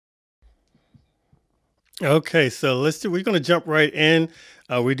Okay, so we're going to jump right in.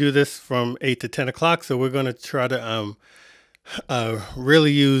 We do this from 8 to 10 o'clock, so we're going to try to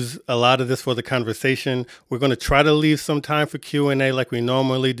really use a lot of this for the conversation. We're going to try to leave some time for Q&A like we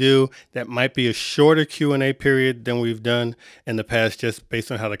normally do. That might be a shorter Q&A period than we've done in the past, just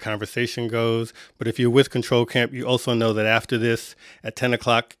based on how the conversation goes. But if you're with Control Camp, you also know that after this, at 10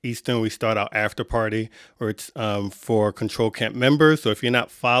 o'clock Eastern, we start our after party, where it's for Control Camp members. So if you're not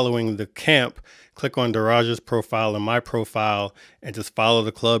following the camp, click on Daraja's profile and my profile and just follow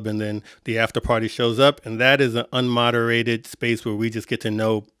the club, and then the after party shows up. And that is an unmoderated space where we just get to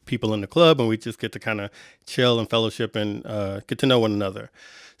know people in the club, and we just get to kind of chill and fellowship and get to know one another.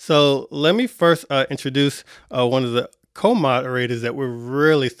 So let me first introduce one of the co-moderators that we're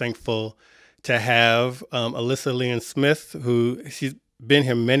really thankful to have, Alyssa Leon Smith, who she's been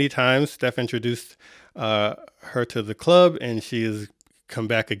here many times. Steph introduced her to the club, and she is come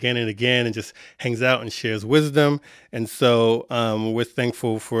back again and again and just hangs out and shares wisdom. And so we're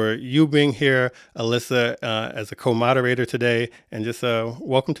thankful for you being here, Alyssa, as a co-moderator today, and just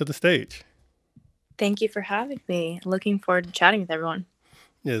welcome to the stage. Thank you for having me. Looking forward to chatting with everyone.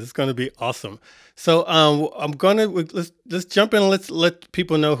 Yeah, it's going to be awesome. So let's jump in and let's let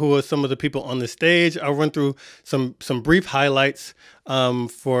people know who are some of the people on the stage. I'll run through some brief highlights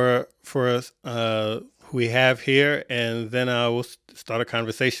for us who we have here, and then we'll start a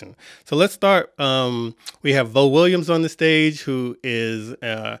conversation. So let's start. We have Vo Williams on the stage, who is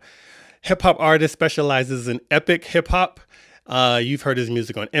a hip hop artist, specializes in epic hip hop. You've heard his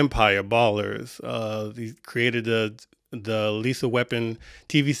music on Empire, Ballers. He created the Lethal Weapon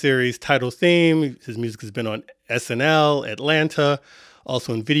TV series title theme. His music has been on SNL, Atlanta,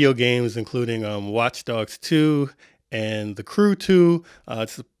 also in video games, including Watch Dogs 2 and The Crew 2.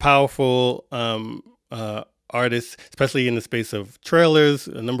 It's a powerful artist, especially in the space of trailers.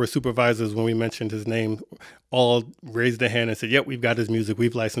 A number of supervisors, when we mentioned his name, all raised their hand and said, yep, we've got his music.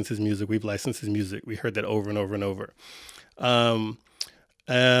 We've licensed his music. We've licensed his music. We heard that over and over and over.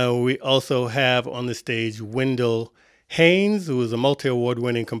 We also have on the stage Wendell Haynes, who is a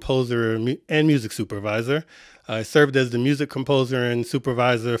multi-award-winning composer and music supervisor. Served as the music composer and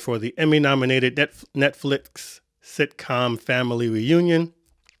supervisor for the Emmy-nominated Netflix sitcom Family Reunion.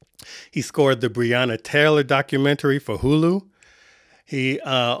 He scored the Breonna Taylor documentary for Hulu. He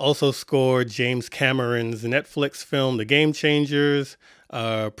also scored James Cameron's Netflix film, The Game Changers,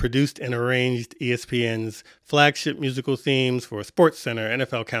 produced and arranged ESPN's flagship musical themes for SportsCenter,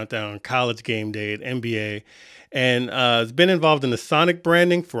 NFL Countdown, College Game Day, and NBA, and has been involved in the sonic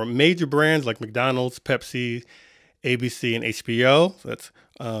branding for major brands like McDonald's, Pepsi, ABC, and HBO. So that's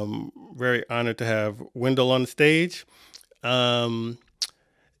very honored to have Wendell on the stage. Want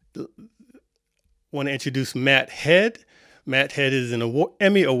to introduce Matt Head. Matt Head is an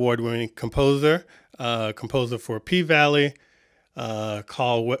Emmy award-winning composer, composer for P-Valley,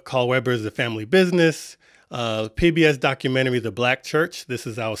 Carl Weber's The Family Business, PBS documentary The Black Church, This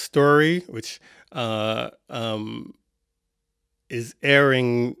Is Our Story, which is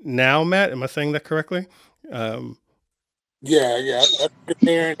airing now, Matt. Am I saying that correctly? Yeah. That's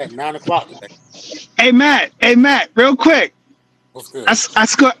airing at 9 o'clock today. Hey Matt, real quick. What's good?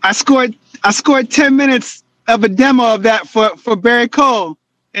 I scored 10 minutes of a demo of that for Barry Cole,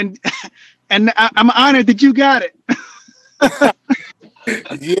 and I'm honored that you got it.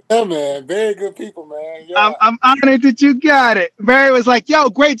 Yeah, man. Very good people, man. Yeah. I'm honored that you got it. Barry was like, yo,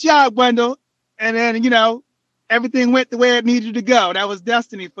 great job, Wendell. And then, everything went the way it needed to go. That was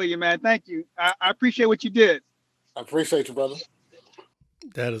destiny for you, man. Thank you. I appreciate what you did. I appreciate you, brother.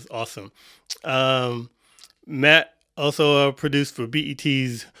 That is awesome. Matt also produced for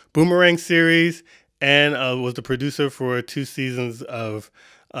BET's Boomerang series and was the producer for 2 seasons of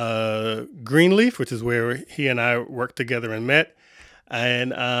Greenleaf, which is where he and I worked together and met.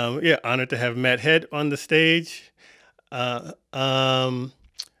 And honored to have Matt Head on the stage. Alyssa,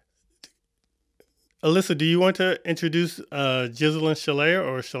 do you want to introduce Gizzle and Shaléa,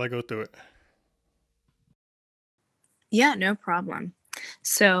 or shall I go through it? Yeah, no problem.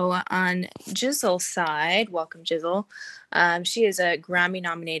 So on Gizzle's side, welcome Gizzle. She is a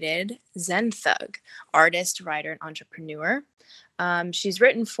Grammy-nominated Zen Thug, artist, writer, and entrepreneur. She's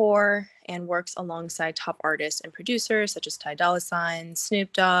written for and works alongside top artists and producers such as Ty Dolla $ign,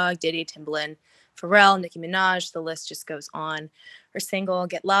 Snoop Dogg, Diddy, Timbaland, Pharrell, Nicki Minaj. The list just goes on. Her single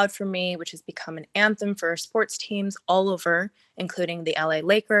 "Get Loud for Me," which has become an anthem for sports teams all over, including the LA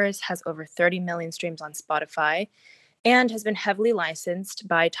Lakers, has over 30 million streams on Spotify, and has been heavily licensed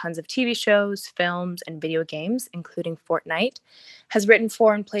by tons of TV shows, films, and video games, including Fortnite. Has written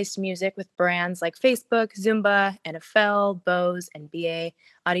for and placed music with brands like Facebook, Zumba, NFL, Bose, NBA,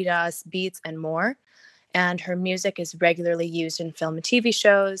 Adidas, Beats, and more. and her music is regularly used in film and TV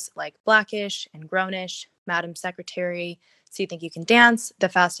shows like Blackish and Grownish, Madam Secretary, So You Think You Can Dance, The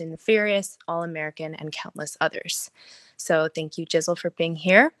Fast and the Furious, All American, and countless others. So thank you, Gizzle, for being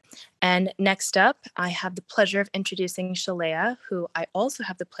here. And next up, I have the pleasure of introducing Shaléa, who I also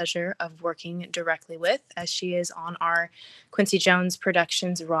have the pleasure of working directly with, as she is on our Quincy Jones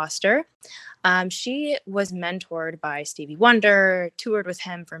Productions roster. She was mentored by Stevie Wonder, toured with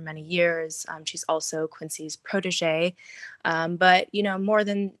him for many years. She's also Quincy's protege. But, more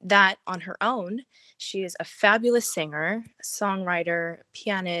than that on her own, she is a fabulous singer, songwriter,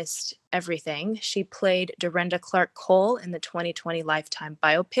 pianist, everything. She played Dorinda Clark Cole in the 2020 Lifetime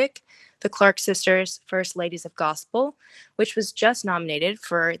biopic, The Clark Sisters, First Ladies of Gospel, which was just nominated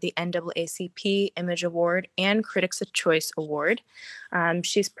for the NAACP Image Award and Critics' Choice Award.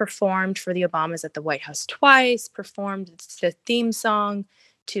 She's performed for the Obamas at the White House twice, performed the theme song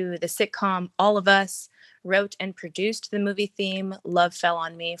to the sitcom All of Us, wrote and produced the movie theme Love Fell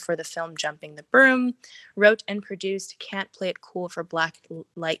on Me for the film Jumping the Broom, wrote and produced Can't Play It Cool for Black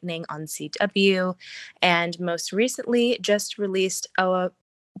Lightning on CW, and most recently just released a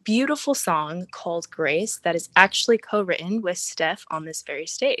beautiful song called Grace that is actually co-written with Steph on this very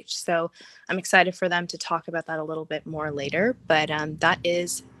stage. So I'm excited for them to talk about that a little bit more later, but that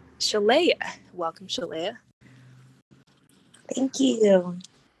is Shaléa. Welcome, Shaléa. Thank you.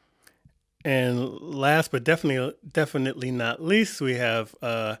 And last but definitely not least, we have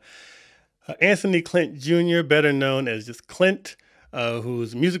Anthony Clint Jr., better known as just Clint,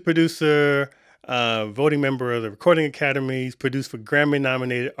 who's a music producer, voting member of the Recording Academy. He's produced for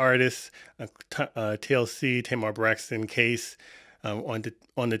Grammy-nominated artists, TLC, Tamar Braxton Case. On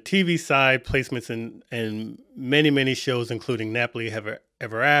the TV side, placements in many shows, including Nappily,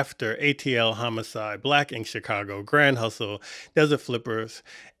 Ever After, ATL, Homicide, Black Ink Chicago, Grand Hustle, Desert Flippers,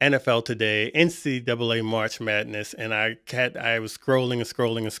 NFL Today, NCAA March Madness, and I was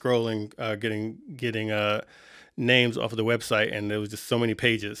scrolling, getting names off of the website, and there was just so many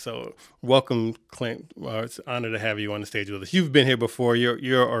pages. So welcome, Clint. It's an honor to have you on the stage with us. You've been here before.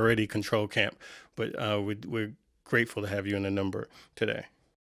 You're already control camp, but we're grateful to have you in the number today.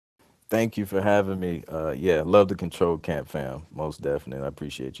 Thank you for having me. Love the Control Camp fam, most definitely. I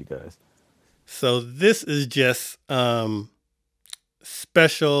appreciate you guys. So this is just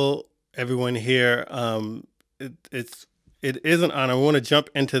special, everyone here. It is an honor. I want to jump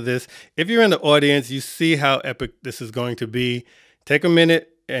into this. If you're in the audience, you see how epic this is going to be. Take a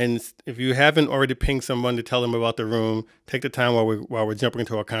minute, and if you haven't already pinged someone to tell them about the room, take the time while we're jumping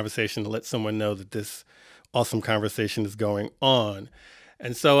into our conversation to let someone know that this awesome conversation is going on.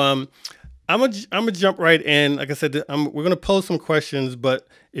 And so I'm gonna jump right in. Like I said, we're gonna pose some questions, but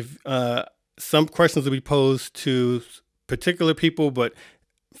if some questions will be posed to particular people, but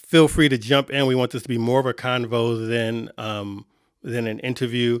feel free to jump in. We want this to be more of a convo than an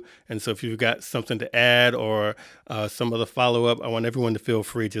interview. And so if you've got something to add or some other follow-up, I want everyone to feel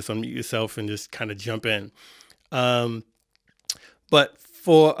free. Just unmute yourself and just kind of jump in. But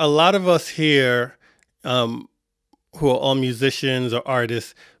for a lot of us here, who are all musicians or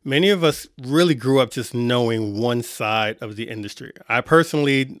artists, many of us really grew up just knowing one side of the industry. I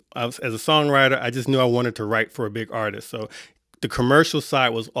personally, as a songwriter, I just knew I wanted to write for a big artist. So the commercial side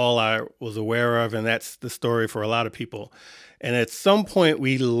was all I was aware of, and that's the story for a lot of people. And at some point,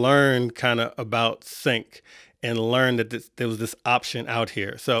 we learned kind of about sync and learned that there was this option out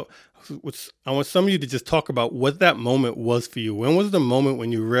here. So I want some of you to just talk about what that moment was for you. When was the moment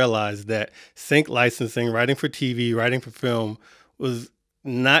when you realized that sync licensing, writing for TV, writing for film was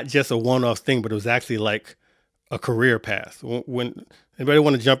not just a one-off thing, but it was actually like a career path? When anybody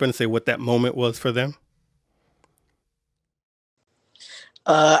want to jump in and say what that moment was for them?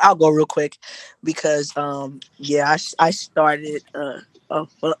 I'll go real quick because I started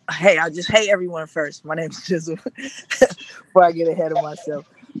hey everyone first. My name's Gizzle before I get ahead of myself.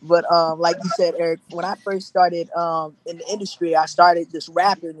 But like you said, Eric, when I first started in the industry, I started just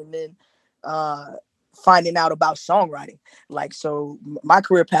rapping and then finding out about songwriting. Like, so my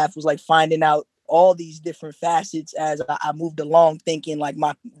career path was like finding out all these different facets as I moved along, thinking like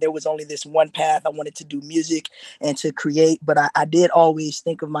there was only this one path. I wanted to do music and to create, but I did always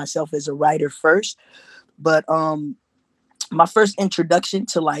think of myself as a writer first. But my first introduction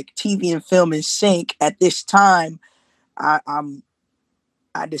to like TV and film and sync at this time,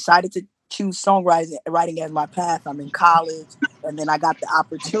 I decided to choose songwriting as my path. I'm in college, and then I got the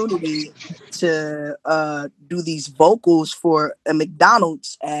opportunity to do these vocals for a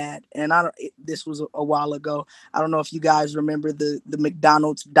McDonald's ad. And this was a while ago. I don't know if you guys remember the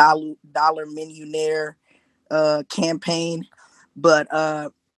McDonald's dollar millionaire campaign, but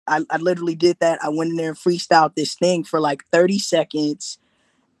I literally did that. I went in there and freestyled this thing for like 30 seconds,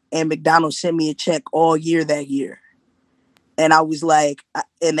 and McDonald's sent me a check all year that year. And I was like,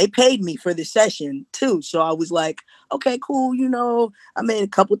 and they paid me for the session too. So I was like, okay, cool. You know, I made a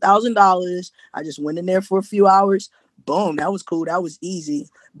couple $1,000s. I just went in there for a few hours. Boom. That was cool. That was easy.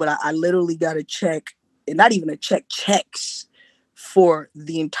 But I literally got a check, and not even a check, checks for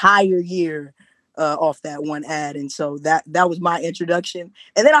the entire year off that one ad. And so that was my introduction.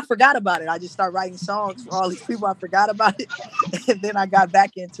 And then I forgot about it. I just started writing songs for all these people. I forgot about it. And then I got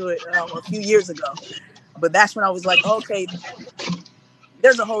back into it a few years ago. But that's when I was like, okay,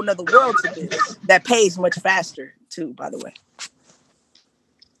 there's a whole nother world to this that pays much faster too, by the way.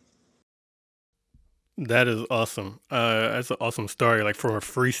 That is awesome. That's an awesome story, like from a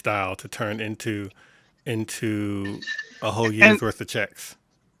freestyle to turn into a whole year's worth of checks.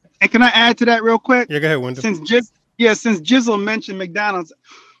 And can I add to that real quick? Yeah, go ahead, Wendell. Since Gizzle mentioned McDonald's,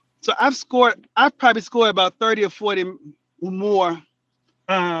 so I've probably scored about 30 or 40 more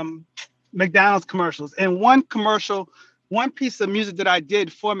McDonald's commercials. And one piece of music that I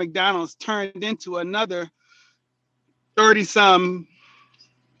did for McDonald's turned into another 30 some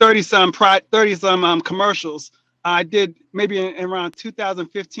commercials. I did maybe in around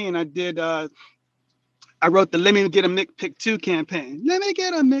 2015. I wrote the "Let Me Get a McPick 2" campaign. Let me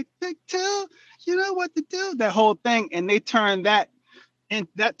get a McPick 2. You know what to do. That whole thing, and they turned that, and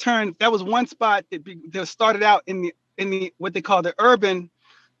that was one spot that started out in the what they call the urban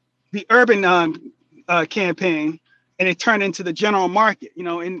campaign, and it turned into the general market. You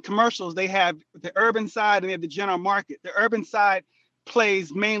know, in commercials they have the urban side and they have the general market. The urban side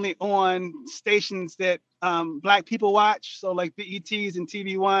plays mainly on stations that Black people watch, so like BETs and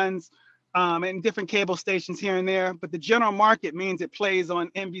TV1s. And different cable stations here and there, but the general market means it plays on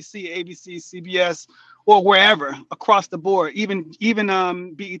NBC, ABC, CBS, or wherever across the board, even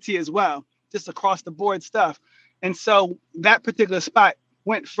BET as well, just across the board stuff. And so that particular spot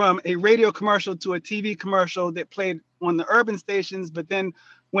went from a radio commercial to a TV commercial that played on the urban stations, but then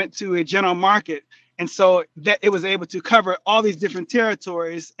went to a general market. And so that it was able to cover all these different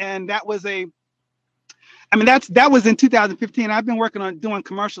territories. And that was that was in 2015. I've been working on doing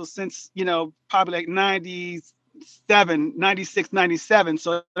commercials since, probably like 97, 96, 97.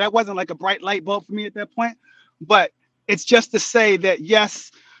 So that wasn't like a bright light bulb for me at that point. But it's just to say that,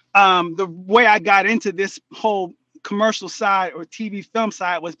 yes, the way I got into this whole commercial side or TV film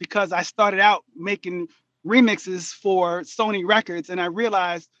side was because I started out making remixes for Sony Records. And I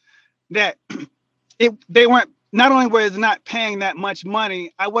realized that they weren't, not only was not paying that much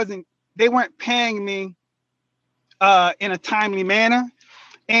money, they weren't paying me in a timely manner.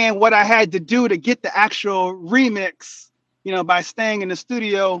 And what I had to do to get the actual remix, by staying in the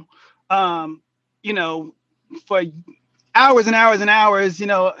studio, for hours and hours and hours,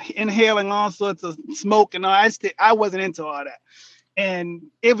 inhaling all sorts of smoke and all. I wasn't into all that. And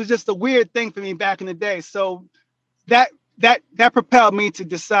it was just a weird thing for me back in the day. So that propelled me to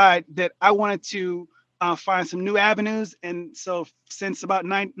decide that I wanted to find some new avenues. And so since about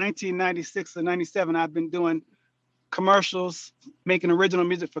 1996 or 97, I've been doing commercials, making original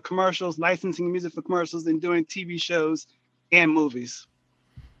music for commercials, licensing music for commercials, and doing TV shows and movies.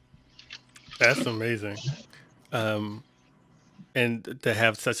 That's amazing. And to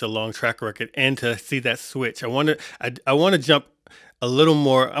have such a long track record and to see that switch. I want to jump a little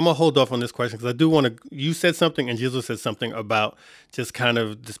more. I'm gonna hold off on this question because I do want to. You said something, and Gizzle said something about just kind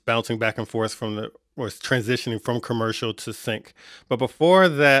of just bouncing back and forth or transitioning from commercial to sync. But before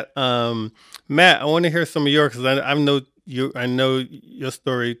that, Matt, I want to hear some of yours because I know your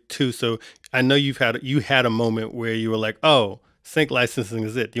story too. So I know you had a moment where you were like, "Oh, sync licensing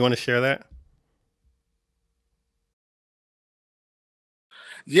is it." Do you want to share that?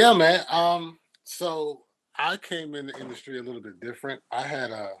 Yeah, man. So I came in the industry a little bit different.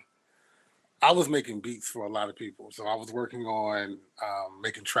 I was making beats for a lot of people. So I was working on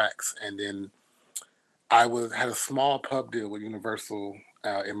making tracks, and then I had a small pub deal with Universal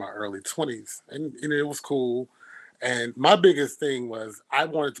in my early 20s, and it was cool. And my biggest thing was I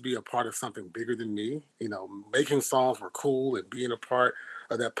wanted to be a part of something bigger than me. Making songs were cool, and being a part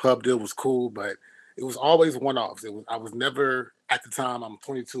of that pub deal was cool, but it was always one-offs. I was never, at the time, I'm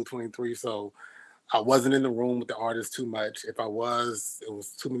 22, 23, so I wasn't in the room with the artist too much. If I was, it was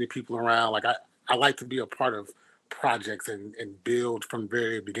too many people around. Like I like to be a part of projects and build from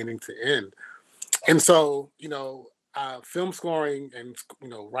very beginning to end. And so, film scoring and,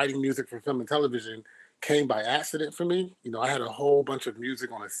 writing music for film and television came by accident for me. I had a whole bunch of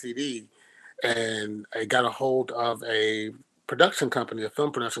music on a CD, and I got a hold of a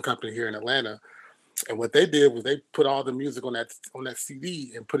film production company here in Atlanta. And what they did was they put all the music on that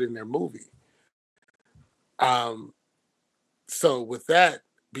CD and put it in their movie. So with that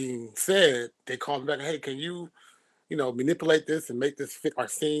being said, they called me back, hey, can you manipulate this and make this fit our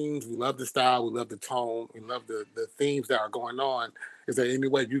scenes? We love the style, we love the tone, we love the themes that are going on. Is there any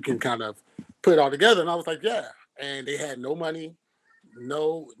way you can kind of put it all together? And I was like, yeah. And they had no money,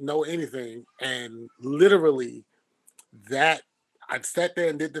 no anything. And literally that I sat there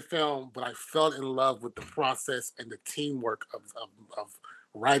and did the film, but I fell in love with the process and the teamwork of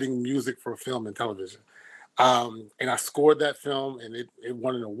writing music for film and television. And I scored that film and it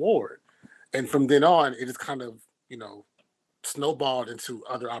won an award. And from then on, it just kind of, snowballed into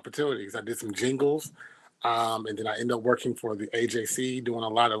other opportunities. I did some jingles, and then I ended up working for the AJC, doing a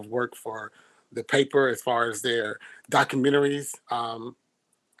lot of work for the paper as far as their documentaries,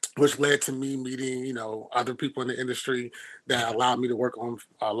 which led to me meeting, other people in the industry that allowed me to work on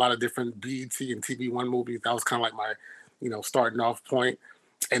a lot of different BET and TV1 movies. That was kind of like my, starting off point.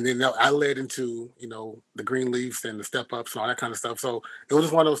 And then I led into, the Greenleafs and the Step Ups and all that kind of stuff. So it was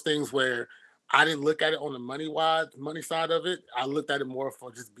just one of those things where I didn't look at it on the money side of it. I looked at it more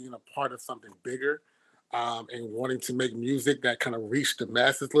for just being a part of something bigger, and wanting to make music that kind of reached the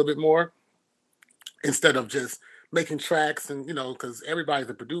masses a little bit more instead of just making tracks. And, because everybody's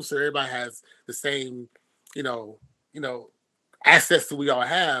a producer, everybody has the same, you know, assets that we all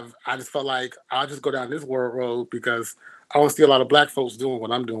have. I just felt like I'll just go down this road because I don't see a lot of Black folks doing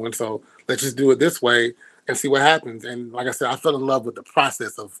what I'm doing. So let's just do it this way and see what happens. And like I said, I fell in love with the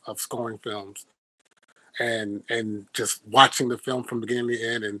process of scoring films and just watching the film from beginning to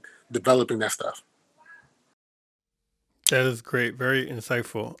end and developing that stuff. That is great. Very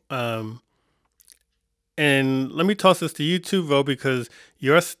insightful. And let me toss this to you too, Vo, because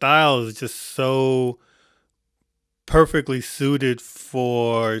your style is just so perfectly suited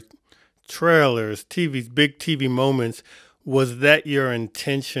for trailers, big TV moments. Was that your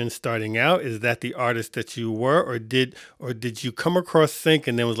intention starting out? Is that the artist that you were, or did you come across Sync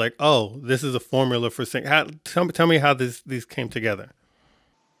and then was like, oh, this is a formula for Sync? Tell me how these came together.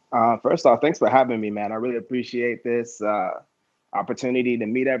 First off, thanks for having me, man. I really appreciate this opportunity to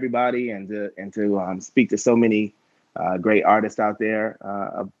meet everybody and to speak to so many great artists out there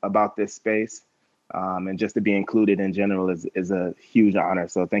about this space, and just to be included in general is a huge honor.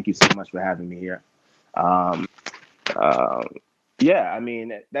 So thank you so much for having me here. Yeah, I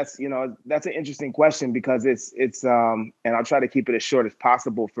mean, that's an interesting question because it's and I'll try to keep it as short as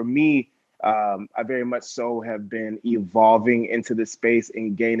possible. For me, I very much so have been evolving into the space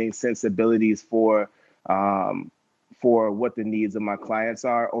and gaining sensibilities for what the needs of my clients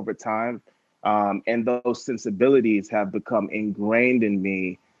are over time. And those sensibilities have become ingrained in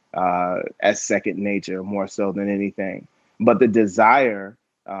me as second nature, more so than anything. But the desire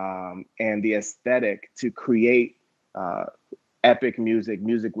and the aesthetic to create epic music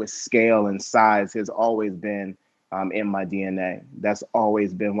with scale and size has always been in my DNA. That's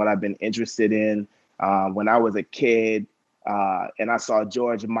always been what I've been interested in. When I was a kid and I saw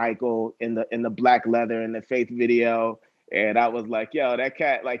George Michael in the black leather in the Faith video, and I was like, yo, that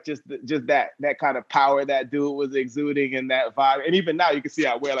cat, like just that kind of power that dude was exuding and that vibe. And even now you can see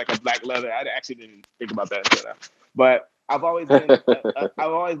I wear like a black leather. I actually didn't think about that until now. But I've always been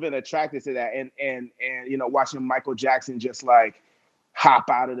attracted to that, and watching Michael Jackson just like hop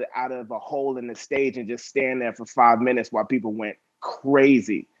out of a hole in the stage and just stand there for 5 minutes while people went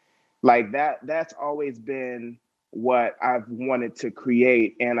crazy, like that's always been what I've wanted to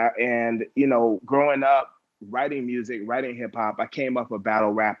create. And growing up writing music, writing hip hop, I came up a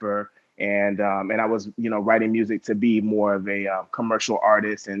battle rapper, and I was writing music to be more of a commercial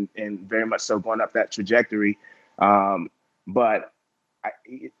artist, and very much so going up that trajectory. But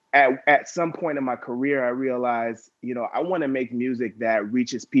at some point in my career, I realized, I want to make music that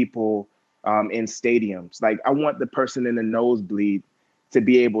reaches people in stadiums. Like, I want the person in the nosebleed to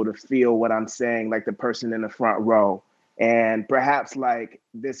be able to feel what I'm saying, like the person in the front row. And perhaps like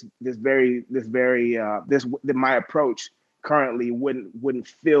my approach currently wouldn't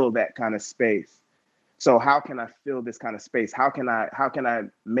fill that kind of space. So how can I fill this kind of space? How can I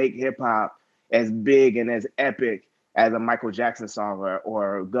make hip hop as big and as epic as a Michael Jackson song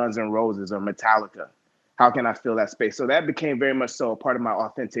or Guns N' Roses or Metallica? How can I fill that space? So that became very much so a part of my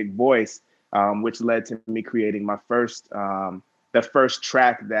authentic voice, which led to me creating my the first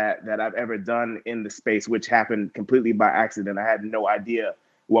track that I've ever done in the space, which happened completely by accident. I had no idea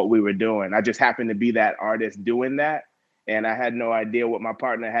what we were doing. I just happened to be that artist doing that, and I had no idea what my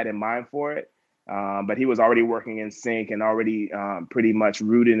partner had in mind for it. But he was already working in sync and already pretty much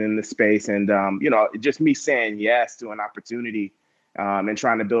rooted in the space. And, just me saying yes to an opportunity and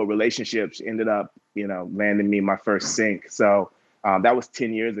trying to build relationships ended up, landing me my first sync. So that was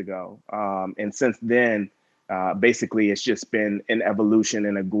 10 years ago. And since then, basically, it's just been an evolution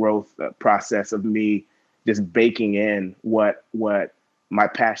and a growth process of me just baking in what my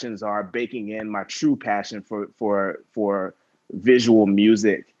passions are, baking in my true passion for visual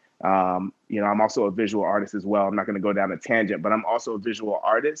music. I'm also a visual artist as well. I'm not going to go down a tangent, but I'm also a visual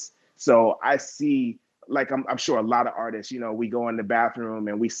artist. So I see, like I'm sure a lot of artists, we go in the bathroom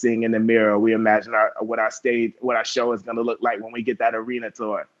and we sing in the mirror. We imagine what our show is going to look like when we get that arena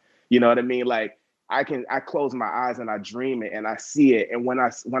tour. You know what I mean? Like I close my eyes and I dream it and I see it. And when I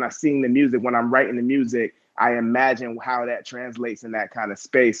sing the music, when I'm writing the music, I imagine how that translates in that kind of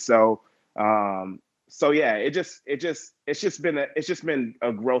space. So yeah, it's just been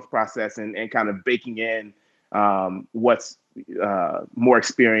a growth process and kind of baking in what's more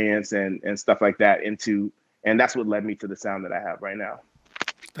experience and stuff like that and that's what led me to the sound that I have right now.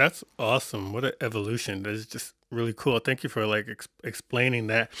 That's awesome. What an evolution. That's just really cool. Thank you for explaining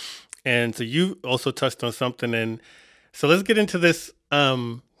that. And so you also touched on something, and so let's get into this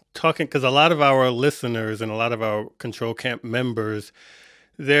talking, because a lot of our listeners and a lot of our Control Camp members,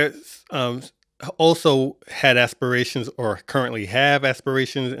 there's also had aspirations or currently have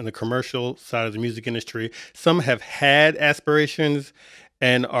aspirations in the commercial side of the music industry. Some have had aspirations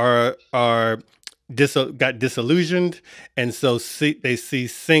and got disillusioned, and so they see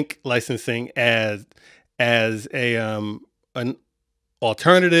sync licensing as a an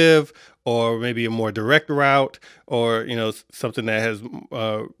alternative, or maybe a more direct route, or something that has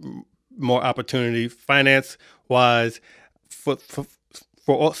more opportunity finance wise. For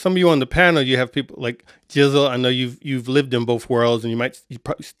some of you on the panel, you have people like Gizzle. I know you've lived in both worlds, and you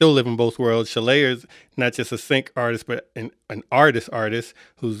probably still live in both worlds. Shaléa is not just a sync artist, but an artist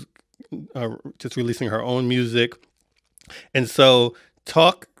who's just releasing her own music. And so,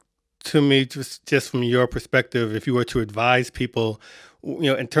 talk to me just from your perspective, if you were to advise people,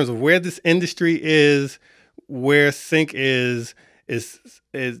 in terms of where this industry is, where sync is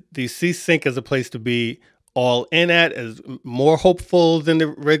do you see sync as a place to be all in at, as more hopeful than the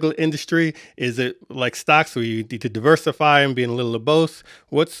regular industry? Is it like stocks where you need to diversify and be in a little of both?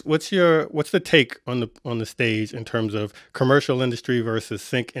 What's the take on the stage in terms of commercial industry versus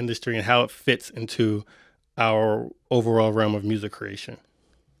sync industry, and how it fits into our overall realm of music creation?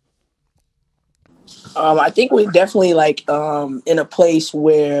 I think we're definitely in a place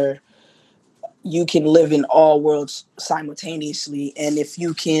where you can live in all worlds simultaneously, and if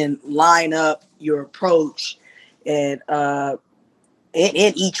you can line up your approach and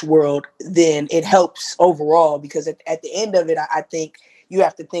in each world, then it helps overall, because at the end of it, I think you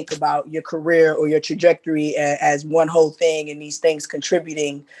have to think about your career or your trajectory as one whole thing, and these things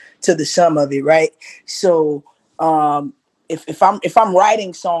contributing to the sum of it, right? So if I'm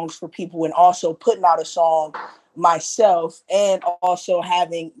writing songs for people and also putting out a song myself and also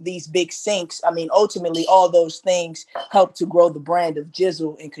having these big syncs, I mean, ultimately all those things help to grow the brand of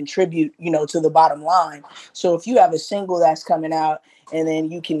Gizzle and contribute, to the bottom line. So if you have a single that's coming out, and then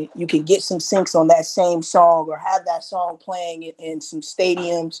you can get some syncs on that same song, or have that song playing in some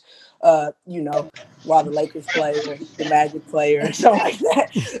stadiums, while the Lakers play or the Magic play or something like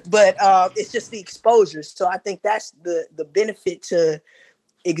that. But it's just the exposure. So I think that's the benefit to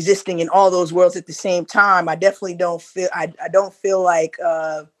existing in all those worlds at the same time. I definitely don't feel I don't feel like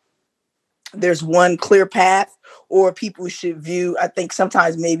there's one clear path, or people should view. I think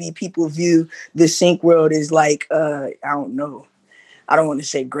sometimes maybe people view the sync world as like I don't know. I don't want to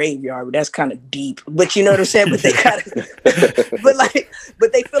say graveyard, but that's kind of deep. But you know what I'm saying? But they kind of,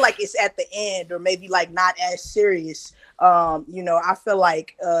 but they feel like it's at the end, or maybe like not as serious. I feel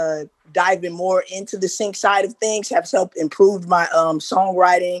like diving more into the sync side of things has helped improve my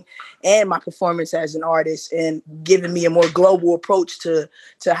songwriting and my performance as an artist, and given me a more global approach to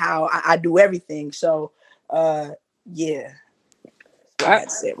how I do everything. So, yeah. That's what I had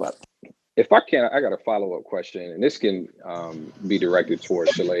to say about that. If I can, I got a follow-up question, and this can be directed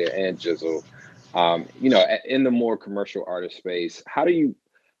towards Shaléa and Gizzle. In the more commercial artist space, how do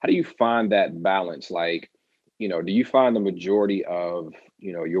you find that balance? Like, do you find the majority of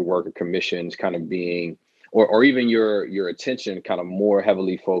your work or commissions kind of being, or even your attention kind of more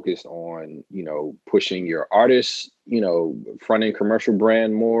heavily focused on pushing your artist front-end commercial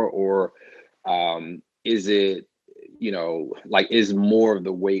brand more, or is it is more of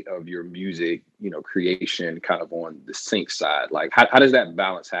the weight of your music, creation kind of on the sync side? Like, how does that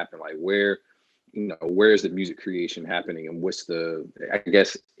balance happen? Like, where is the music creation happening, and what's I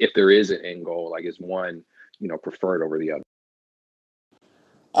guess, if there is an end goal, like, is one, preferred over the other?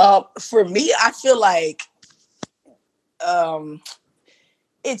 For me, I feel like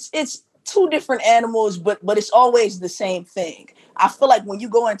it's two different animals, but it's always the same thing. I feel like when you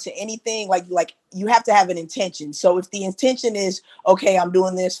go into anything, like you have to have an intention. So if the intention is, okay, I'm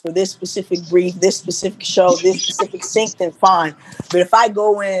doing this for this specific brief, this specific show, this specific sync, then fine. But if I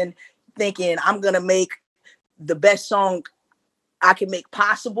go in thinking I'm gonna make the best song I can make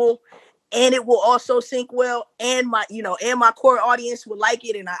possible, and it will also sync well, and my core audience will like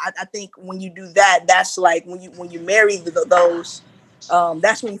it. And I think when you do that, that's like when you marry those,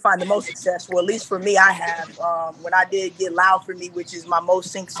 that's when you find the most success. Well, at least for me, I have. When I did Get Loud for Me, which is my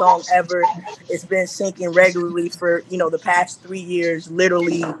most synced song ever, it's been syncing regularly for the past 3 years,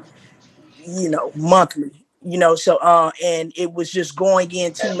 literally, monthly. So and it was just going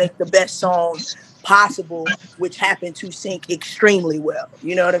in to make the best song possible, which happened to sync extremely well.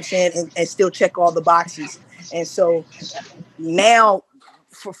 You know what I'm saying? And still check all the boxes. And so now,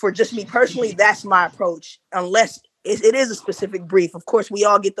 for just me personally, that's my approach. Unless it is a specific brief. Of course, we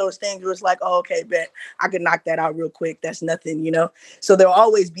all get those things where it's like, oh, okay, bet I could knock that out real quick. That's nothing, So there'll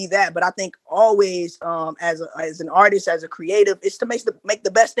always be that. But I think always, as an artist, as a creative, it's to make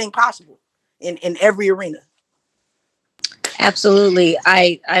the best thing possible in every arena. Absolutely.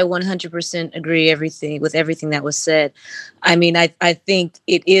 I 100% agree with everything that was said. I mean, I think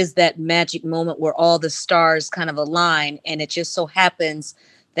it is that magic moment where all the stars kind of align, and it just so happens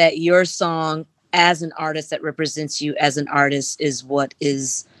that your song as an artist that represents you as an artist is what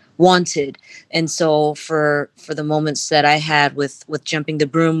is wanted. And so for the moments that I had with Jumping the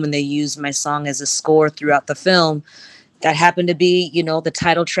Broom, when they used my song as a score throughout the film, that happened to be, the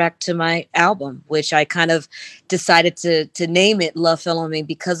title track to my album, which I kind of decided to name it Love Fell on Me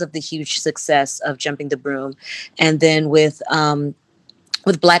because of the huge success of Jumping the Broom. And then with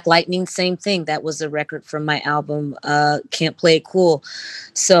Black Lightning, same thing. That was a record from my album, Can't Play It Cool.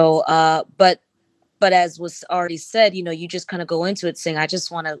 So, but as was already said, you just kind of go into it saying, I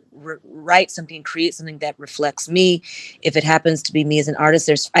just want to write something, create something that reflects me. If it happens to be me as an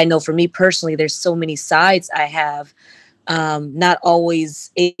artist, I know for me personally, there's so many sides I have, not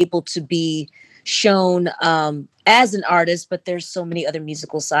always able to be shown as an artist, but there's so many other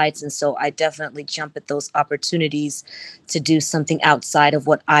musical sides. And so I definitely jump at those opportunities to do something outside of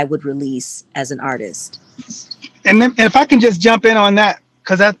what I would release as an artist. And then, if I can just jump in on that,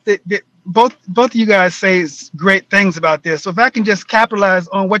 because both of you guys say great things about this. So if I can just capitalize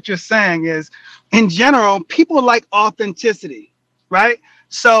on what you're saying is, in general, people like authenticity, right?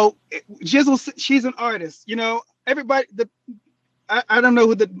 So Gizzle, she's an artist, everybody, I don't know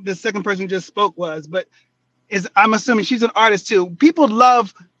who the second person who just spoke was, but I'm assuming she's an artist too. People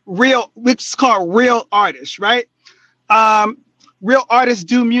love real, which is called real artists, right? Real artists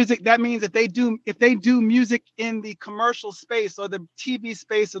do music. That means if they do music in the commercial space or the TV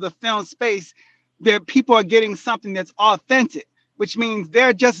space or the film space, people are getting something that's authentic, which means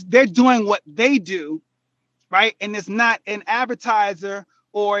they're doing what they do, right? And it's not an advertiser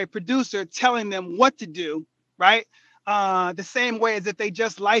or a producer telling them what to do, right? The same way as if they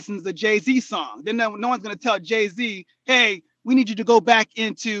just licensed a Jay-Z song. Then no one's going to tell Jay-Z, hey, we need you to go back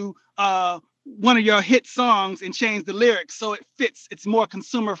into one of your hit songs and change the lyrics so it fits. It's more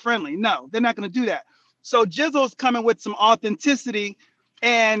consumer friendly. No, they're not going to do that. So Gizzle's coming with some authenticity,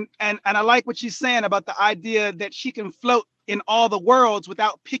 and I like what she's saying about the idea that she can float in all the worlds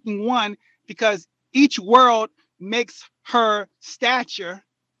without picking one, because each world makes her stature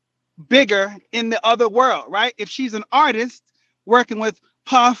bigger in the other world, right? If she's an artist working with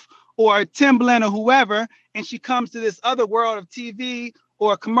Puff or Timbaland or whoever, and she comes to this other world of TV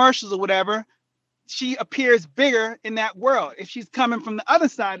or commercials or whatever, she appears bigger in that world. If she's coming from the other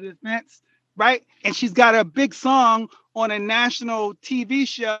side of the fence, right, and she's got a big song on a national TV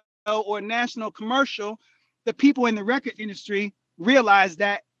show or national commercial, the people in the record industry realize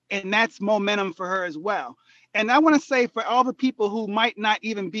that, and that's momentum for her as well. And I want to say, for all the people who might not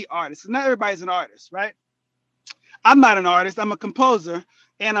even be artists, not everybody's an artist, right? I'm not an artist. I'm a composer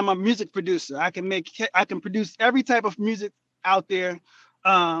and I'm a music producer. I can produce every type of music out there.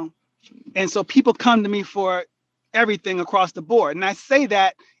 And so people come to me for everything across the board. And I say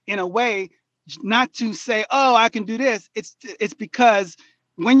that in a way, not to say, oh, I can do this. It's because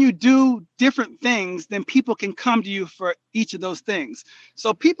when you do different things, then people can come to you for each of those things.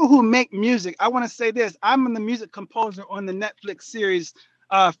 So people who make music, I want to say this, I'm the music composer on the Netflix series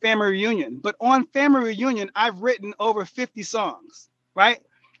Family Reunion. But on Family Reunion, I've written over 50 songs, right?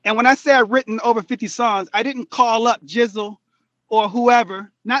 And when I say I've written over 50 songs, I didn't call up Gizzle or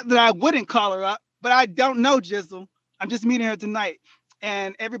whoever. Not that I wouldn't call her up, but I don't know Gizzle. I'm just meeting her tonight.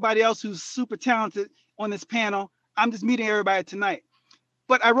 And everybody else who's super talented on this panel, I'm just meeting everybody tonight.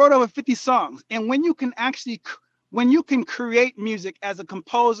 But I wrote over 50 songs. And when you can actually when you can create music as a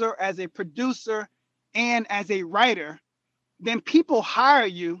composer, as a producer, and as a writer, then people hire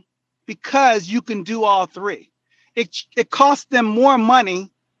you because you can do all three. It costs them more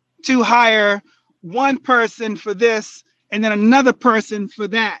money to hire one person for this and then another person for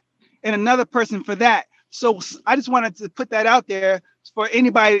that and another person for that. So I just wanted to put that out there for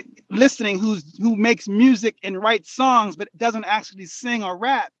anybody listening who makes music and writes songs but doesn't actually sing or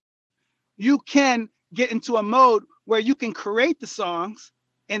rap. You can get into a mode where you can create the songs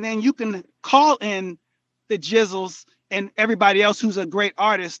and then you can call in the Gizzles and everybody else who's a great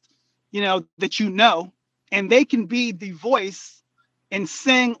artist, that and they can be the voice and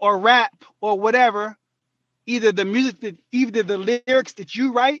sing or rap or whatever, either the lyrics that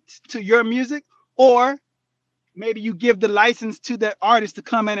you write to your music, or maybe you give the license to that artist to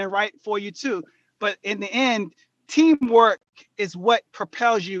come in and write for you too. But in the end, teamwork is what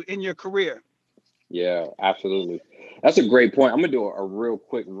propels you in your career. Yeah, absolutely. That's a great point. I'm gonna do a real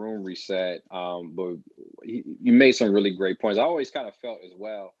quick room reset. But you made some really great points. I always kind of felt as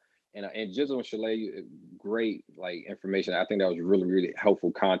well, and Jizzle and Shaléa, great like information. I think that was really, really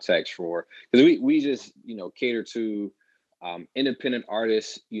helpful context for, because we just cater to independent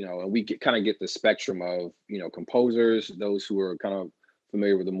artists, and we kind of get the spectrum of composers, those who are kind of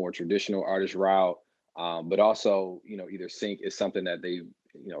familiar with the more traditional artist route, but also either sync is something that they've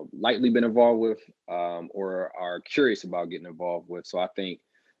lightly been involved with, or are curious about getting involved with. So I think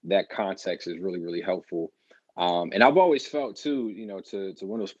that context is really, really helpful. And I've always felt too, to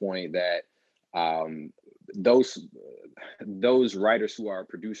Wendell's point, that those writers who are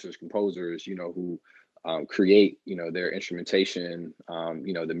producers, composers, who create, their instrumentation,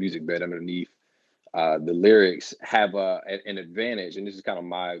 the music bed underneath the lyrics, have an advantage. And this is kind of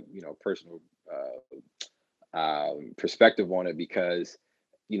my, personal perspective on it, because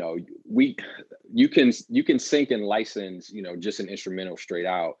you can sync and license just an instrumental straight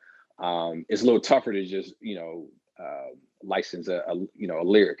out. It's a little tougher to just license a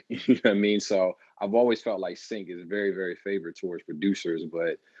lyric. You know what I mean? So I've always felt like sync is very, very favored towards producers,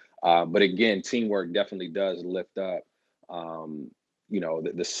 but again, teamwork definitely does lift up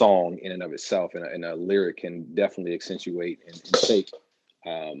the song in and of itself, and a lyric can definitely accentuate and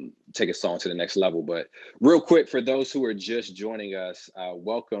take a song to the next level. But real quick, for those who are just joining us,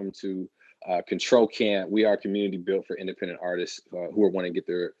 welcome to Control Camp. We are a community built for independent artists who are wanting to get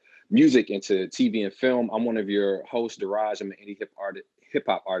their music into TV and film. I'm one of your hosts, Daraj. I'm an indie hip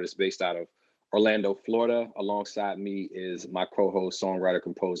hop artist based out of Orlando, Florida. Alongside me is my co-host, songwriter,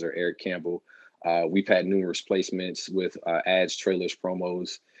 composer, Eric Campbell. We've had numerous placements with ads, trailers,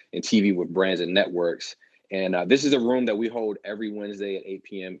 promos, and TV with brands and networks. And this is a room that we hold every Wednesday at 8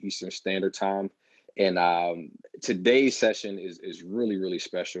 p.m. Eastern Standard Time. And today's session is really, really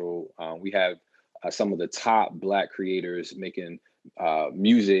special. We have some of the top Black creators making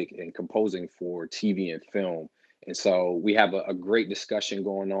music and composing for TV and film. And so we have a great discussion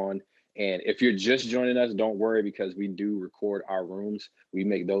going on. And if you're just joining us, don't worry, because we do record our rooms. We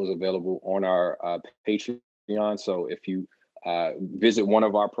make those available on our Patreon. So if you visit one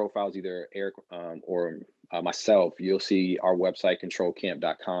of our profiles, either Eric or myself, you'll see our website,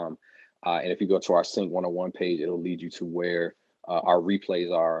 controlcamp.com. And if you go to our Sync 101 page, it'll lead you to where our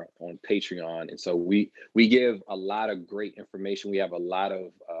replays are on Patreon. And so we give a lot of great information. We have a lot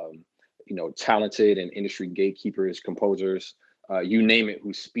of talented and industry gatekeepers, composers, you name it,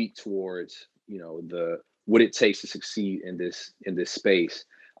 who speak towards what it takes to succeed in this space.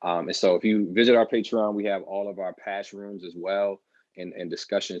 And so if you visit our Patreon, we have all of our past rooms as well, and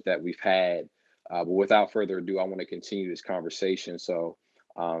discussions that we've had. But without further ado, I want to continue this conversation. So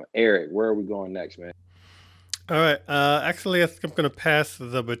Eric, where are we going next, man? All right. Actually, I think I'm going to pass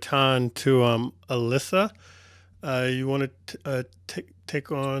the baton to Alyssa. You want to take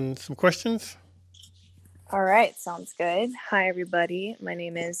on some questions? All right, sounds good. Hi, everybody. My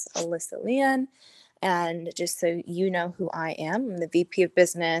name is Alyssa Leon, and just so you know who I am, I'm the VP of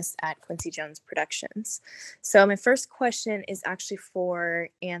Business at Quincy Jones Productions. So my first question is actually for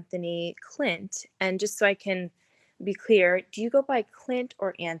Anthony Clint, and just so I can be clear, do you go by Clint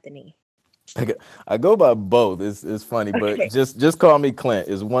or Anthony? I go by both. It's funny, but Okay. just call me Clint.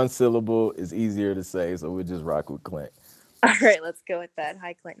 It's one syllable. It's easier to say, so we'll just rock with Clint. All right, let's go with that.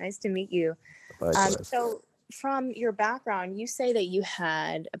 Hi, Clint. Nice to meet you. Likewise. So from your background, you say that you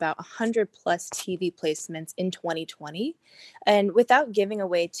had about 100 plus TV placements in 2020. And without giving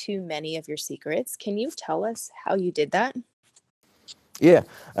away too many of your secrets, can you tell us how you did that? Yeah,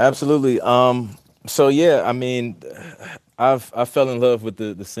 absolutely. So yeah, I mean, I fell in love with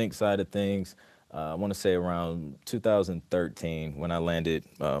the sync side of things. I want to say around 2013 when I landed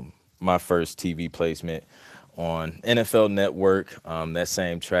my first TV placement on NFL Network. That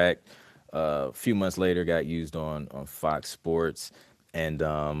same track, a few months later, got used on Fox Sports, and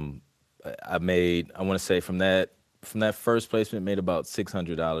I want to say from that first placement, made about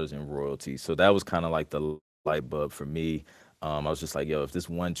 $600 in royalties. So that was kind of like the light bulb for me. I was just like, yo, if this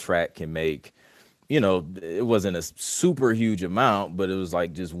one track can make, it wasn't a super huge amount, but it was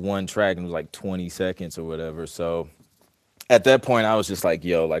like just one track and it was like 20 seconds or whatever. So at that point I was just like,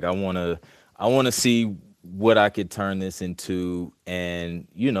 yo, like I want to see what I could turn this into, and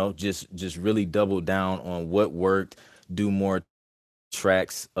just really double down on what worked, do more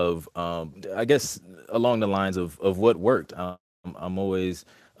tracks of I guess along the lines of what worked. I'm always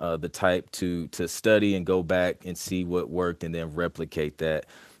the type to study and go back and see what worked and then replicate that.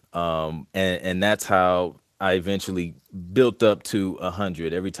 And that's how I eventually built up to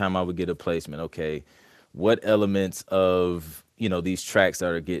 100. Every time I would get a placement, okay, what elements of these tracks that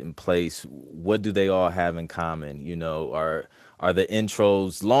are getting placed, what do they all have in common? Are the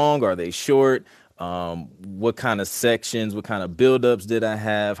intros long? Are they short? What kind of sections, what kind of buildups did I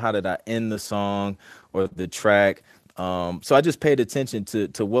have? How did I end the song or the track? So I just paid attention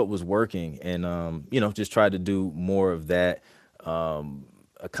to what was working, and just tried to do more of that.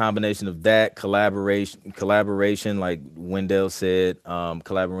 A combination of that collaboration, like Wendell said,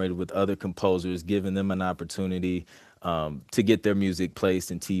 collaborated with other composers, giving them an opportunity to get their music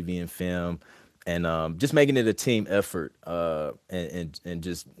placed in TV and film, and just making it a team effort, and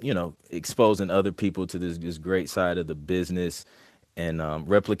just exposing other people to this great side of the business, and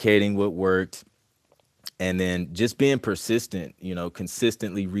replicating what worked, and then just being persistent,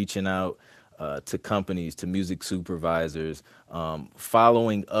 consistently reaching out to companies, to music supervisors,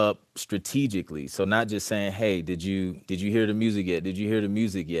 following up strategically. So not just saying, hey, did you hear the music yet? Did you hear the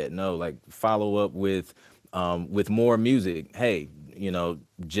music yet? No, like follow up with more music. Hey,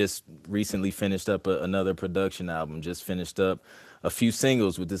 just recently finished up another production album, just finished up a few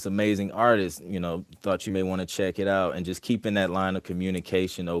singles with this amazing artist, thought you may want to check it out, and just keeping that line of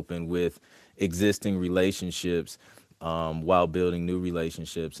communication open with existing relationships, while building new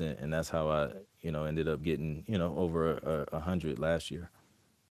relationships. And that's how I, ended up getting, over 100 last year.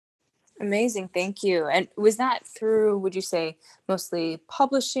 Amazing. Thank you. And was that through, would you say, mostly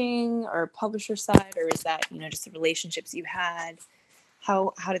publishing or publisher side, or is that, just the relationships you had?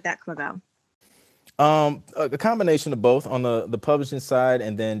 How did that come about? A combination of both on the publishing side,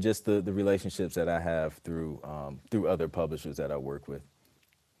 and then just the relationships that I have through other publishers that I work with.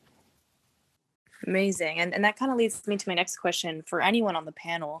 Amazing. And that kind of leads me to my next question for anyone on the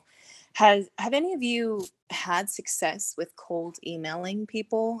panel. Have any of you had success with cold emailing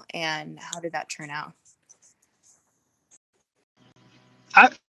people, and how did that turn out?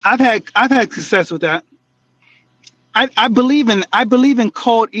 I've had success with that. I believe in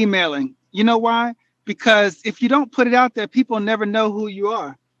cold emailing. You know why? Because if you don't put it out there, people never know who you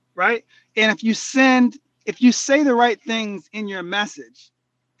are, right? And if you say the right things in your message,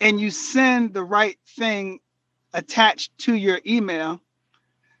 and you send the right thing attached to your email,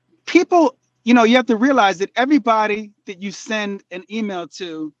 people, you have to realize that everybody that you send an email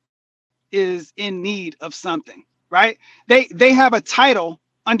to is in need of something, right? They have a title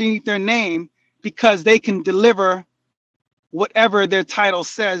underneath their name because they can deliver whatever their title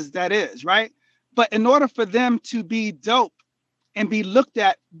says that is, right? But in order for them to be dope and be looked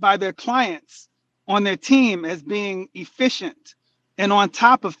at by their clients on their team as being efficient and on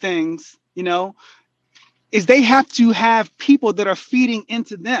top of things, is they have to have people that are feeding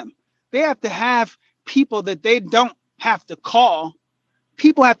into them. They have to have people that they don't have to call.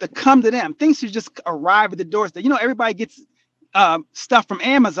 People have to come to them. Things should just arrive at the doorstep. Everybody gets stuff from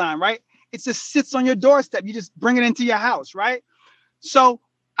Amazon, right? It just sits on your doorstep. You just bring it into your house, right? So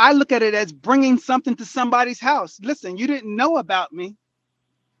I look at it as bringing something to somebody's house. Listen, you didn't know about me.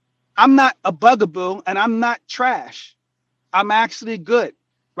 I'm not a bugaboo, and I'm not trash. I'm actually good,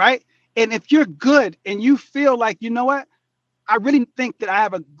 right? And if you're good and you feel like, you know what, I really think that I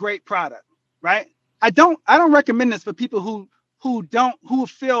have a great product, right? I don't recommend this for people who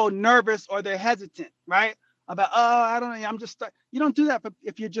feel nervous or they're hesitant, right? About, I don't know, you don't do that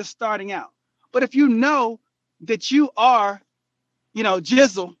if you're just starting out. But if you know that you are,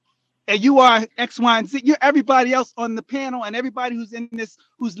 Gizzle, and you are X, Y, and Z, you're everybody else on the panel, and everybody who's in this,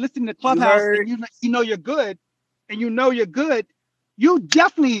 who's listening to Clubhouse, and you're good, and you're good, you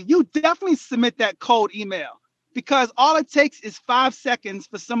definitely submit that cold email, because all it takes is 5 seconds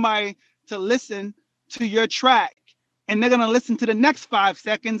for somebody to listen to your track, and they're going to listen to the next 5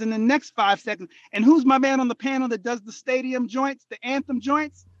 seconds and the next 5 seconds. And who's my man on the panel that does the stadium joints, the anthem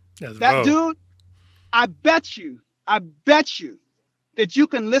joints? That dude. I bet you that you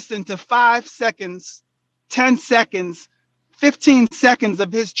can listen to 5 seconds 10 seconds, 15 seconds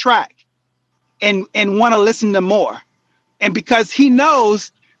of his track and want to listen to more. And because he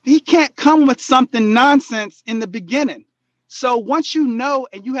knows he can't come with something nonsense in the beginning. So once you know,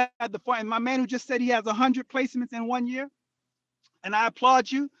 and you had the point, and my man who just said he has 100 placements in 1 year, and I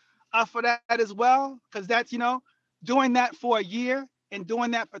applaud you for that as well, because that's, doing that for a year and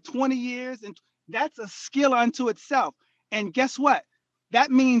doing that for 20 years, and that's a skill unto itself. And guess what? That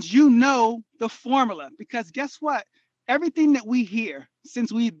means you know the formula, because guess what? Everything that we hear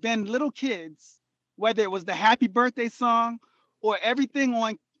since we've been little kids, whether it was the happy birthday song or everything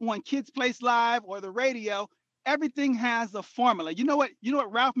on Kids Place Live or the radio, everything has a formula. You know what?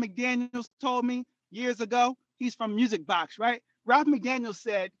 Ralph McDaniels told me years ago? He's from Music Box, right? Ralph McDaniels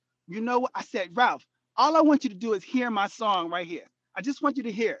said, you know what? I said, Ralph, all I want you to do is hear my song right here. I just want you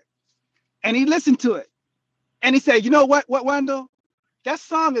to hear it. And he listened to it. And he said, you know what, Wendell? That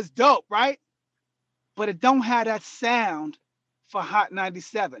song is dope, right? But it don't have that sound for Hot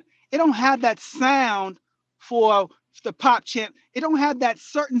 97. It don't have that sound for the pop chant. It don't have that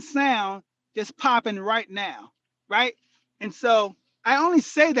certain sound that's popping right now, right? And so I only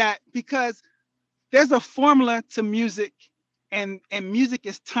say that because there's a formula to music, and music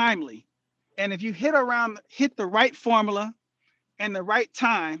is timely. And if you hit the right formula and the right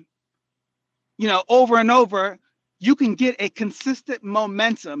time, over and over, you can get a consistent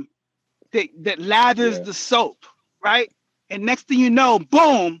momentum that lathers the soap, right? And next thing you know,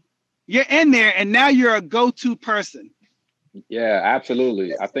 boom, you're in there, and now you're a go-to person. Yeah,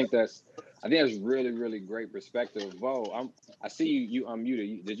 absolutely. I think that's really, really great perspective. I see you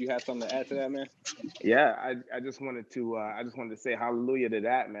unmuted. Did you have something to add to that, man? Yeah, I just wanted to say hallelujah to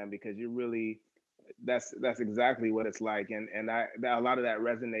that, man, because you really, that's exactly what it's like, and a lot of that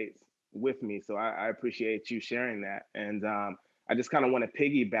resonates with me. So I appreciate you sharing that, and I just kind of want to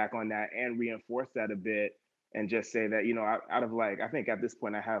piggyback on that and reinforce that a bit, and just say that out of I think at this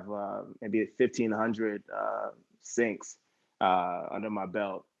point I have maybe 1,500 syncs under my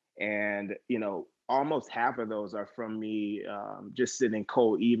belt, and almost half of those are from me just sending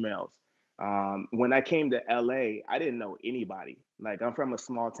cold emails. When I came to LA, I didn't know anybody. Like, I'm from a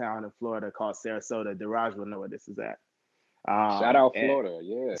small town in Florida called Sarasota. Daraj will know where this is at. Shout out Florida,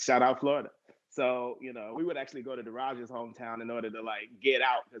 yeah. Shout out Florida. So, we would actually go to Daraj's hometown in order to get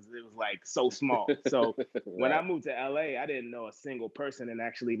out, because it was so small. So Right. When I moved to LA, I didn't know a single person. And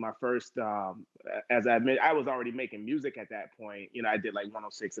actually my first, as I admit, I was already making music at that point. I did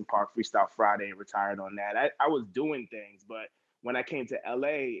 106 and Park Freestyle Friday and retired on that. I was doing things, but when I came to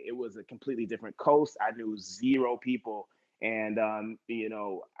LA, it was a completely different coast. I knew zero people. And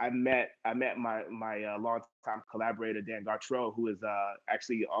I met my longtime collaborator Dan Gartrell, who is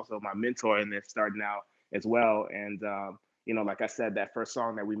actually also my mentor in this, starting out as well. And like I said, that first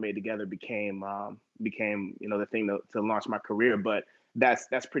song that we made together became the thing to launch my career. But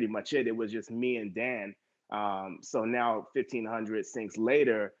that's pretty much it. It was just me and Dan. So now 1,500 syncs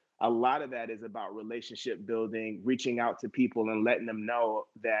later, a lot of that is about relationship building, reaching out to people and letting them know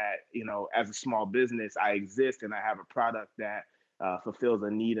that, as a small business, I exist and I have a product that fulfills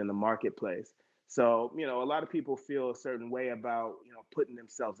a need in the marketplace. So, a lot of people feel a certain way about, putting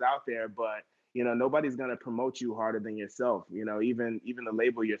themselves out there, but, nobody's going to promote you harder than yourself. Even the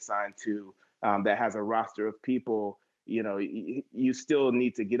label you're signed to that has a roster of people, you still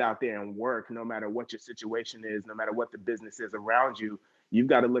need to get out there and work, no matter what your situation is, no matter what the business is around you. You've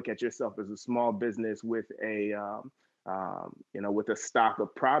got to look at yourself as a small business with a, with a stock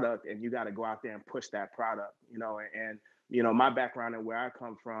of product, and you got to go out there and push that product, and my background and where I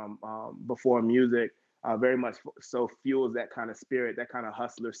come from before music very much so fuels that kind of spirit, that kind of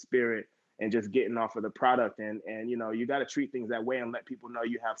hustler spirit, and just getting off of the product. And you got to treat things that way and let people know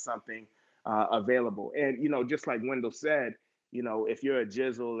you have something available. And, just like Wendell said, if you're a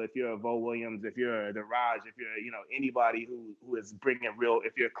Gizzle, if you're a Vo Williams, if you're a Raj, if you're, anybody who is bringing real,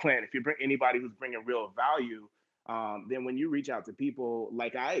 if you're Clint, if you bring anybody who's bringing real value, then when you reach out to people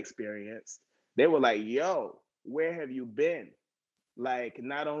like I experienced, they were like, yo, where have you been?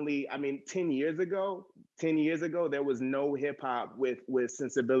 Not only, 10 years ago, there was no hip hop with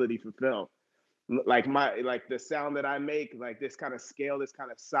sensibility for film. The sound that I make, this kind of scale, this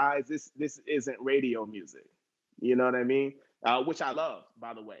kind of size, this isn't radio music. You know what I mean? Which I love,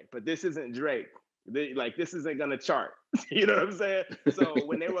 by the way, but this isn't Drake. This isn't gonna chart. You know what I'm saying? So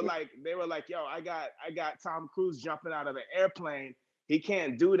when they were like, yo, I got Tom Cruise jumping out of an airplane. He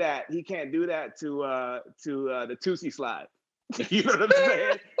can't do that. He can't do that to the Tootsie slide. You know what I'm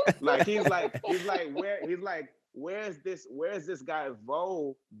saying? Where's this guy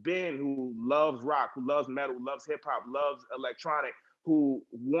Vo been, who loves rock, who loves metal, who loves hip hop, loves electronic? who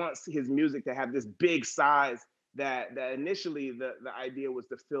wants his music to have this big size that initially the idea was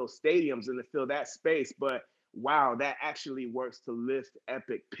to fill stadiums and to fill that space. But wow, that actually works to lift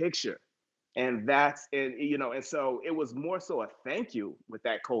epic picture. And and so it was more so a thank you with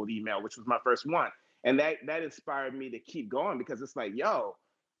that cold email, which was my first one. And that inspired me to keep going, because it's like, yo,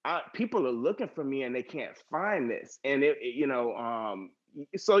 people are looking for me and they can't find this. And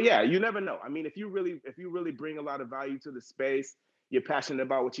so yeah, you never know. I mean, if you really bring a lot of value to the space, you're passionate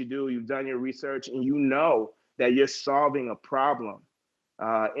about what you do, you've done your research, and you know that you're solving a problem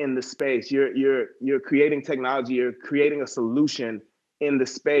in the space. You're creating technology, you're creating a solution in the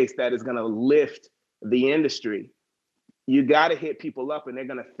space that is going to lift the industry. You got to hit people up, and they're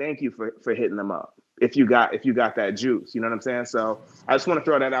going to thank you for hitting them up if you got that juice. You know what I'm saying? So I just want to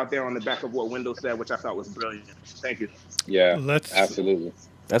throw that out there on the back of what Wendell said, which I thought was brilliant. Thank you. Yeah, absolutely.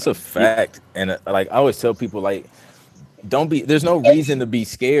 That's a fact. And like I always tell people, like, there's no reason to be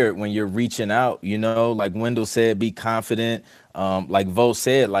scared when you're reaching out, you know, like Wendell said, be confident. Like Vo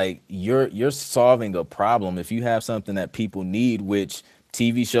said, like you're solving a problem. If you have something that people need, which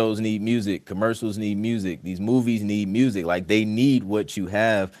TV shows need music, commercials need music, these movies need music, like they need what you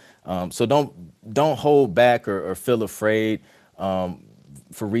have. So don't hold back or feel afraid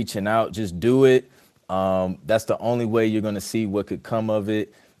for reaching out. Just do it. That's the only way you're going to see what could come of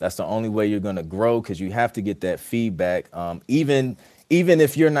it. That's the only way you're going to grow, because you have to get that feedback. Even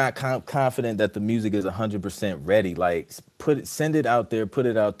if you're not confident that the music is 100% ready, like send it out there, put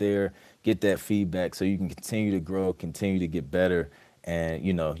it out there, get that feedback so you can continue to grow, continue to get better, and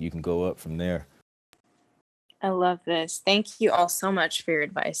you know, you can go up from there. I love this. Thank you all so much for your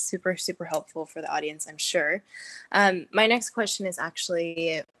advice. Super, super helpful for the audience, I'm sure. My next question is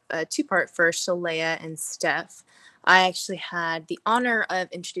actually a two-part for Shaléa and Steph. I actually had the honor of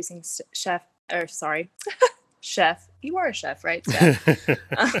introducing Chef. You are a chef, right, Steph?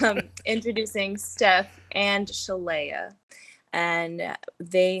 Introducing Steph and Shaléa. And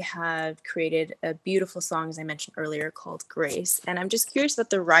they have created a beautiful song, as I mentioned earlier, called Grace. And I'm just curious about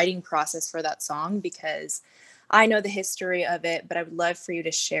the writing process for that song, because I know the history of it, but I would love for you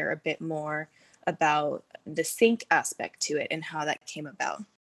to share a bit more about the sync aspect to it and how that came about.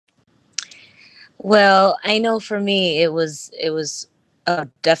 Well, I know for me, it was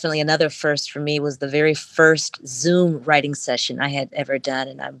definitely another first for me. Was the very first Zoom writing session I had ever done.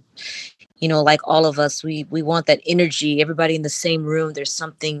 And I'm, you know, like all of us, we want that energy, everybody in the same room. There's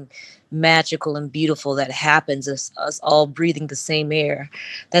something magical and beautiful that happens, us all breathing the same air.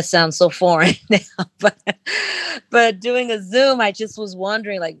 That sounds so foreign now, but doing a Zoom, I just was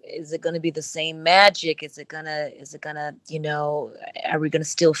wondering, like, is it going to be the same magic? Is it gonna, you know, are we going to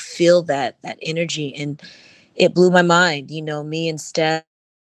still feel that energy? And it blew my mind. You know, me and Steph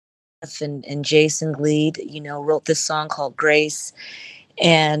and Jason Gleed, you know, wrote this song called Grace.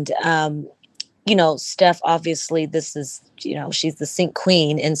 And, you know, Steph, obviously this is, you know, she's the sync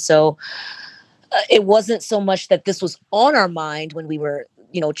queen. And so it wasn't so much that this was on our mind when we were,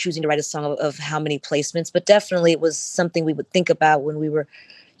 you know, choosing to write a song of how many placements, but definitely it was something we would think about when we were,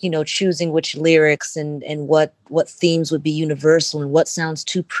 you know, choosing which lyrics and what themes would be universal and what sounds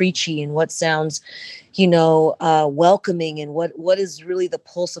too preachy and what sounds, you know, welcoming, and what is really the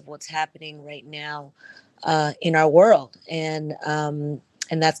pulse of what's happening right now in our world. And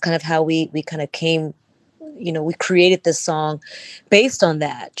that's kind of how we kind of came, you know, we created this song based on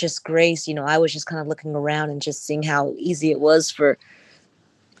that, just Grace. You know, I was just kind of looking around and just seeing how easy it was for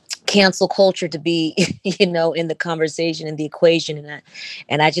cancel culture to be, you know, in the conversation, in the equation.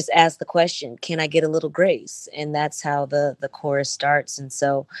 And I just asked the question, can I get a little grace? And that's how the chorus starts. And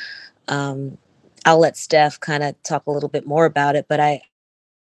so I'll let Steph kind of talk a little bit more about it, but I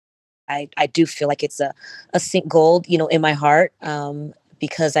do feel like it's a sync gold, you know, in my heart,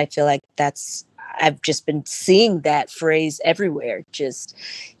 because I feel like I've just been seeing that phrase everywhere. Just,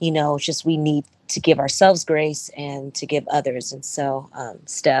 you know, just we need to give ourselves grace and to give others. And so,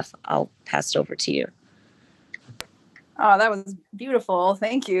 Steph, I'll pass it over to you. Oh, that was beautiful.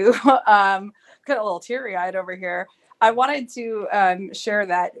 Thank you. Got a little teary-eyed over here. I wanted to share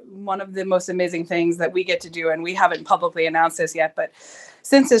that one of the most amazing things that we get to do, and we haven't publicly announced this yet, but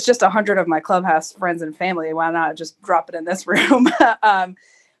since it's just 100 of my Clubhouse friends and family, why not just drop it in this room?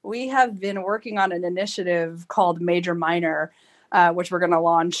 We have been working on an initiative called Major Minor, which we're going to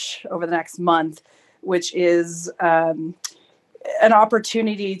launch over the next month, which is an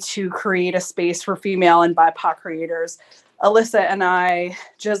opportunity to create a space for female and BIPOC creators. Alyssa and I,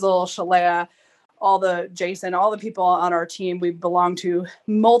 Gizzle, Shaléa, Jason, all the people on our team, we belong to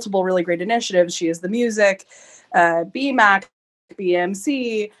multiple really great initiatives. She is the Music, BMAC,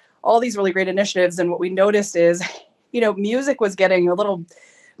 BMC, all these really great initiatives. And what we noticed is music was getting a little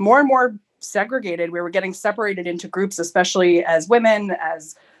more and more segregated. We were getting separated into groups, especially as women,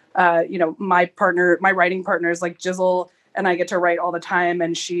 as my writing partner is like Gizzle, and I get to write all the time,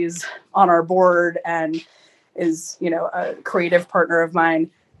 and she's on our board and is, a creative partner of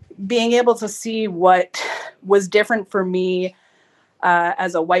mine. Being able to see what was different for me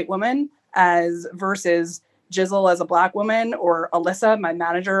as a white woman as versus Gizzle as a Black woman, or Alyssa, my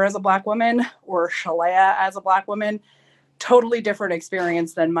manager, as a Black woman, or Shaléa as a Black woman, totally different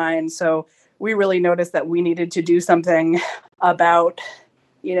experience than mine. So we really noticed that we needed to do something about,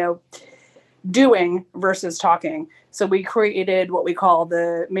 doing versus talking. So we created what we call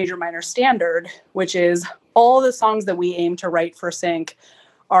the major minor standard, which is all the songs that we aim to write for Sync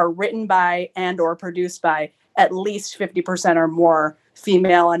are written by and or produced by at least 50% or more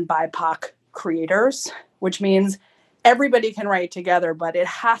female and BIPOC creators, which means everybody can write together, but it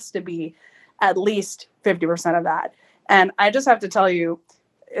has to be at least 50% of that. And I just have to tell you,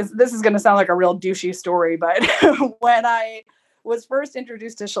 this is going to sound like a real douchey story, but when I was first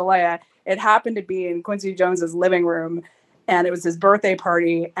introduced to Shaléa, it happened to be in Quincy Jones's living room, and it was his birthday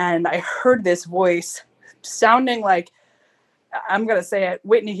party, and I heard this voice sounding like, I'm going to say it,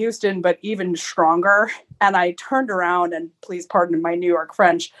 Whitney Houston, but even stronger. And I turned around, and please pardon my New York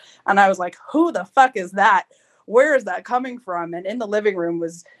French, and I was like, who the fuck is that? Where is that coming from? And in the living room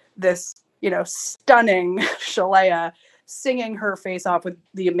was this, stunning Shaléa singing her face off with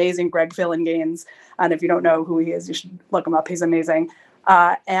the amazing Greg Phillinganes. And if you don't know who he is, you should look him up. He's amazing.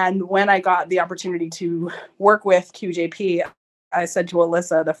 And when I got the opportunity to work with QJP, I said to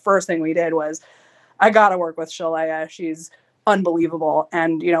Alyssa, the first thing we did was, I got to work with Shaléa. She's unbelievable.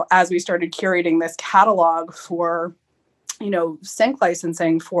 And, as we started curating this catalog for, sync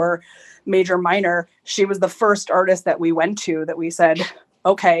licensing for major minor, she was the first artist that we went to that we said,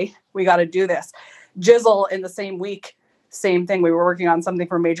 okay, we got to do this. Gizzle, in the same week, same thing. We were working on something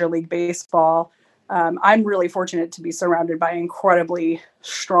for Major League Baseball. I'm really fortunate to be surrounded by incredibly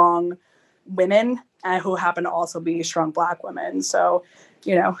strong women who happen to also be strong Black women. So,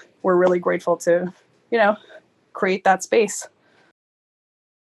 we're really grateful to, create that space.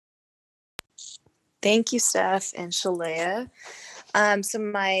 Thank you, Steph and Shaléa. So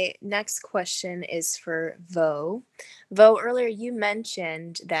my next question is for Vo. Vo, earlier you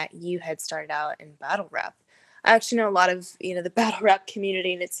mentioned that you had started out in battle rap. I actually know a lot of, the battle rap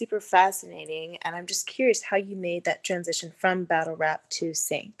community, and it's super fascinating. And I'm just curious how you made that transition from battle rap to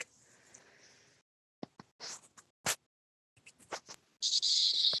sync.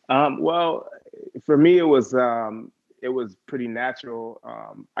 Well, for me, it was pretty natural.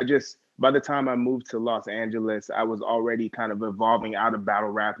 By the time I moved to Los Angeles, I was already kind of evolving out of battle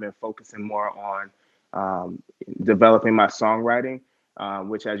rap and focusing more on developing my songwriting,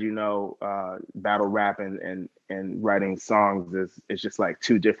 which, as you know, battle rap and writing songs is just like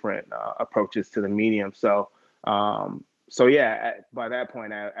two different approaches to the medium. So yeah, by that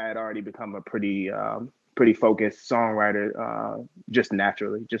point, I had already become a pretty focused songwriter, just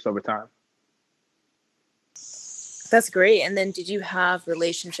naturally, just over time. That's great. And then did you have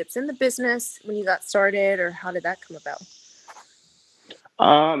relationships in the business when you got started, or how did that come about?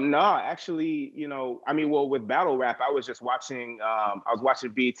 No, actually, with battle rap, I was just watching,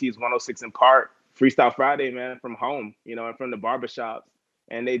 BET's 106 in Park, Freestyle Friday, man, from home, and from the barbershops.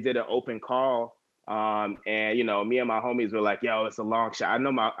 And they did an open call. And, me and my homies were like, yo, it's a long shot. I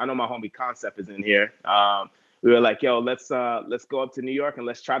know my homie Concept is in here. We were like, yo, let's go up to New York and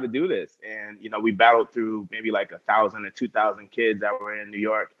let's try to do this. And, we battled through maybe like 1,000 or 2,000 kids that were in New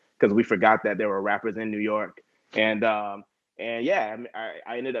York, because we forgot that there were rappers in New York. And yeah,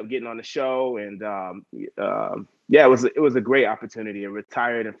 I ended up getting on the show, and yeah, it was a great opportunity. I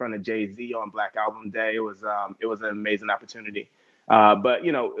retired in front of Jay-Z on Black Album Day. It was an amazing opportunity. But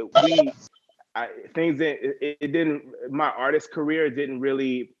my artist career didn't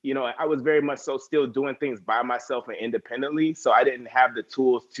really, I was very much so still doing things by myself and independently. So I didn't have the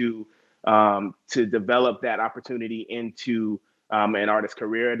tools to develop that opportunity into an artist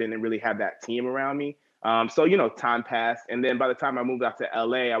career. I didn't really have that team around me. So, time passed. And then by the time I moved out to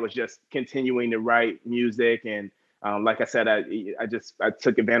LA, I was just continuing to write music. And like I said, I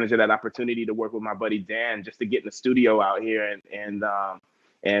took advantage of that opportunity to work with my buddy Dan, just to get in the studio out here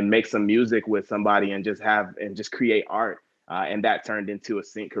and make some music with somebody and just create art. And that turned into a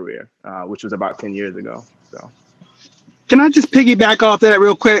sync career, which was about 10 years ago. So, can I just piggyback off that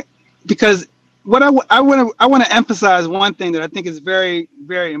real quick? Because what I want to emphasize one thing that I think is very,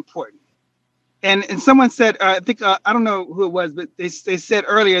 very important. And someone said, I think, I don't know who it was, but they said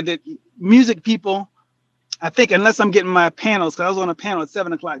earlier that music people, I think, unless I'm getting my panels, because I was on a panel at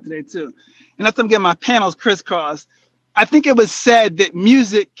 7 o'clock today too, unless I'm getting my panels crisscrossed, I think it was said that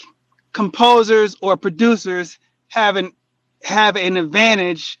music composers or producers have an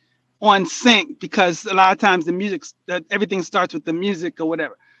advantage on sync because a lot of times the music, that everything starts with the music or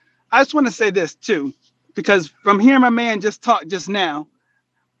whatever. I just want to say this too, because from hearing my man just talk just now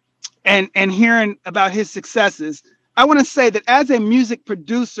and hearing about his successes, I want to say that as a music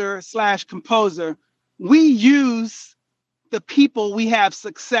producer slash composer, we use the people we have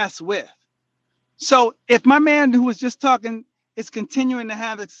success with. So if my man who was just talking is continuing to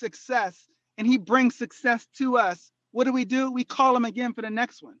have a success and he brings success to us, what do? We call him again for the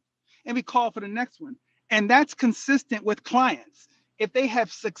next one, and we call for the next one. And that's consistent with clients. If they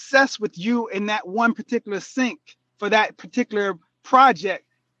have success with you in that one particular sync for that particular project,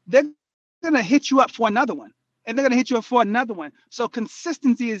 they're going to hit you up for another one, and they're going to hit you up for another one. So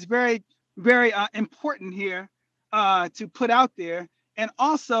consistency is very, very important here to put out there. And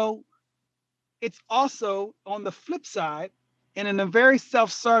also, it's also on the flip side, and in a very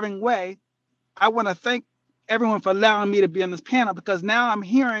self-serving way, I want to thank everyone for allowing me to be on this panel, because now I'm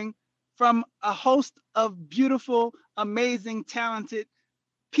hearing from a host of beautiful, amazing, talented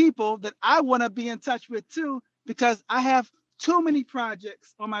people that I want to be in touch with too, because I have too many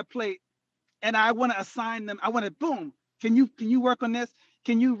projects on my plate and I want to assign them. I want to, boom, can you work on this?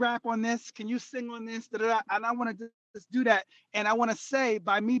 Can you rap on this? Can you sing on this? Da-da-da. And I want to just do that. And I want to say,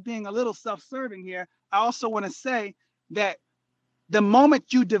 by me being a little self-serving here, I also want to say that the moment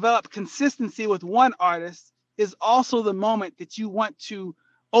you develop consistency with one artist is also the moment that you want to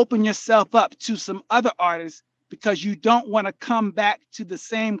open yourself up to some other artists, because you don't want to come back to the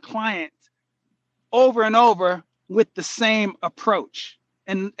same client over and over with the same approach.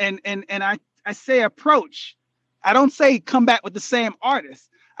 And I say approach. I don't say come back with the same artist.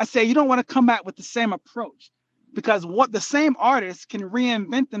 I say you don't want to come back with the same approach, because what the same artists can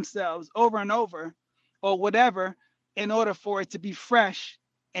reinvent themselves over and over or whatever in order for it to be fresh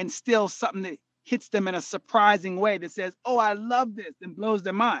and still something that hits them in a surprising way that says, oh, I love this, and blows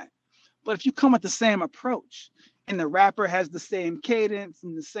their mind. But if you come with the same approach and the rapper has the same cadence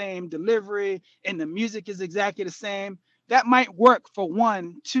and the same delivery and the music is exactly the same, that might work for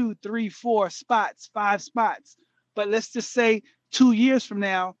 1, 2, 3, 4 spots, 5 spots. But let's just say 2 years from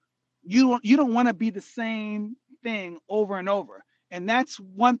now, you don't want to be the same thing over and over. And that's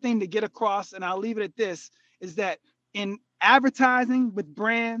one thing to get across. And I'll leave it at this, is that in advertising with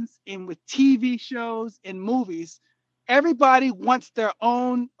brands and with TV shows and movies, everybody wants their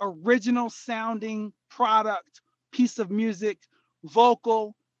own original sounding product, piece of music,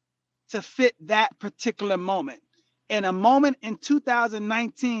 vocal to fit that particular moment. And a moment in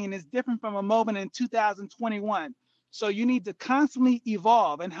 2019 is different from a moment in 2021. So you need to constantly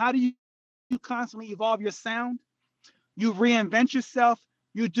evolve. And how do you constantly evolve your sound? You reinvent yourself,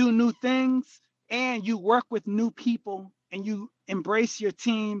 you do new things, and you work with new people, and you embrace your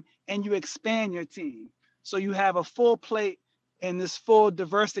team, and you expand your team. So you have a full plate and this full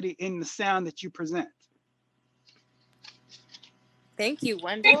diversity in the sound that you present. Thank you,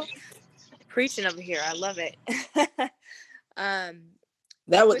 Wendell. Preaching over here. I love it.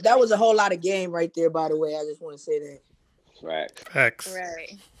 That was a whole lot of game right there, by the way. I just want to say that. Facts.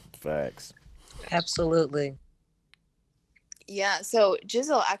 Right. Facts. Absolutely. Yeah. So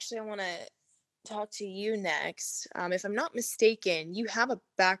Gizzle, actually, I want to talk to you next. If I'm not mistaken, you have a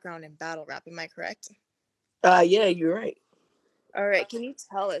background in battle rap. Am I correct? Yeah, you're right. All right. Can you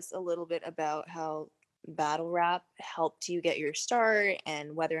tell us a little bit about how battle rap helped you get your start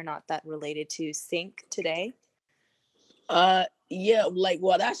and whether or not that related to sync today? Yeah, like,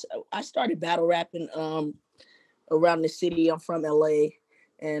 well, I started battle rapping around the city. I'm from LA,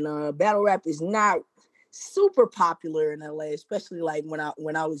 and battle rap is not super popular in LA, especially like when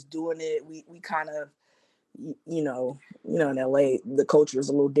I was doing it. We kind of, you know, in LA, the culture is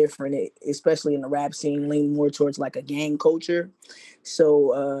a little different, especially in the rap scene, leaning more towards like a gang culture.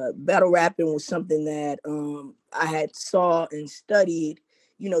 So battle rapping was something that I had saw and studied,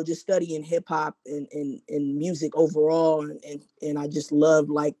 just studying hip hop and music overall. And I just loved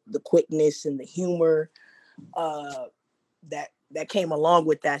like the quickness and the humor that came along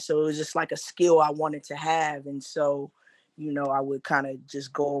with that. So it was just like a skill I wanted to have. And so, I would kind of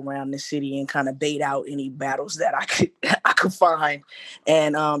just go around the city and kind of bait out any battles that I could find.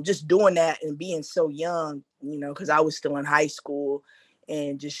 And just doing that and being so young, because I was still in high school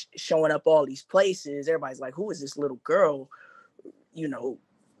and just showing up all these places. Everybody's like, who is this little girl,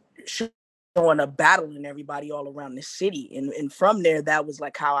 showing up, battling everybody all around the city. And from there, that was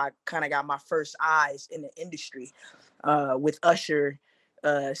like how I kind of got my first eyes in the industry with Usher.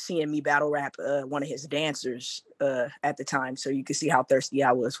 Seeing me battle rap one of his dancers at the time. So you can see how thirsty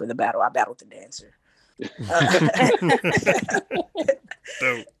I was for the battle. I battled the dancer.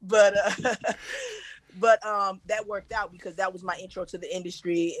 So, but that worked out because that was my intro to the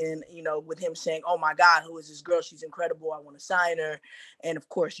industry. And with him saying, oh my God, who is this girl? She's incredible, I want to sign her. And of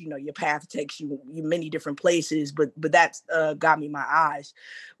course, your path takes you many different places, but that's got me my eyes.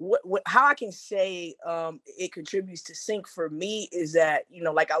 How I can say it contributes to Sync for me is that,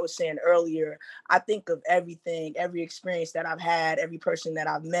 like I was saying earlier, I think of everything, every experience that I've had, every person that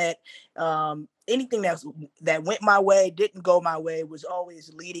I've met, anything that went my way, didn't go my way, was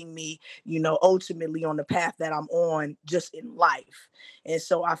always leading me, ultimately on the path that I'm on just in life. And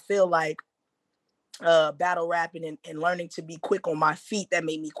so I feel like battle rapping and learning to be quick on my feet, that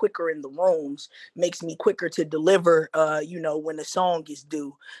made me quicker in the rooms, makes me quicker to deliver, when the song is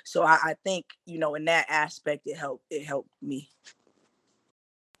due. So I think, in that aspect, it helped me.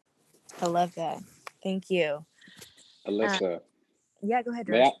 I love that. Thank you. Alyssa, yeah, go ahead,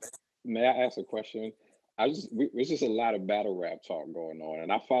 may George. may I ask a question? There's just a lot of battle rap talk going on,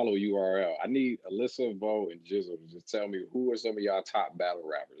 and I follow URL. I need Alyssa, Vo, and Gizzle to just tell me who are some of y'all top battle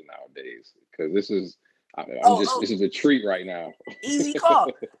rappers nowadays, because this is this is a treat right now. Easy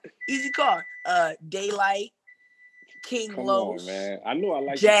call. Daylight, King Come Los, on, man. I know I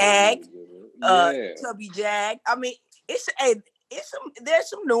like Jag, Yeah. Tubby Jag. I mean, there's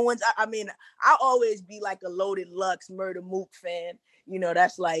some new ones. I mean, I'll always be like a Loaded Lux, Murder Mook fan.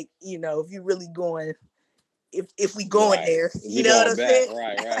 That's like, if you really going, if we going Right. there, If you we know what going I'm back. saying?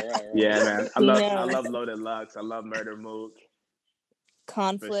 Right. Yeah, man. I No. love Loaded Lux. I love Murder Mook.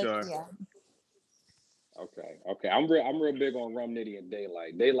 Conflict, For sure. yeah. Okay. I'm real big on Rum Nitty and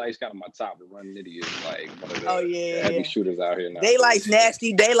Daylight. Daylight's kind of my top, but Rum Nitty is like one of the heavy shooters out here now. Daylight's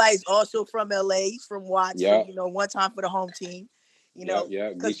nasty. Daylight's also from LA. He's from Watts. Yep. One time for the home team.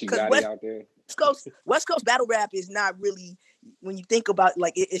 Yeah. Because out there. West Coast battle rap is not really, when you think about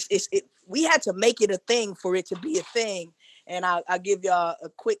like we had to make it a thing for it to be a thing. And I'll give y'all a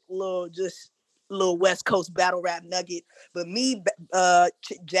quick little West Coast battle rap nugget. But me,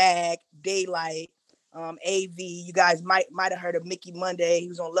 Jag, Daylight, AV, you guys might have heard of Mickey Monday. He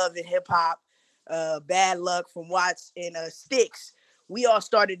was on Love and Hip Hop. Bad Luck from Watts, and Sticks. We all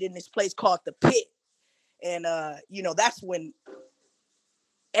started in this place called The Pit. And that's when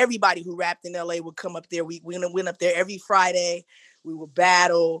everybody who rapped in LA would come up there. We went up there every Friday. We would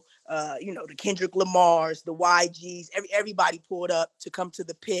battle, the Kendrick Lamars, the YGs, everybody pulled up to come to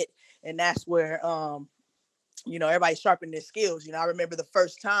The Pit. And that's where, everybody sharpened their skills. I remember the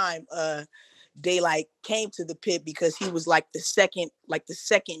first time Daylight came to The Pit, because he was like the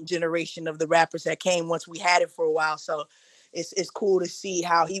second generation of the rappers that came once we had it for a while. So it's cool to see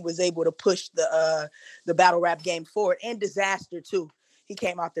how he was able to push the battle rap game forward, and Disaster too. He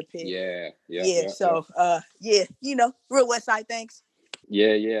came out The Pit. Yeah. So real West Side, thanks.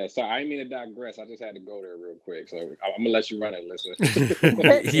 Yeah. So I didn't mean to digress. I just had to go there real quick. So I'm gonna let you run it, listen.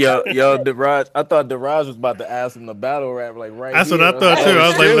 yo, Daraj. I thought Daraj was about to ask him the battle rap right. That's here. what I thought too. I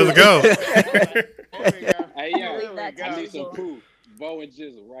was like, let's go. Hey, yo, I need some proof. Bo and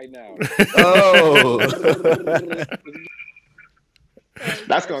Gizzle right now. Oh.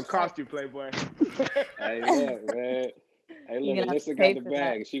 That's gonna cost you, Playboy. Hey, look, man. Hey, look, Alyssa got the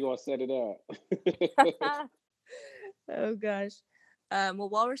bag. She gonna set it up. Oh gosh. Well,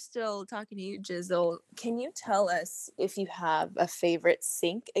 while we're still talking to you, Gizzle, can you tell us if you have a favorite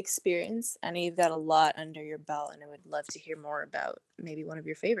Sync experience? I know you've got a lot under your belt, and I would love to hear more about maybe one of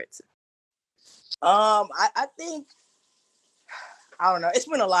your favorites. I think, I don't know. It's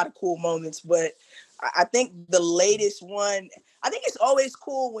been a lot of cool moments, but I think the latest one, I think it's always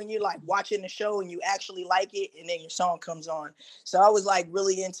cool when you're like watching the show and you actually like it, and then your song comes on. So I was like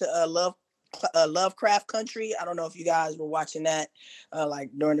really into Lovecraft Country. I don't know if you guys were watching that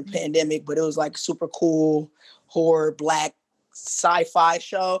like during the pandemic, but it was like super cool horror black sci-fi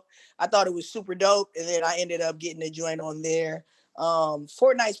show. I thought it was super dope, and then I ended up getting a joint on there.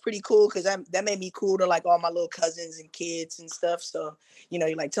 Fortnite's pretty cool because that made me cool to like all my little cousins and kids and stuff. So you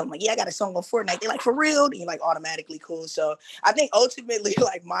like tell them like, yeah, I got a song on Fortnite. They're like, for real? And you're like automatically cool. So I think ultimately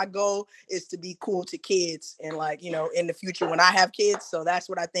like my goal is to be cool to kids, and like in the future when I have kids. So that's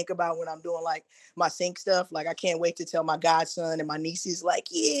what I think about when I'm doing like my Sync stuff. Like I can't wait to tell my godson and my nieces like,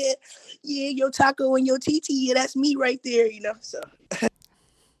 yeah, your Taco and your TT, yeah, that's me right there. So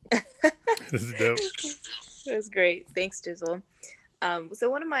This is dope. That was great. Thanks, Gizzle. So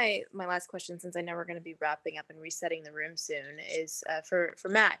one of my last questions, since I know we're going to be wrapping up and resetting the room soon, is for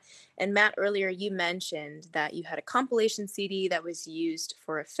Matt. And Matt, earlier you mentioned that you had a compilation CD that was used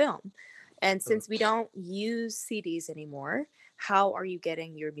for a film. And since we don't use CDs anymore, how are you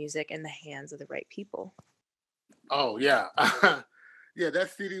getting your music in the hands of the right people? Oh, yeah. Yeah,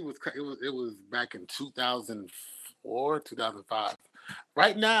 that CD was back in 2004, 2005.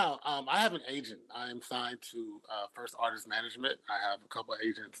 Right now, I have an agent. I am signed to First Artist Management. I have a couple of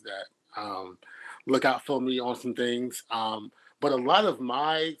agents that look out for me on some things. But a lot of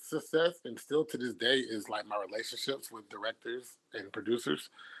my success, and still to this day, is like my relationships with directors and producers.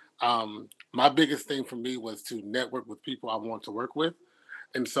 My biggest thing for me was to network with people I want to work with.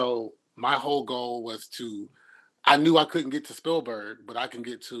 And so my whole goal was to, I knew I couldn't get to Spielberg, but I can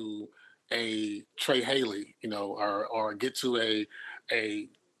get to a Trey Haley, or get to a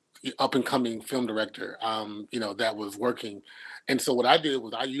up and coming film director, that was working. And so what I did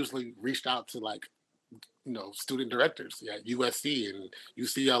was I usually reached out to like, student directors at USC and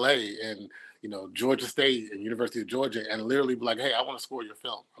UCLA and, Georgia State and University of Georgia, and literally be like, hey, I want to score your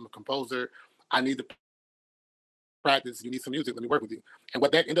film. I'm a composer. I need to practice. You need some music. Let me work with you. And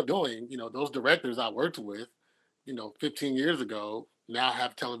what that ended up doing, those directors I worked with, 15 years ago now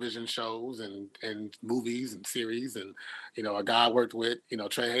have television shows and movies and series. And, a guy I worked with,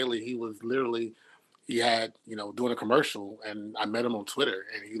 Trey Haley, he had, doing a commercial, and I met him on Twitter,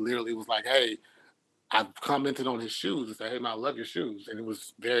 and he literally was like, hey, I commented on his shoes and said, hey, man, I love your shoes. And it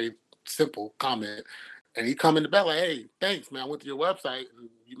was very simple comment. And he commented back like, hey, thanks, man. I went to your website and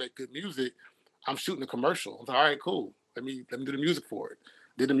you make good music. I'm shooting a commercial. I was like, all right, cool. Let me do the music for it.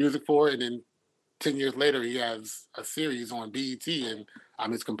 Did the music for it, and then 10 years later, he has a series on BET, and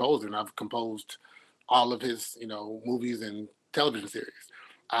I'm his composer, and I've composed all of his, movies and television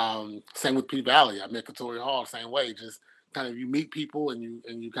series. Same with P Valley. I met Katori Hall, same way. Just kind of you meet people and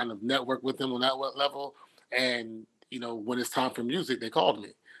you kind of network with them on that level. And, when it's time for music, they called me.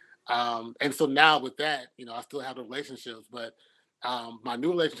 And so now with that, I still have the relationships, but my new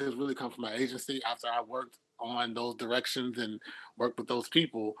relationships really come from my agency after I worked on those directions and worked with those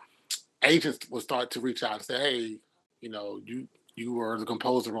people. Agents will start to reach out and say, hey, you were the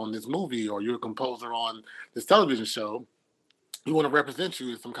composer on this movie, or you're a composer on this television show. We want to represent you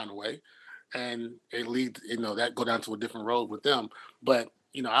in some kind of way. And it leads, that go down to a different road with them. But,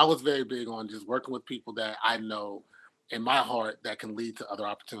 I was very big on just working with people that I know in my heart that can lead to other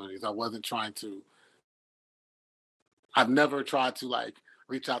opportunities. I've never tried to like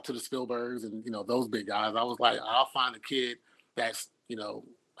reach out to the Spielbergs and, those big guys. I was like, I'll find a kid that's,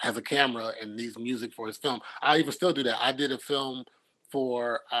 has a camera and needs music for his film. I even still do that. I did a film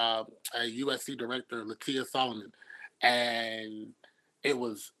for a USC director, Latia Solomon, and it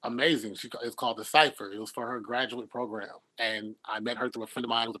was amazing. It's called The Cipher. It was for her graduate program. And I met her through a friend of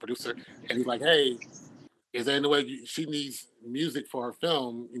mine who was a producer. And he's like, hey, is there any way she needs music for her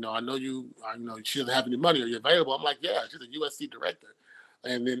film? I know she doesn't have any money. Are you available? I'm like, yeah, she's a USC director.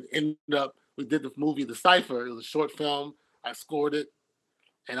 And then ended up, we did the movie, The Cipher. It was a short film. I scored it.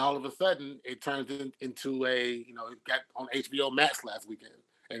 And all of a sudden, it turns into it got on HBO Max last weekend.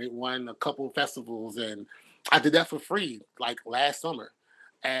 And it won a couple of festivals. And I did that for free, like last summer.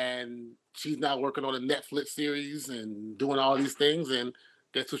 And she's now working on a Netflix series and doing all these things. And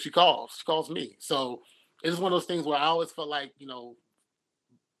guess who she calls? She calls me. So it's one of those things where I always felt like,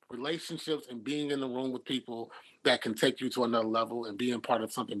 relationships and being in the room with people that can take you to another level and being part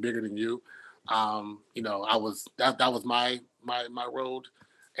of something bigger than you. I was that was my road,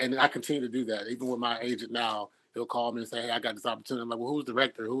 and I continue to do that. Even with my agent now, he'll call me and say, "Hey, I got this opportunity." I'm like, "Well, who's the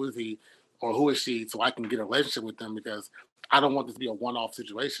director? Who is he, or who is she?" So I can get a relationship with them because I don't want this to be a one-off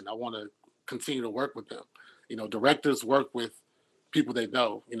situation. I want to continue to work with them. Directors work with people they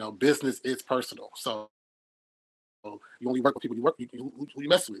know. Business is personal, so you only work with people who you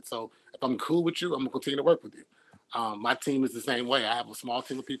mess with. So if I'm cool with you, I'm gonna continue to work with you. My team is the same way. I have a small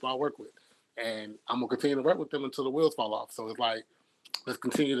team of people I work with, and I'm gonna continue to work with them until the wheels fall off. So it's like let's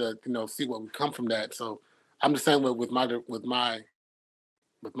continue to see what we come from that. So I'm the same way with my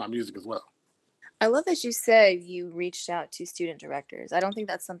music as well. I love that you said you reached out to student directors. I don't think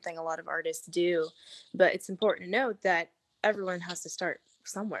that's something a lot of artists do, but it's important to note that everyone has to start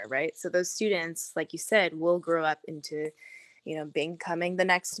somewhere, right? So those students, like you said, will grow up into, becoming the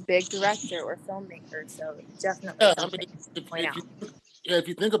next big director or filmmaker. So definitely Yeah, I mean, something to point if out. you if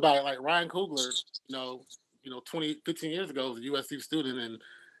you think about it, like Ryan Coogler, 15 years ago was a USC student, and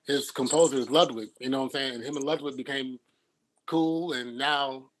his composer is Ludwig. You know what I'm saying? And him and Ludwig became cool, and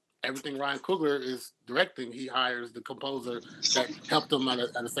now everything Ryan Coogler is directing, he hires the composer that helped him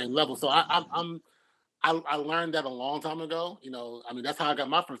at the same level. So I learned that a long time ago. I mean, that's how I got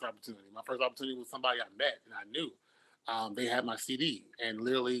my first opportunity. My first opportunity was somebody I met and I knew. They had my CD, and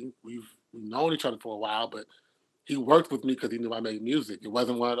literally we've known each other for a while, but he worked with me because he knew I made music. It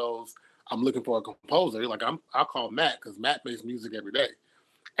wasn't one of those I'm looking for a composer. Like I'll call Matt because Matt makes music every day,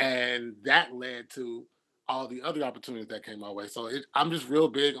 and that led to all the other opportunities that came my way. So I'm just real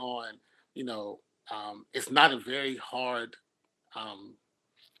big on, it's not a very hard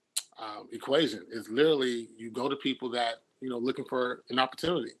equation. It's literally you go to people that, looking for an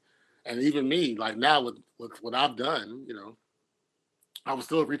opportunity. And even me, like now with what I've done, I would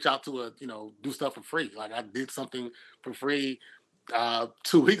still reach out to do stuff for free. Like I did something for free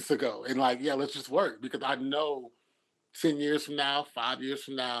 2 weeks ago, and like, yeah, let's just work, because I know 10 years from now, 5 years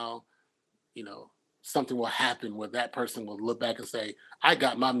from now, something will happen where that person will look back and say, I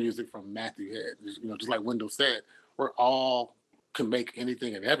got my music from Matthew Head. Just like Wendell said, we're all can make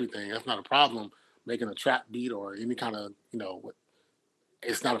anything and everything. That's not a problem. Making a trap beat or any kind of,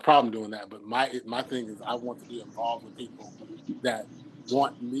 it's not a problem doing that. But my thing is I want to be involved with people that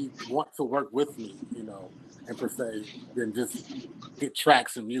want to work with me, and per se, than just get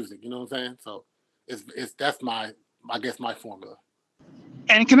tracks and music. You know what I'm saying? So that's my formula.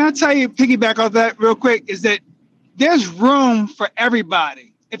 And can I tell you, piggyback off that real quick, is that there's room for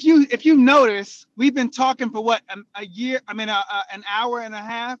everybody. If you notice, we've been talking for what, a year? I mean, an hour and a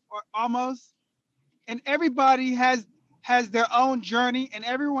half or almost, and everybody has their own journey, and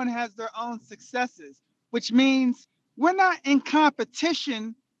everyone has their own successes, which means we're not in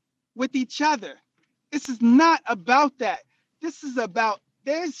competition with each other. This is not about that. This is about,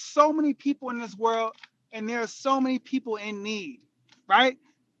 there's so many people in this world, and there are so many people in need, right?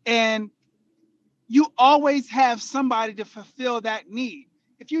 And you always have somebody to fulfill that need.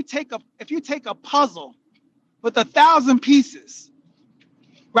 If you take a puzzle with 1,000 pieces,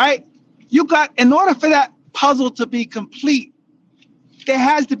 right? In order for that puzzle to be complete, there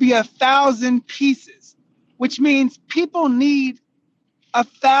has to be 1,000 pieces, which means people need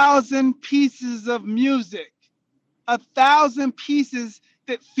 1,000 pieces of music, 1,000 pieces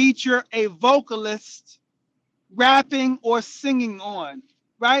that feature a vocalist rapping or singing on,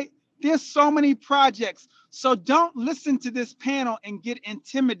 right? There's so many projects. So don't listen to this panel and get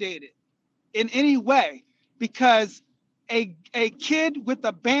intimidated in any way, because a kid with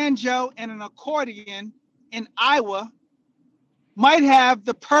a banjo and an accordion in Iowa might have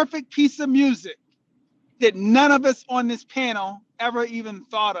the perfect piece of music that none of us on this panel ever even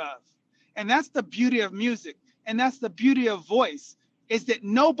thought of. And that's the beauty of music. And that's the beauty of voice, is that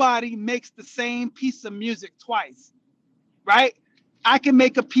nobody makes the same piece of music twice, right? I can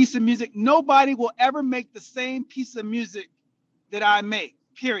make a piece of music. Nobody will ever make the same piece of music that I make,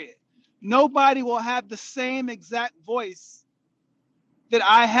 period. Nobody will have the same exact voice that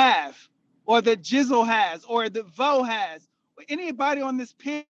I have, or that Gizzle has, or that Vo has, or anybody on this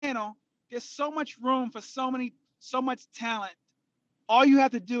panel. There's so much room for so much talent. All you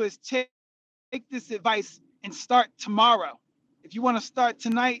have to do is take this advice and start tomorrow. If you want to start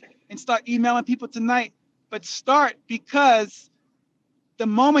tonight and start emailing people tonight, but start, because the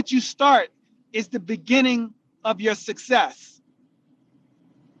moment you start is the beginning of your success.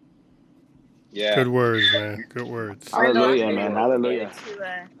 Yeah. Good words, man. Good words. Hallelujah, Maybe man. we can get Hallelujah.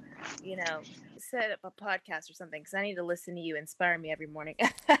 into set up a podcast or something, because I need to listen to you inspire me every morning.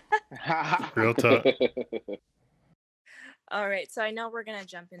 Real talk. All right, so I know we're gonna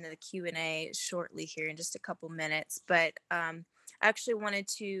jump into the Q&A shortly here in just a couple minutes, but I actually wanted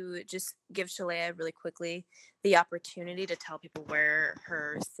to just give Shaléa really quickly the opportunity to tell people where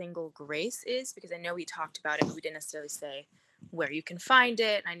her single Grace is, because I know we talked about it, but we didn't necessarily say where you can find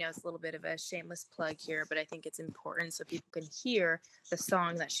it. I know it's a little bit of a shameless plug here, but I think it's important so people can hear the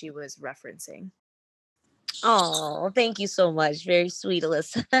song that she was referencing. Oh, thank you so much. Very sweet,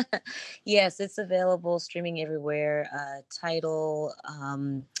 Alyssa. Yes, it's available streaming everywhere. Title,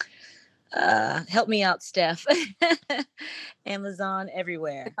 help me out, Steph. Amazon,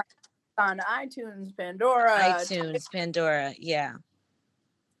 everywhere. On iTunes, Pandora, yeah.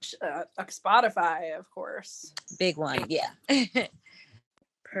 Spotify, of course. Big one, yeah.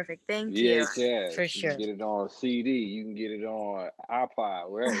 Perfect, thank you. For sure. You can get it on CD. You can get it on iPod.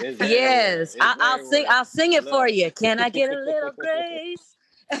 Where is it? Yes, I'll sing it for you. Can I get a little grace?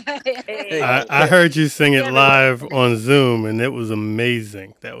 I heard you sing it live on Zoom, and it was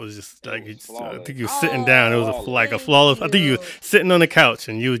amazing. That was just like, I think you were sitting down. It was like a flawless. I think you were sitting on the couch,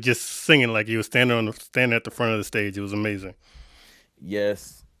 and you were just singing like you were standing at the front of the stage. It was amazing.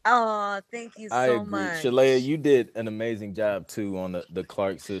 Yes. Oh, thank you so I agree. much. Shaléa, you did an amazing job too on the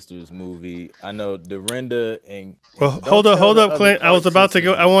Clark sisters movie. I know Dorinda and well, hold up, Clint. I was about to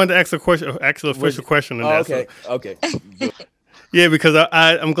go. I wanted to ask an official question on that. Okay, okay. Yeah, because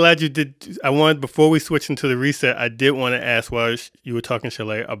I'm glad you did. I wanted, before we switch into the reset, I did want to ask while you were talking,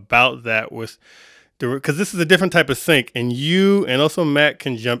 Shaléa, about that, because this is a different type of sync, and you and also Matt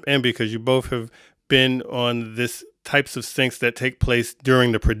can jump in because you both have been on this types of syncs that take place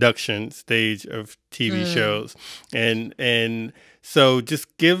during the production stage of TV shows. And so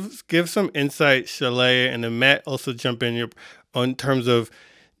just give some insight, Shaléa, and then Matt also jump in on terms of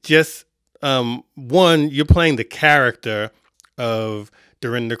just one, you're playing the character of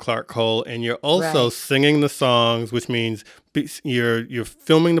Dorinda Clark Cole, and you're also singing the songs, which means you're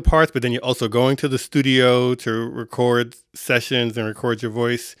filming the parts, but then you're also going to the studio to record sessions and record your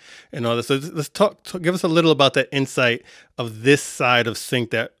voice and all that. So let's give us a little about that insight of this side of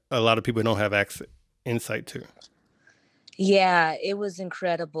sync that a lot of people don't have insight to. Yeah, it was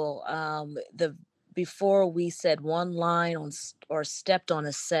incredible. Before we said one line or stepped on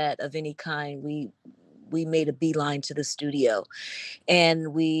a set of any kind, we made a beeline to the studio,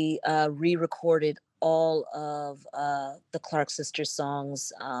 and we re-recorded all of the Clark Sisters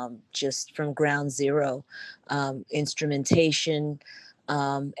songs, just from ground zero, instrumentation,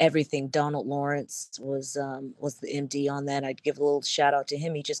 everything. Donald Lawrence was the MD on that. I'd give a little shout out to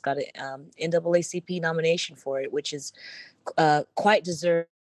him. He just got an NAACP nomination for it, which is quite deserved,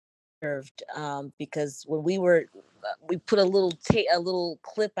 because when we put a little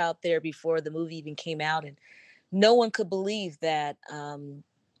clip out there before the movie even came out, and no one could believe that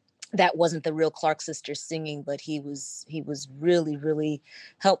that wasn't the real Clark sisters singing, but he was really, really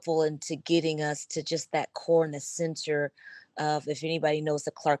helpful into getting us to just that core in the center of, if anybody knows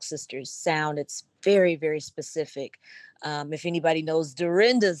the Clark sisters sound, it's very, very specific. If anybody knows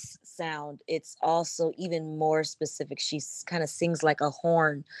Dorinda's sound, it's also even more specific. She kind of sings like a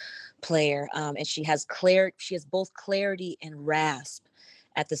horn player, and she has both clarity and rasp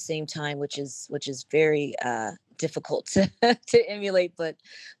at the same time, which is very difficult to emulate, but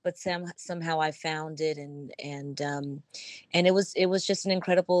somehow I found it, and it was just an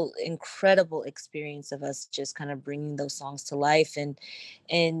incredible experience of us just kind of bringing those songs to life, and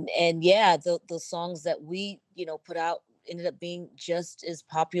yeah, the songs that we put out ended up being just as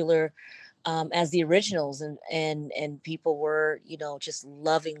popular as the originals, and people were just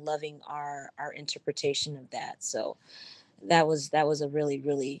loving our interpretation of that. So that was a really,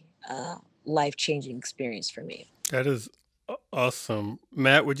 really life-changing experience for me. That is awesome.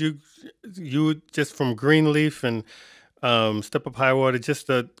 Matt, would you just from Greenleaf and Step Up High Water, just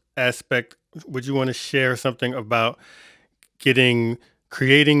the aspect, would you want to share something about creating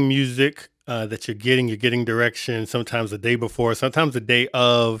music that you're getting direction sometimes the day before, sometimes the day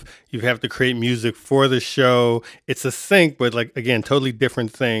of, you have to create music for the show. It's a sync, but like, again, totally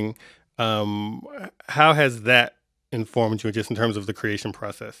different thing. How has that informed you just in terms of the creation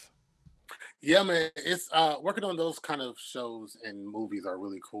process? Yeah, man, it's working on those kind of shows and movies are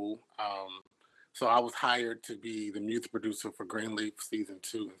really cool. So I was hired to be the music producer for Greenleaf season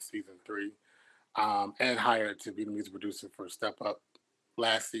 2 and season 3, and hired to be the music producer for Step Up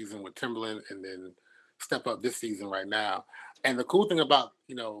last season with Timbaland, and then Step Up this season right now. And the cool thing about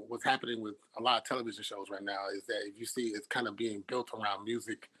what's happening with a lot of television shows right now is that if you see, it's kind of being built around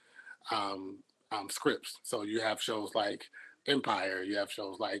music scripts. So you have shows like Empire, you have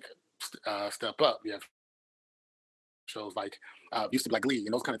shows like Step Up, you have shows like used to be like Glee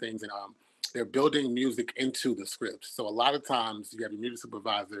and those kind of things, and they're building music into the script. So a lot of times you have a music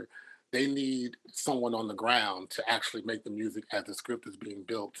supervisor, they need someone on the ground to actually make the music as the script is being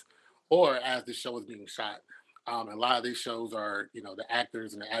built or as the show is being shot. A lot of these shows are, the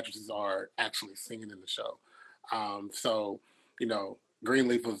actors and the actresses are actually singing in the show. So,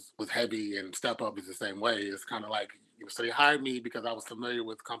 Greenleaf was heavy, and Step Up is the same way. It's kind of like, so they hired me because I was familiar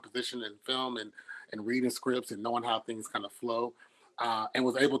with composition and film and reading scripts and knowing how things kind of flow, and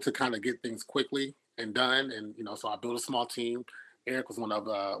was able to kind of get things quickly and done. And, so I built a small team. Eric was one of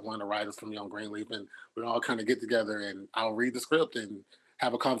the writers for me on Greenleaf, and we all kind of get together, and I'll read the script and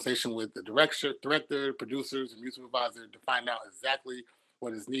have a conversation with the director, producers, and music supervisor to find out exactly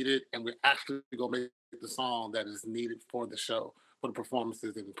what is needed, and we actually go make the song that is needed for the show, for the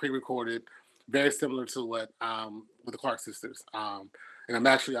performances, and pre-recorded, very similar to what with the Clark sisters. And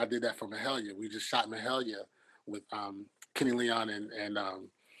I did that for Mahalia. We just shot Mahalia with Kenny Leon and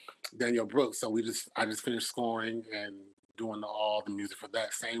Danielle Brooks. So I just finished scoring and doing all the music for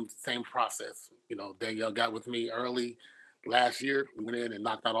that same process. Danielle got with me early last year. We went in and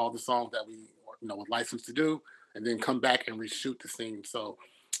knocked out all the songs that we was licensed to do, and then come back and reshoot the scene. So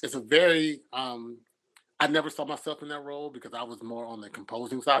it's a very I never saw myself in that role because I was more on the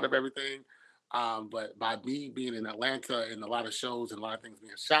composing side of everything. But by me being in Atlanta and a lot of shows and a lot of things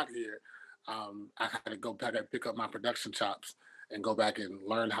being shot here, I had to go back and pick up my production chops and go back and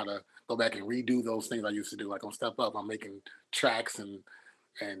learn how to go back and redo those things I used to do. Like on Step Up, I'm making tracks and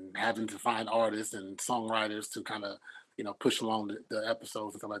having to find artists and songwriters to kind of push along the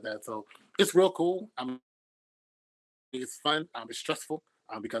episodes and stuff like that. So it's real cool. it's fun. It's stressful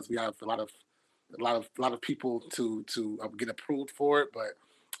because we have a lot of people to get approved for it, but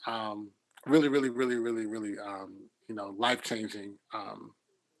really, really, really, really, really, life changing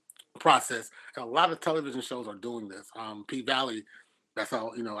process. And a lot of television shows are doing this. P Valley, that's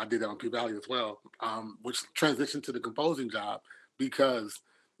how I did that on P Valley as well, which transitioned to the composing job because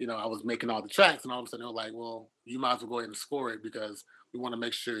I was making all the tracks, and all of a sudden they're like, well, you might as well go ahead and score it because we want to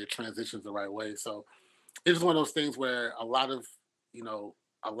make sure it transitions the right way. So it's one of those things where a lot of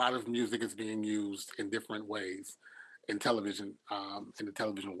music is being used in different ways in television, in the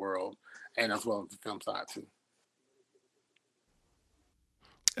television world, and as well as the film side too.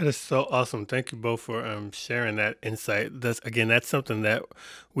 That is so awesome. Thank you both for sharing that insight. That's something that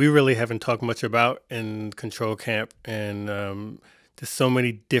we really haven't talked much about in Control Camp, and there's so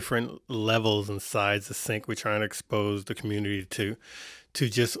many different levels and sides of sync we're trying to expose the community to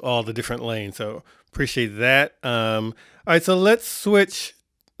just all the different lanes. So appreciate that. All right, so let's switch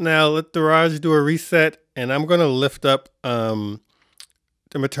now. Let Daraj do a reset, and I'm gonna lift up. I'm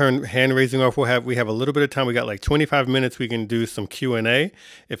gonna turn hand raising off. We have a little bit of time. We got like 25 minutes. We can do some Q&A.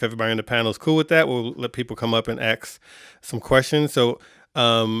 If everybody on the panel is cool with that, we'll let people come up and ask some questions. So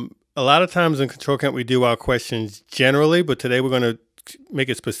a lot of times in Control Camp we do our questions generally, but today we're gonna make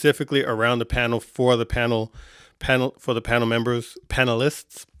it specifically around the panel for the panel members,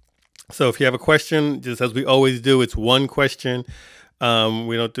 panelists. So if you have a question, just as we always do, it's one question.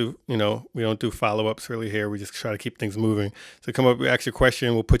 We don't do follow-ups really here. We just try to keep things moving. So come up, ask your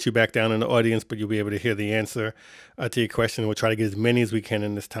question. We'll put you back down in the audience, but you'll be able to hear the answer to your question. We'll try to get as many as we can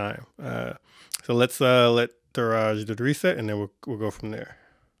in this time. So let's let Daraj do the reset, and then we'll go from there.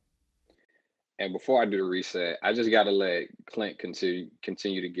 And before I do the reset, I just got to let Clint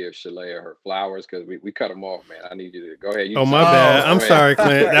continue to give Shaléa her flowers because we cut him off, man. I need you to go ahead. My bad. I'm sorry,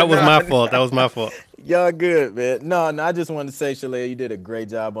 Clint. That was my fault. That was my fault. Y'all good, man. No, I just wanted to say, Shaléa, you did a great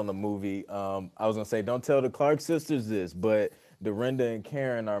job on the movie. I was going to say, don't tell the Clark sisters this, but Dorinda and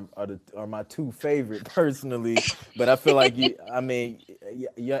Karen are my two favorite personally. But I feel like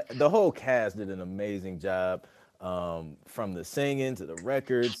the whole cast did an amazing job. From the singing to the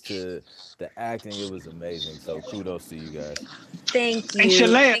records to the acting, it was amazing. So kudos to you guys. Thank you.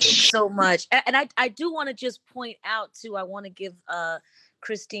 Thank you so much. And I do want to just point out too, I want to give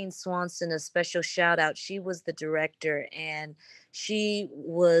Christine Swanson a special shout out. She was the director, and she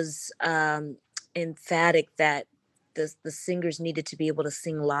was emphatic that the singers needed to be able to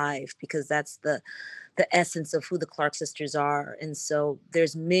sing live because that's the essence of who the Clark sisters are. And so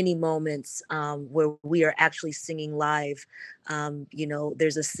there's many moments where we are actually singing live.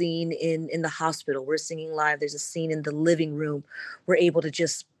 There's a scene in the hospital, we're singing live. There's a scene in the living room. We're able to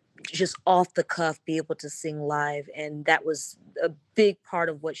just off the cuff be able to sing live. And that was a big part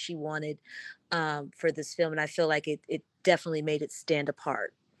of what she wanted for this film. And I feel like it definitely made it stand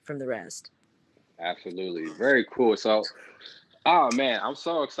apart from the rest. Absolutely. Very cool. So, oh man, I'm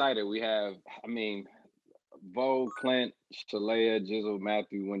so excited. We have, Bo, Clint, Shaléa, Gizzle,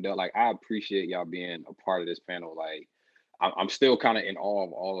 Matthew, Wendell. Like, I appreciate y'all being a part of this panel. Like, I'm still kind of in awe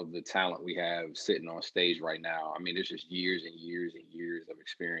of all of the talent we have sitting on stage right now. I mean, there's just years and years and years of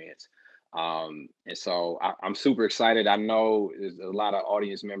experience. And so I'm super excited. I know there's a lot of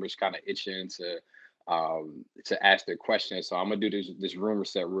audience members kind of itching to ask their questions. So I'm gonna do this room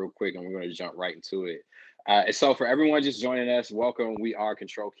reset real quick, and we're gonna jump right into it. And so for everyone just joining us, welcome. We are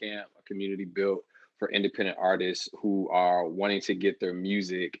Control Camp, a community built for independent artists who are wanting to get their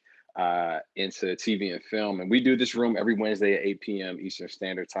music into TV and film. And we do this room every Wednesday at 8 p.m. Eastern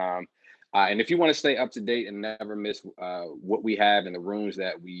Standard Time. And if you want to stay up to date and never miss what we have in the rooms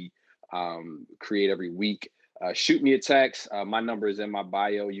that we create every week, shoot me a text. My number is in my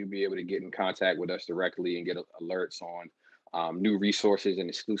bio. You'll be able to get in contact with us directly and get alerts on new resources and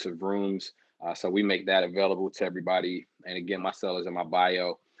exclusive rooms. So we make that available to everybody. And again, my cell is in my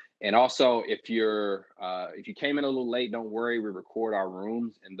bio. And also, if you came in a little late, don't worry. We record our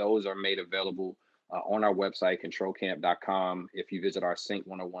rooms, and those are made available on our website, controlcamp.com. If you visit our Sync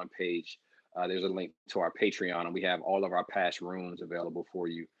 101 page, there's a link to our Patreon, and we have all of our past rooms available for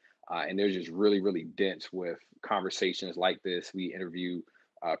you. And they're just really, really dense with conversations like this. We interview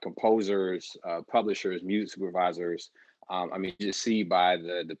composers, publishers, music supervisors. You just see by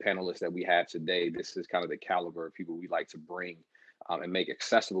the panelists that we have today, this is kind of the caliber of people we like to bring and make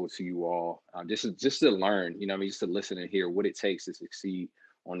accessible to you all, just to learn, just to listen and hear what it takes to succeed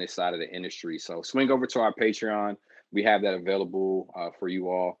on this side of the industry. So swing over to our Patreon. We have that available for you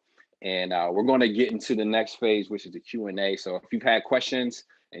all. And we're going to get into the next phase, which is the Q&A. So if you've had questions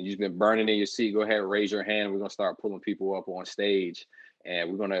and you've been burning in your seat, go ahead and raise your hand. We're going to start pulling people up on stage, and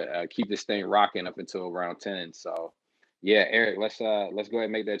we're going to keep this thing rocking up until around 10. So Yeah, Eric, let's go ahead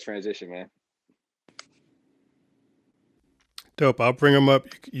and make that transition, man. Dope. I'll bring them up.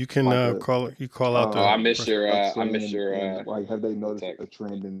 You can Like a call out Oh, I the missed your a trend, and like have they noticed text. a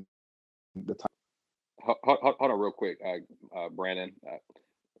trend in the type? Hold on real quick, Brandon.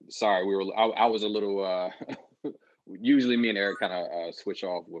 Sorry, I was a little usually me and Eric kind of switch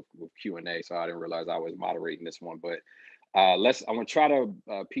off with Q&A, so I didn't realize I was moderating this one. But I'm gonna try to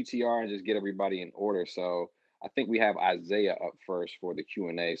PTR and just get everybody in order. So I think we have Isaiah up first for the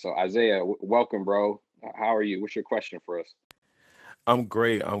Q&A. So Isaiah, welcome, bro. How are you? What's your question for us? I'm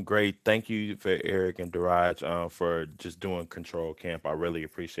great. I'm great. Thank you for Eric and Daraj for just doing Control Camp. I really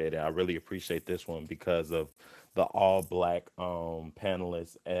appreciate it. I really appreciate this one because of the all black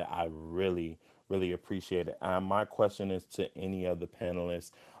panelists. And I really, really appreciate it. My question is to any of the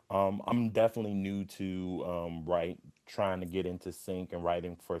panelists. I'm definitely new to trying to get into sync and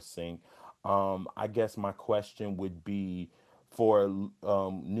writing for sync. I guess my question would be for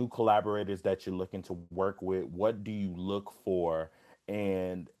new collaborators that you're looking to work with, what do you look for,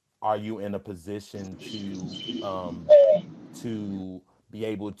 and are you in a position to be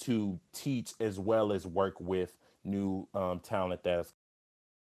able to teach as well as work with new talent that's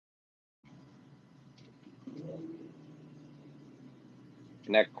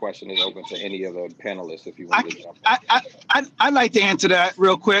And that question is open to any of the panelists if you want to jump in. I'd like to answer that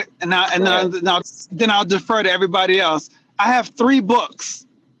real quick, and then I'll defer to everybody else. I have 3 books.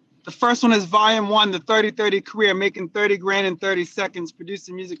 The first one is volume 1, the 30-30 career, making 30 grand in 30 seconds,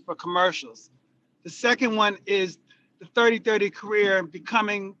 producing music for commercials. The second one is the 30-30 career,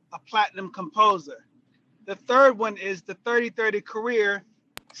 becoming a platinum composer. The third one is the 30-30 career,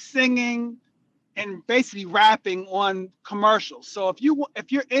 singing and basically rapping on commercials. So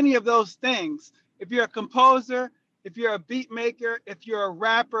if you're any of those things, if you're a composer, if you're a beat maker, if you're a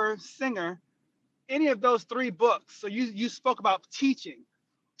rapper, singer, any of those 3 books. So you spoke about teaching.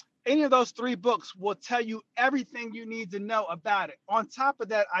 Any of those 3 books will tell you everything you need to know about it. On top of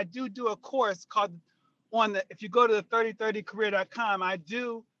that, I do a course called if you go to the 3030career.com, I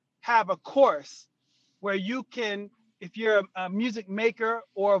do have a course where you can, if you're a music maker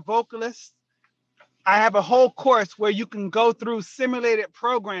or a vocalist, I have a whole course where you can go through simulated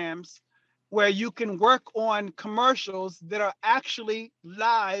programs where you can work on commercials that are actually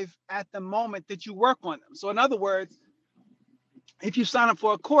live at the moment that you work on them. So in other words, if you sign up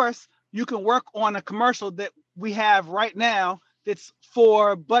for a course, you can work on a commercial that we have right now that's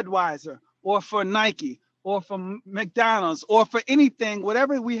for Budweiser or for Nike or for McDonald's or for anything,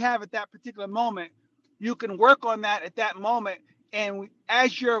 whatever we have at that particular moment, you can work on that at that moment. And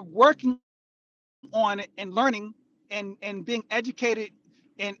as you're working on it and learning and being educated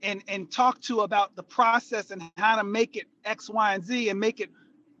and talked to about the process and how to make it X, Y, and Z and make it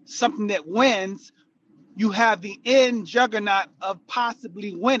something that wins, you have the end juggernaut of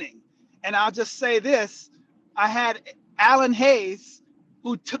possibly winning. And I'll just say this, I had Alan Hayes,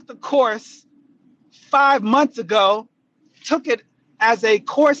 who took the course 5 months ago, took it as a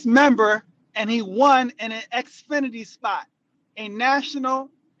course member, and he won in an Xfinity spot, a national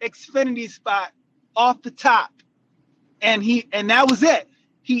Xfinity spot off the top. And that was it.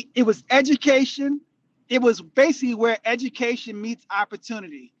 It was education. It was basically where education meets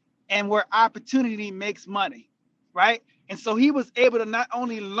opportunity and where opportunity makes money, right? And so he was able to not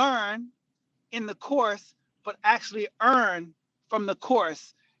only learn in the course, but actually earn from the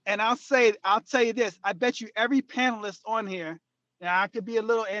course. And I'll tell you this, I bet you every panelist on here, now I could be a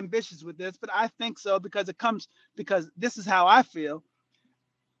little ambitious with this, but I think so because this is how I feel.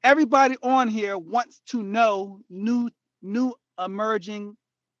 Everybody on here wants to know new emerging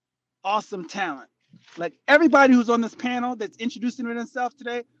awesome talent. Like everybody who's on this panel that's introducing themselves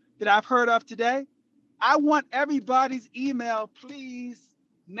today, that I've heard of today, I want everybody's email, please,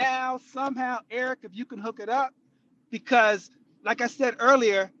 now, somehow, Eric, if you can hook it up, because like I said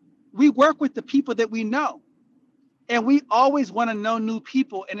earlier, we work with the people that we know, and we always want to know new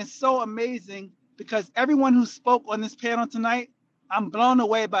people. And it's so amazing because everyone who spoke on this panel tonight, I'm blown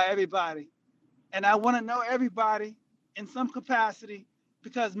away by everybody. And I want to know everybody in some capacity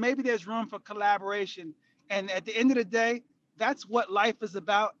because maybe there's room for collaboration. And at the end of the day, that's what life is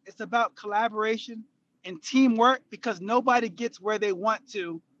about. It's about collaboration and teamwork because nobody gets where they want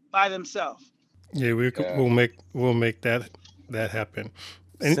to by themselves. Yeah, we'll make that happen.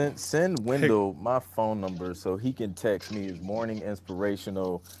 And Send Wendell my phone number so he can text me his morning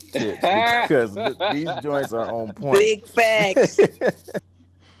inspirational tips because these joints are on point. Big facts.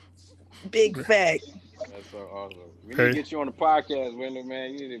 Big fact. That's so awesome. We need to get you on the podcast, Wendell,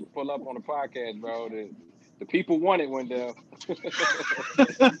 man. You need to pull up on the podcast, bro, to The people want it, Wendell.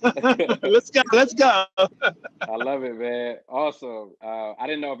 Let's go. I love it, man. Awesome. I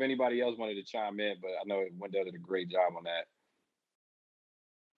didn't know if anybody else wanted to chime in, but I know Wendell did a great job on that.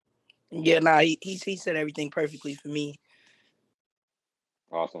 Yeah, nah, he said everything perfectly for me.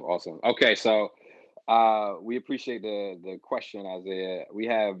 Awesome. Okay, so we appreciate the question, Isaiah. We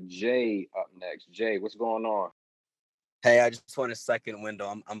have Jay up next. Jay, what's going on? Hey, I just want to second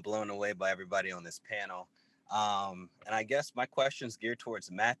Wendell. I'm blown away by everybody on this panel. And I guess my question is geared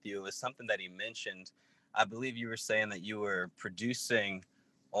towards Matthew. It was something that he mentioned. I believe you were saying that you were producing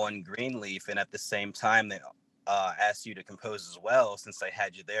on Greenleaf, and at the same time they asked you to compose as well, since they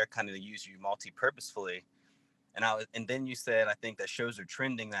had you there, kind of use you multi-purposefully. And then you said, I think that shows are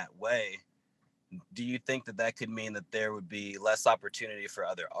trending that way. Do you think that could mean that there would be less opportunity for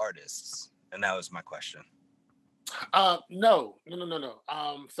other artists? And that was my question. No.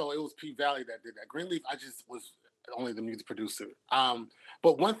 So it was P Valley that did that. Greenleaf, I just was only the music producer.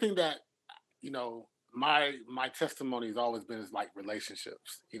 But one thing that, my testimony has always been is like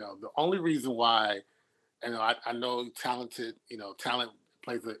relationships. The only reason why, I know talent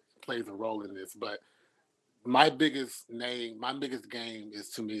plays a role in this, but my biggest game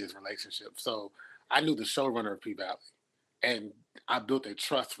to me is relationships. So I knew the showrunner of P Valley, and I built a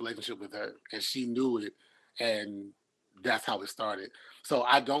trust relationship with her, and she knew it, and that's how it started. So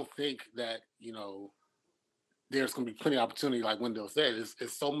I don't think that there's going to be plenty of opportunity, like Wendell said.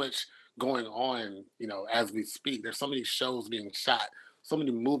 It's so much going on, as we speak. There's so many shows being shot, so many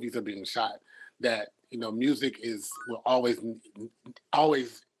movies are being shot that music will always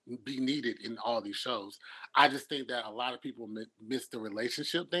be needed in all these shows. I just think that a lot of people miss the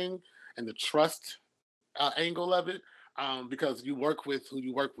relationship thing and the trust angle of it, because you work with who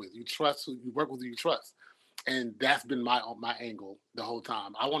you work with. You trust who you work with, who you trust. And that's been my angle the whole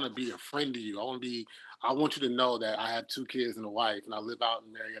time. I want to be a friend to you. I want you to know that I have 2 kids and a wife, and I live out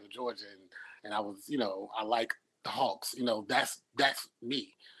in Marietta, Georgia, and I was, I like the Hawks. That's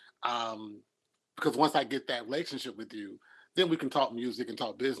me. Because once I get that relationship with you, then we can talk music and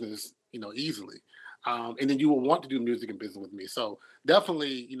talk business, easily. And then you will want to do music and business with me. So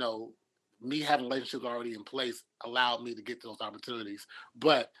definitely, me having relationships already in place allowed me to get those opportunities.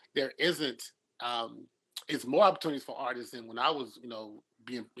 But there isn't, it's more opportunities for artists than when I was,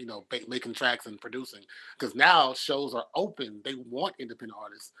 being, making tracks and producing. Because now shows are open. They want independent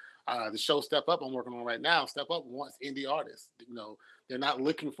artists. The show Step Up I'm working on right now, Step Up wants indie artists. They're not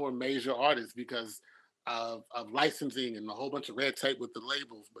looking for major artists because of licensing and a whole bunch of red tape with the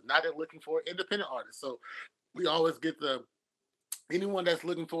labels, but now they're looking for independent artists. So we always get anyone that's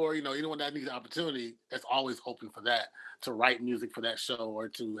looking for, anyone that needs an opportunity, that's always open for that, to write music for that show or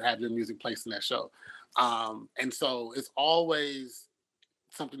to have their music placed in that show. And so it's always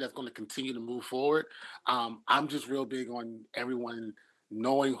something that's going to continue to move forward. I'm just real big on everyone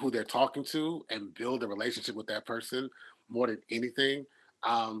knowing who they're talking to and build a relationship with that person more than anything,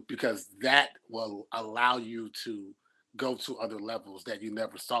 because that will allow you to go to other levels that you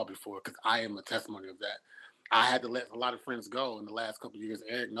never saw before, because I am a testimony of that. I had to let a lot of friends go in the last couple of years.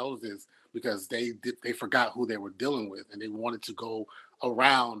 Eric knows this, because they forgot who they were dealing with, and they wanted to go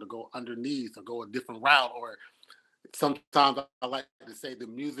around or go underneath or go a different route. Or sometimes I like to say the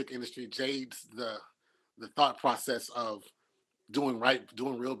music industry jades the thought process of doing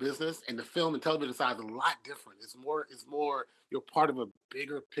real business, and the film and television side is a lot different. It's more you're part of a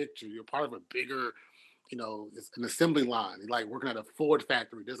bigger picture. You're part of a bigger, it's an assembly line. Like working at a Ford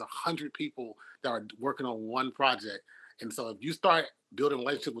factory, there's 100 people that are working on one project. And so if you start building a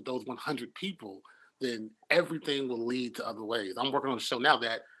relationship with those 100 people, then everything will lead to other ways. I'm working on a show now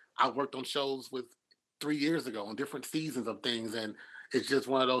that I worked on shows with 3 years ago on different seasons of things. And it's just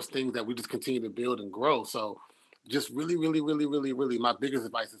one of those things that we just continue to build and grow. So just really, really, really, really, really, my biggest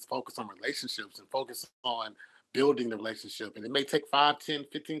advice is focus on relationships and focus on building the relationship. And it may take 5, 10,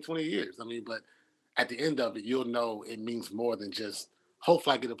 15, 20 years. But at the end of it, you'll know it means more than just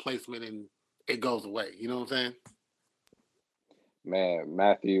hopefully I get a placement and it goes away. You know what I'm saying? Man,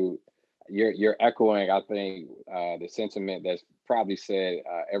 Matthew, you're echoing, I think, the sentiment that's probably said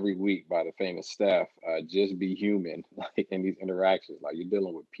every week by the famous Steph. Just be human, like in these interactions. Like you're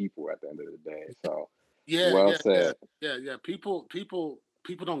dealing with people at the end of the day. So well said. Yeah. People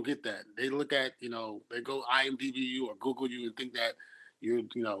don't get that. They look at, they go IMDb you or Google you and think that you're,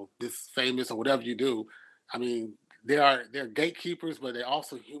 this famous or whatever you do. They're gatekeepers, but they're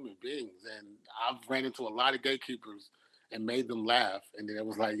also human beings. And I've ran into a lot of gatekeepers and made them laugh. And then it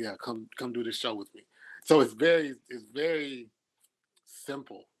was like, yeah, come do this show with me. So it's very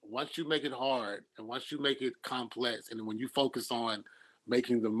simple. Once you make it hard and once you make it complex, and when you focus on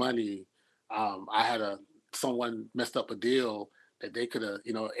making the money, I had a someone messed up a deal that they could have,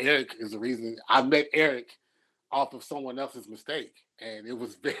 Eric is the reason I met Eric off of someone else's mistake. And it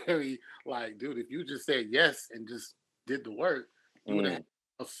was very like, dude, if you just said yes and just did the work, you would have had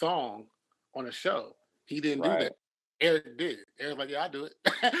a song on a show. He didn't do that. Eric did. Eric's like, yeah, I do it.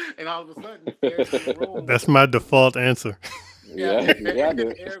 And all of a sudden, Eric's in the room. That's my default answer. I do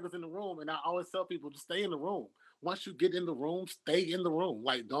it. Eric was in the room, and I always tell people to stay in the room. Once you get in the room, stay in the room.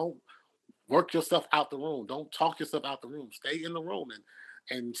 Like, don't work yourself out the room. Don't talk yourself out the room. Stay in the room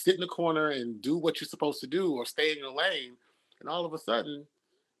and sit in the corner and do what you're supposed to do, or stay in your lane. And all of a sudden,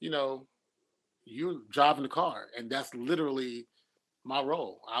 you're driving the car, and that's literally my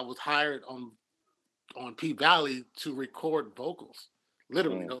role. I was hired on P Valley to record vocals.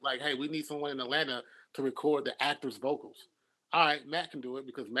 Literally, like, hey, we need someone in Atlanta to record the actors' vocals. All right, Matt can do it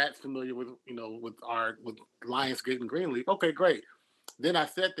because Matt's familiar with with Lionsgate and Greenleaf. Okay, great. Then I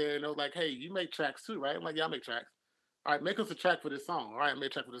sat there and I was like, hey, you make tracks too, right? I'm like, yeah, I make tracks. All right, make us a track for this song. All right, I made a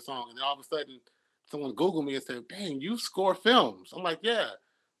track for this song. And then all of a sudden, someone Googled me and said, dang, you score films. I'm like, yeah.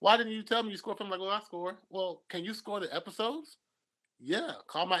 Why didn't you tell me you score films? I'm like, well, I score. Well, can you score the episodes? Yeah,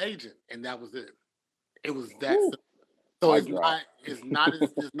 call my agent. And that was it. It was that simple. So it's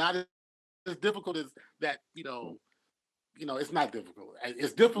not as difficult as that, it's not difficult.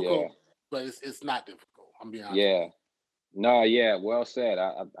 It's difficult, but it's not difficult. I'm being honest. Yeah. No, yeah, well said.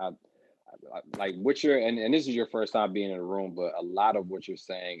 I like what you're, and this is your first time being in the room, but a lot of what you're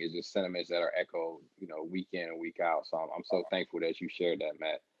saying is just sentiments that are echoed, week in and week out. So I'm so thankful that you shared that,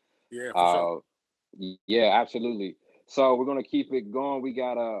 Matt. Yeah, for sure. Yeah, absolutely. So we're gonna keep it going. We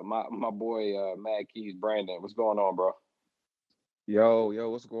got my boy Mad Keys Brandon. What's going on, bro? Yo,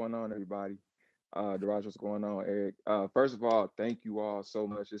 what's going on, everybody? Daraj, what's going on, Eric? First of all, thank you all so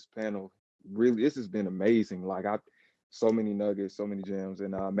much. This panel, really, this has been amazing. Like, so many nuggets, so many gems.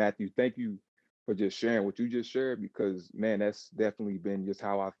 And Matthew, thank you for just sharing what you just shared, because man, that's definitely been just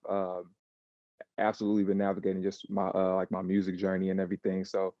how I've absolutely been navigating just my my music journey and everything.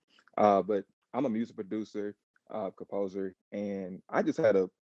 So, but I'm a music producer, composer, and I just had a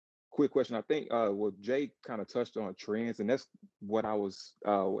quick question. I think Jay kind of touched on trends, and that's what I was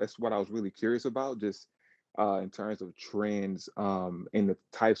really curious about, just in terms of trends in the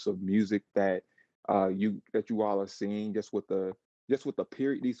types of music that you all are seeing, just with the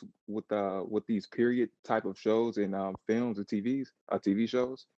period, with these period type of shows and films and TV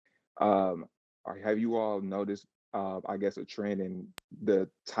shows. Or have you all noticed I guess a trend in the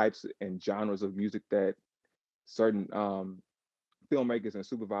types and genres of music that certain filmmakers and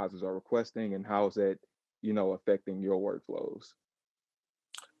supervisors are requesting, and how is that affecting your workflows?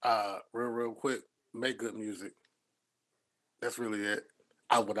 Real quick, make good music. That's really it.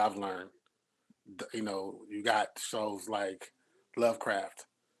 What I've learned. You got shows like Lovecraft,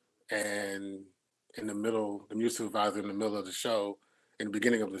 and in the middle, the music supervisor in the middle of the show, in the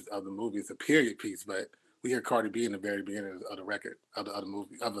beginning of the movie, it's a period piece, but we hear Cardi B in the very beginning of the record of the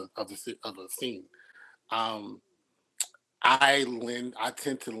movie of the scene. I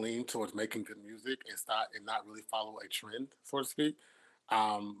tend to lean towards making good music and not really follow a trend, so to speak.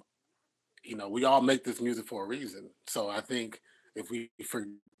 We all make this music for a reason. So I think if we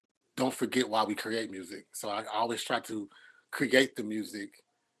don't forget why we create music. So I always try to create the music,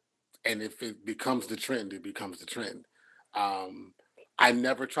 and if it becomes the trend, it becomes the trend. I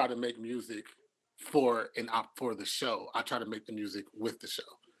never try to make music for the show. I try to make the music with the show.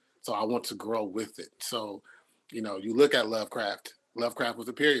 So I want to grow with it. So, you look at Lovecraft. Lovecraft was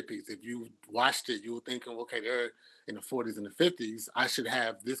a period piece. If you watched it, you were thinking, okay, they're in the 40s and the 50s. I should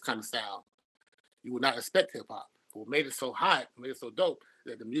have this kind of sound. You would not expect hip hop. What made it so hot, made it so dope,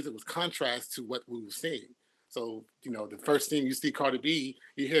 that the music was contrast to what we were seeing. So, the first thing you see Cardi B,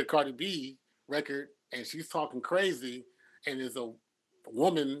 you hear Cardi B record, and she's talking crazy, and there's a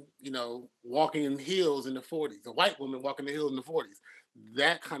woman, walking in heels in the 40s, a white woman walking in heels in the 40s.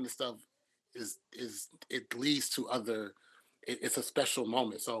 That kind of stuff it leads to it's a special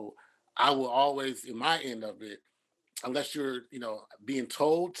moment. So I will always, in my end of it, unless you're, being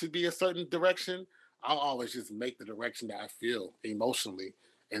told to be a certain direction, I'll always just make the direction that I feel emotionally,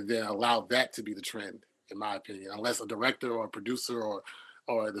 and then allow that to be the trend, in my opinion. Unless a director or a producer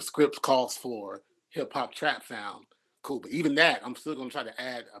or the script calls for hip hop trap sound, cool. But even that, I'm still gonna try to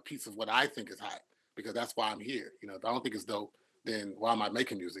add a piece of what I think is hot, because that's why I'm here. If I don't think it's dope, then why am I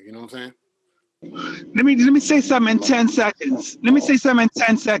making music? You know what I'm saying? Let me say something in 10 seconds.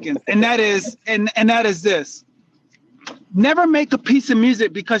 And that is this. Never make a piece of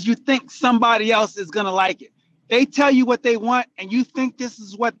music because you think somebody else is gonna like it. They tell you what they want and you think this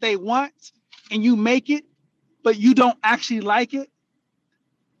is what they want, and you make it, but you don't actually like it.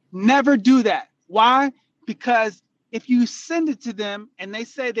 Never do that. Why? because if you send it to them and they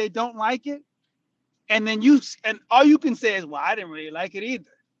say they don't like it, and then all you can say is, well, I didn't really like it either.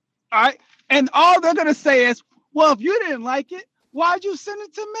 All right. And all they're going to say is, well, if you didn't like it, why'd you send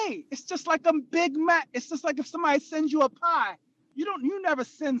it to me? It's just like a Big Mac. It's just like if somebody sends you a pie, you never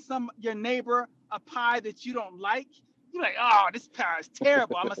send your neighbor a pie that you don't like. You're like, oh, this pie is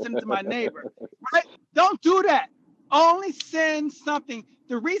terrible. I'm going to send it to my neighbor. Right? Don't do that. Only send something.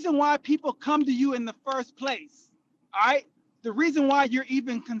 The reason why people come to you in the first place, all right? The reason why you're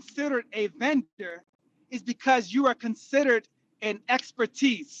even considered a vendor is because you are considered an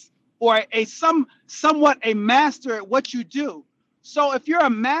expertise or somewhat a master at what you do. So if you're a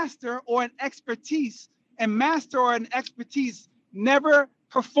master or an expertise, and master or an expertise never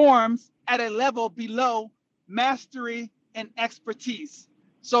performs at a level below mastery and expertise.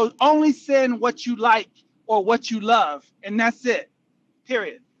 So only send what you like or what you love, and that's it,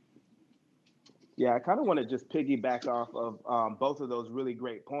 period. Yeah, I kind of want to just piggyback off of both of those really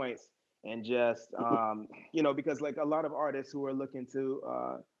great points, and just because like a lot of artists who are looking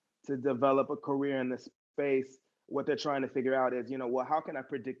to develop a career in this space, what they're trying to figure out is, well, how can I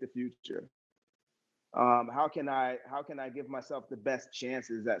predict the future? How can I give myself the best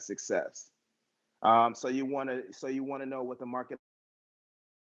chances at success? So you want to know what the market.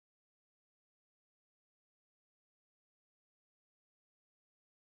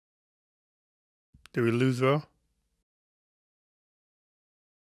 Did we lose Ro?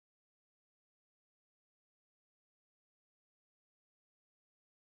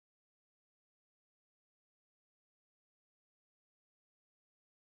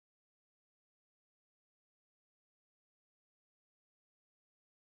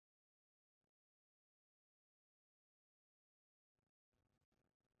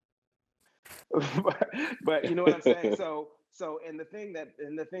 but you know what I'm saying. And the thing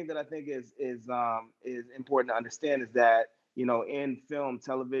that I think is important to understand is that in film,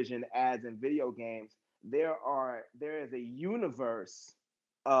 television, ads, and video games, there is a universe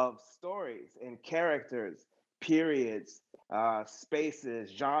of stories and characters, periods, spaces,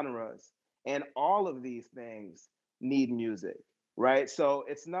 genres, and all of these things need music, right? So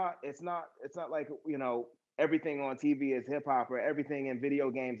it's not like everything on TV is hip hop, or everything in video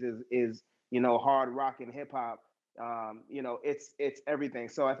games is hard rock and hip hop. It's everything.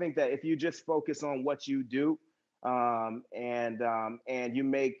 So I think that if you just focus on what you do, and you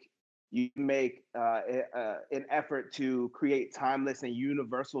make an effort to create timeless and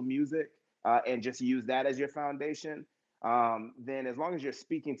universal music, and just use that as your foundation, then as long as you're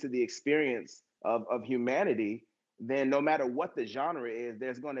speaking to the experience of humanity, then no matter what the genre is,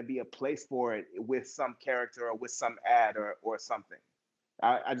 there's going to be a place for it with some character or with some ad or something.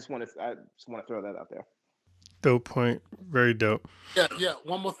 I just want to throw that out there. Dope point. Very dope. Yeah.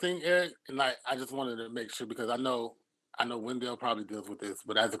 One more thing, Eric, and I just wanted to make sure, because I know Wendell probably deals with this,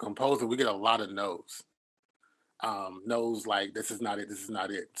 but as a composer, we get a lot of no's. No's like, this is not it, this is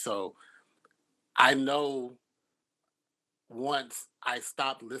not it. So I know once I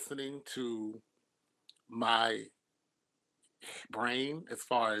stopped listening to my brain as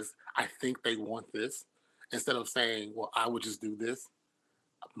far as I think they want this, instead of saying, well, I would just do this,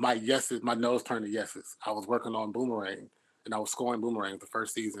 my nose turned to yeses. I was working on Boomerang, and I was scoring Boomerang the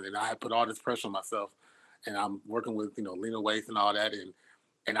first season, and I had put all this pressure on myself, and I'm working with Lena Waithe and all that,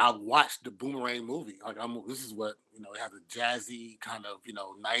 and I watched the Boomerang movie. Like, this is what it has a jazzy kind of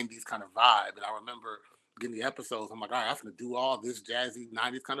 90s kind of vibe, and I remember getting the episodes. I'm like, all right, I'm gonna do all this jazzy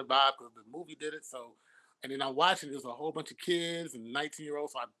 90s kind of vibe because the movie did it. So, and then I'm watching. There's a whole bunch of kids and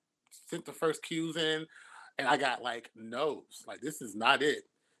 19-year-olds. So I sent the first cues in, and I got like no's. Like, this is not it.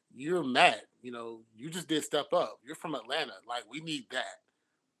 You're mad. You just did Step Up. You're from Atlanta. Like, we need that.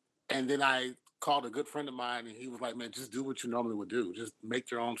 And then I called a good friend of mine, and he was like, man, just do what you normally would do. Just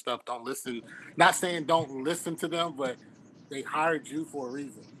make your own stuff. Don't listen. Not saying don't listen to them, but they hired you for a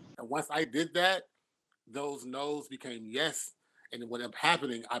reason. And once I did that, those no's became yes. And what ended up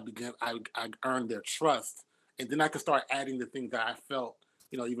happening, I earned their trust. And then I could start adding the things that I felt,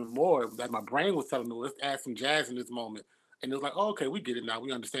 even more, that my brain was telling me, let's add some jazz in this moment. And it was like, oh, okay, we get it now.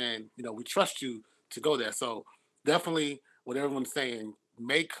 We understand, we trust you to go there. So definitely what everyone's saying,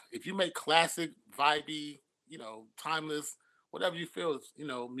 if you make classic, vibey, timeless, whatever you feel is,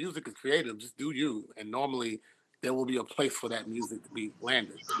 music is creative, just do you. And normally there will be a place for that music to be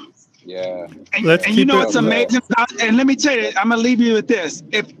landed. Yeah. And it's amazing. And let me tell you, I'm gonna leave you with this.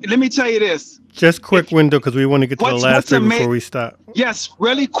 Let me tell you this. Just quick window, because we want to get to the last three before we stop. Yes,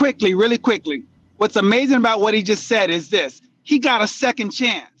 really quickly. What's amazing about what he just said is this: he got a second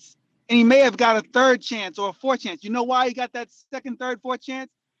chance, and he may have got a third chance or a fourth chance. You know why he got that second, third, fourth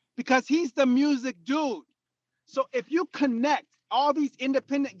chance? Because he's the music dude. So if you connect all these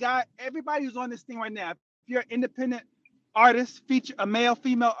independent guys, everybody who's on this thing right now, if you're an independent artist, feature a male,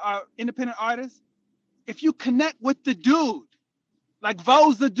 female, independent artist, if you connect with the dude, like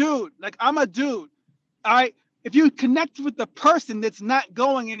Vo's the dude, like I'm a dude, all right? If you connect with the person that's not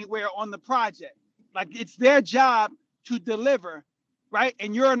going anywhere on the project, like it's their job to deliver, right?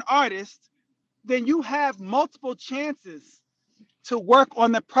 And you're an artist, then you have multiple chances to work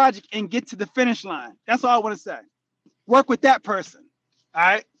on the project and get to the finish line. That's all I want to say. Work with that person. All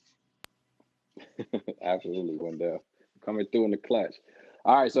right. Absolutely, Wendell. Coming through in the clutch.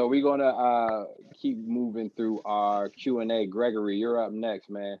 All right, so we're gonna keep moving through our Q&A. Gregory, you're up next,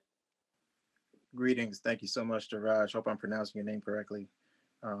 man. Greetings. Thank you so much, Daraj. Hope I'm pronouncing your name correctly.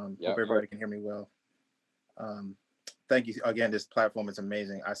 Hope Yep. everybody can hear me well. Thank you again. This platform is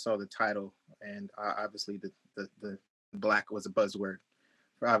amazing. I saw the title, and obviously the black was a buzzword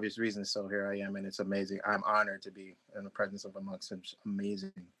for obvious reasons. So here I am, and it's amazing. I'm honored to be in the presence of amongst some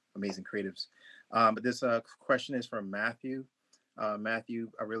amazing creatives. But this question is from Matthew. Matthew,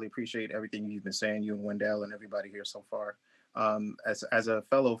 I really appreciate everything you've been saying, you and Wendell and everybody here so far. As a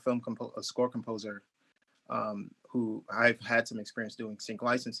fellow score composer, who I've had some experience doing sync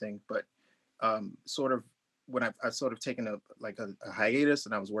licensing, but sort of when I've sort of taken a hiatus,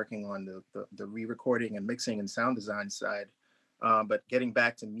 and I was working on the re-recording and mixing and sound design side. But getting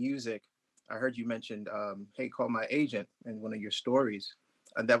back to music, I heard you mentioned, hey, call my agent in one of your stories.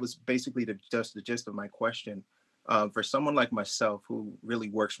 And that was basically the gist of my question. For someone like myself who really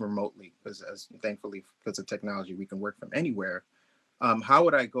works remotely, because thankfully because of technology, we can work from anywhere. How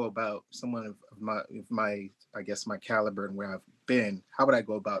would I go about someone of my I guess my caliber and where I've been? How would I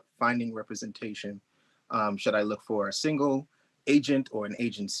go about finding representation? Should I look for a single agent or an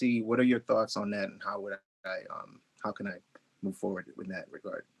agency? What are your thoughts on that, and how can I move forward in that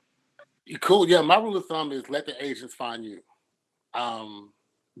regard? Cool. Yeah, my rule of thumb is let the agents find you.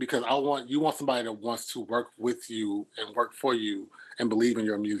 Because you want somebody that wants to work with you and work for you and believe in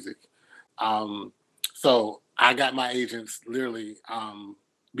your music. So I got my agents literally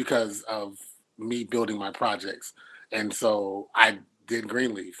because of me building my projects. And so I did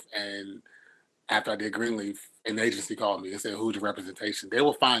Greenleaf, and after I did Greenleaf, an agency called me and said, "Who's your representation?" They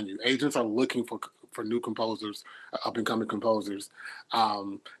will find you. Agents are looking for new composers, up and coming composers.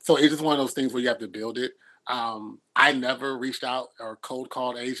 So it's just one of those things where you have to build it. I never reached out or cold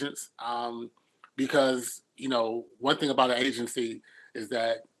called agents because, one thing about an agency is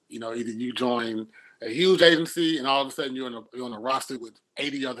that, either you join a huge agency and all of a sudden you're on a roster with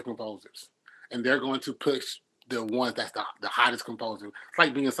 80 other composers, and they're going to push the ones that's the hottest composer. It's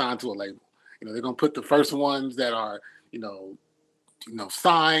like being signed to a label. They're going to put the first ones that are,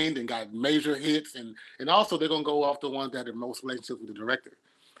 signed and got major hits, and also they're going to go off the ones that have most relationships with the director.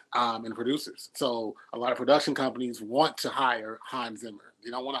 And producers. So a lot of production companies want to hire Hans Zimmer. They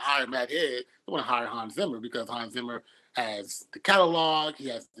don't want to hire Matt Head. They want to hire Hans Zimmer because Hans Zimmer has the catalog, he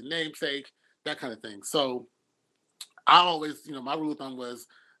has the namesake, that kind of thing. So I always, my rule of thumb was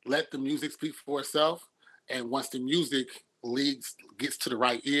let the music speak for itself. And once the music gets to the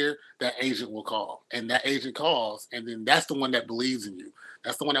right ear, that agent will call. And that agent calls, and then that's the one that believes in you.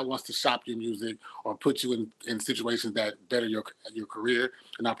 That's the one that wants to shop your music or put you in situations that better your career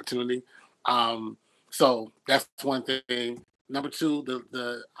and opportunity. So that's one thing. Number two,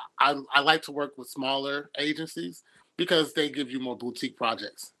 I like to work with smaller agencies because they give you more boutique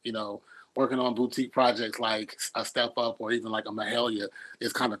projects. Working on boutique projects like a Step Up or even like a Mahalia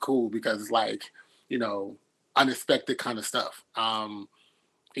is kind of cool because it's like, unexpected kind of stuff.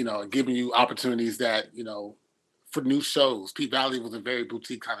 Giving you opportunities that, for new shows. P Valley was a very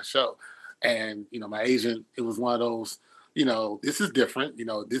boutique kind of show. And, my agent, it was one of those, this is different.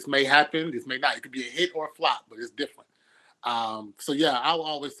 This may happen, this may not. It could be a hit or a flop, but it's different. So yeah, I'll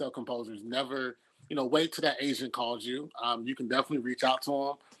always tell composers, never, wait till that agent calls you. You can definitely reach out to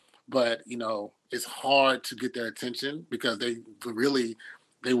them, but, it's hard to get their attention because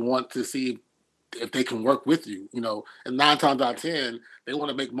they want to see if they can work with you, and 9 times out of 10, they want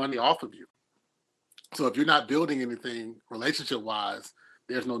to make money off of you. So if you're not building anything relationship-wise,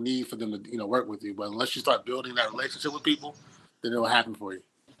 there's no need for them to, work with you. But unless you start building that relationship with people, then it'll happen for you.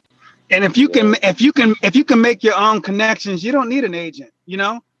 And if you can make your own connections, you don't need an agent,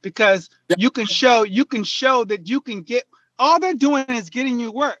 because you can show that you can get. All they're doing is getting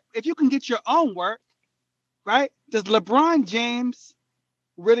you work. If you can get your own work, right? Does LeBron James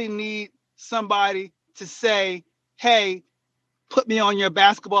really need somebody to say, "Hey, put me on your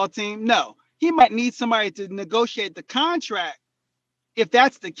basketball team"? No, he might need somebody to negotiate the contract if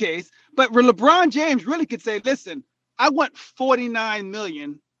that's the case. But LeBron James really could say, "Listen, I want $49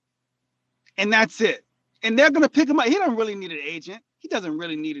 million, and that's it." and they're going to pick him up. He doesn't really need an agent. He doesn't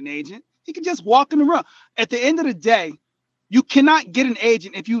really need an agent. He can just walk in the room. At the end of the day, you cannot get an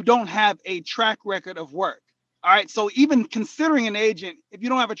agent if you don't have a track record of work. All right. So even considering an agent, if you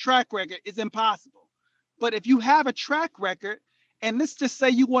don't have a track record, it's impossible. But if you have a track record, and let's just say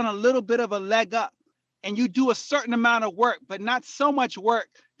you want a little bit of a leg up and you do a certain amount of work, but not so much work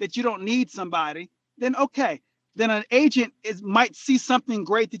that you don't need somebody, then okay. Then an agent might see something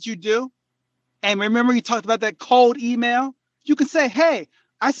great that you do. And remember, you talked about that cold email. You can say, hey,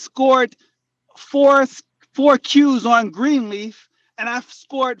 I scored four Qs on Greenleaf, and I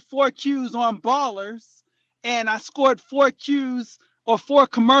scored 4 Qs on Ballers, and I scored 4 Qs or 4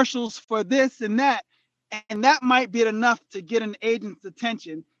 commercials for this and that. And that might be enough to get an agent's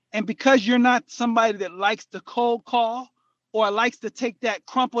attention. And because you're not somebody that likes to cold call or likes to take that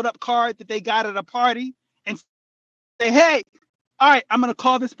crumpled up card that they got at a party and say, hey, all right, I'm going to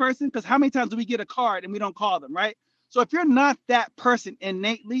call this person, because how many times do we get a card and we don't call them, right? So if you're not that person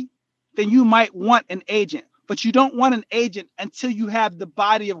innately, then you might want an agent, but you don't want an agent until you have the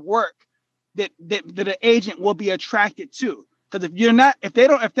body of work that an agent will be attracted to. Because if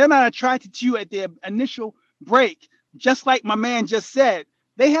they're not attracted to you at the initial break, just like my man just said,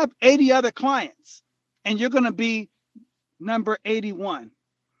 they have 80 other clients and you're going to be number 81.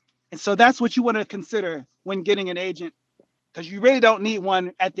 And so that's what you want to consider when getting an agent, because you really don't need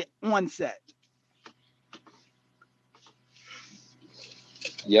one at the onset.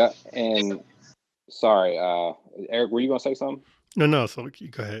 Yeah, and sorry, Eric, were you gonna say something? No. So you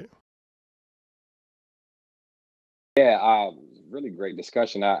go ahead. Yeah, really great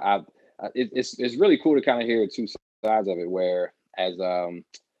discussion. It's really cool to kind of hear two sides of it. Where as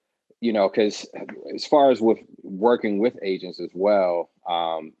because as far as with working with agents as well,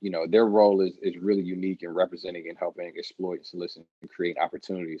 their role is really unique in representing and helping exploit, solicit, and create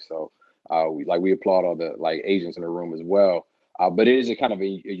opportunities. So we applaud all the agents in the room as well. But it is a kind of a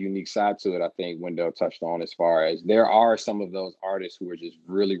unique side to it. I think Wendell touched on, as far as there are some of those artists who are just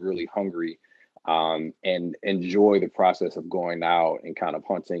really, really hungry and enjoy the process of going out and kind of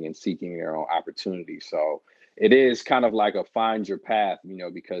hunting and seeking their own opportunities. So it is kind of like a find your path,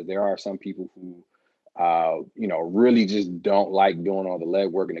 because there are some people who, really just don't like doing all the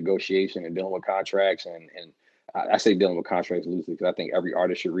legwork and negotiation and dealing with contracts. And I say dealing with contracts loosely because I think every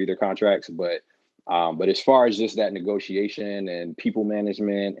artist should read their contracts. But as far as just that negotiation and people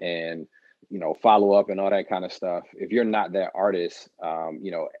management and, follow up and all that kind of stuff, if you're not that artist,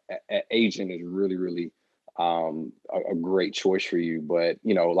 an agent is really, really a great choice for you. But,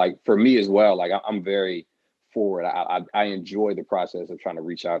 for me as well, I'm very forward. I enjoy the process of trying to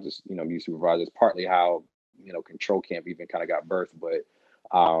reach out to, music supervisors, partly how, Control Camp even kind of got birthed. But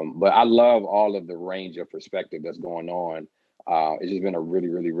I love all of the range of perspective that's going on. It's just been a really,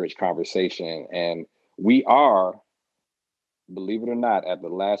 really rich conversation. And we are, believe it or not, at the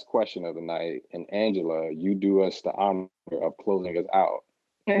last question of the night. And Angela, you do us the honor of closing us out.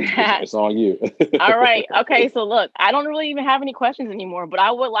 It's on you. All right. Okay. So look, I don't really even have any questions anymore, but I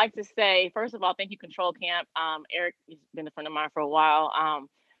would like to say, first of all, thank you, Control Camp. Eric, he's been a friend of mine for a while.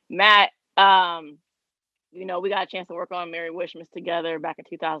 Matt, we got a chance to work on Merry Wishmas together back in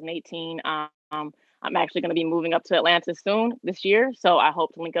 2018. I'm actually going to be moving up to Atlanta soon this year. So I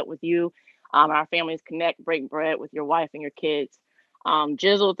hope to link up with you. Our families connect, break bread with your wife and your kids.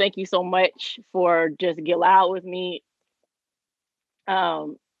 Gizzle, thank you so much for just get loud with me.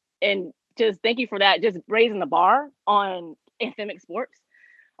 And just thank you for that, just raising the bar on anthemic sports.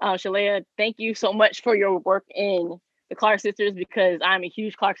 Shaléa, thank you so much for your work in the Clark Sisters, because I'm a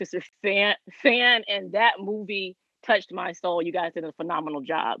huge Clark Sisters fan, and that movie touched my soul. You guys did a phenomenal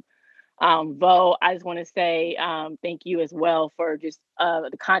job. Vo, I just want to say thank you as well for just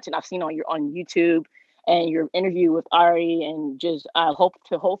the content I've seen on YouTube and your interview with Ari, and just hope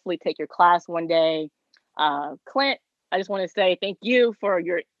to hopefully take your class one day. Clint, I just want to say thank you for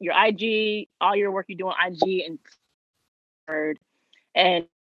your IG, all your work you do on IG, and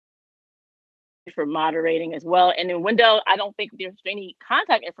for moderating as well. And then Wendell, I don't think there's any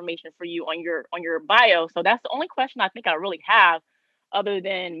contact information for you on your bio. So that's the only question I think I really have, other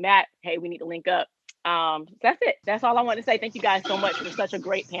than Matt, hey, we need to link up. That's it. That's all I want to say. Thank you guys so much for such a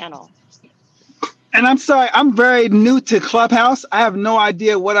great panel. And I'm sorry, I'm very new to Clubhouse. I have no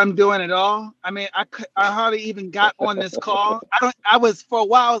idea what I'm doing at all. I mean, I hardly even got on this call. For a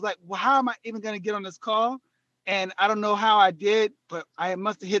while, I was like, well, how am I even going to get on this call? And I don't know how I did, but I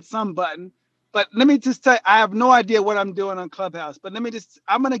must have hit some button. But let me just tell you, I have no idea what I'm doing on Clubhouse. But I'm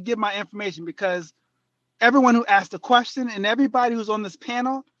going to give my information, because everyone who asked a question and everybody who's on this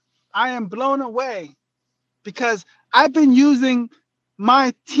panel, I am blown away, because I've been using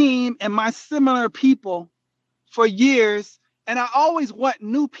my team and my similar people for years, and I always want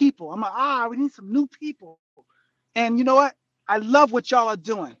new people. I'm like, we need some new people. And you know what? I love what y'all are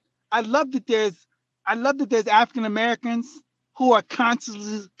doing. I love that there's African Americans who are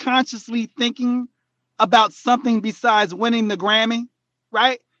consciously thinking about something besides winning the Grammy,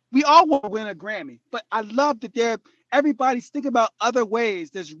 right? We all want to win a Grammy, but I love that everybody's thinking about other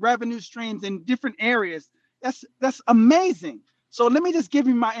ways. There's revenue streams in different areas. That's amazing. So let me just give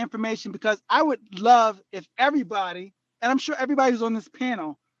you my information, because I would love if everybody, and I'm sure everybody who's on this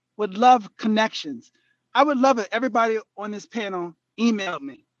panel would love connections. I would love it if everybody on this panel emailed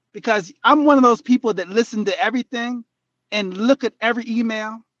me, because I'm one of those people that listen to everything and look at every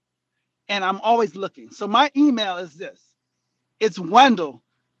email, and I'm always looking. So my email is this. It's Wendell,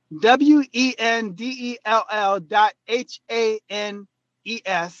 WENDELL.HANES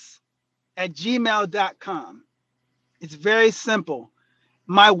It's very simple.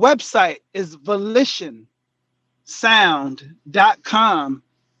 My website is volitionsound.com,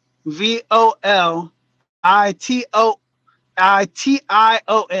 VOLITION. I'm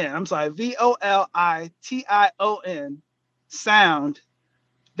sorry, VOLITION sound.com.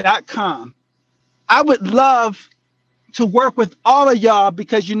 I would love to work with all of y'all,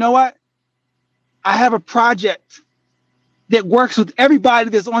 because you know what? I have a project that works with everybody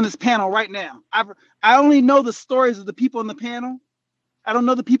that's on this panel right now. I only know the stories of the people on the panel. I don't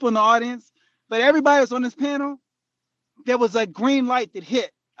know the people in the audience, but everybody that's on this panel, there was a green light that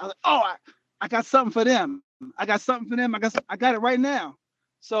hit. I was like, I got something for them. I got something for them. I got it right now.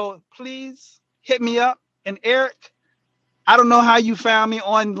 So please hit me up. And Eric, I don't know how you found me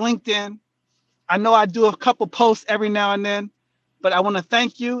on LinkedIn. I know I do a couple posts every now and then, but I want to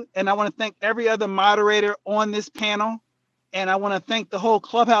thank you. And I want to thank every other moderator on this panel. And I want to thank the whole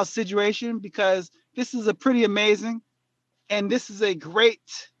Clubhouse situation, because this is a pretty amazing, and this is a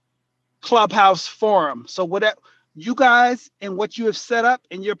great Clubhouse forum. So whatever you guys and what you have set up,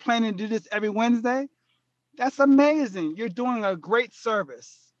 and you're planning to do this every Wednesday, that's amazing. You're doing a great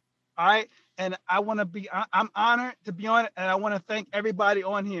service. All right. And I'm honored to be on it. And I want to thank everybody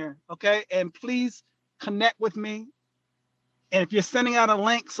on here. Okay. And please connect with me. And if you're sending out a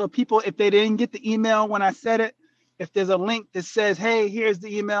link, so people, if they didn't get the email when I said it, if there's a link that says, hey, here's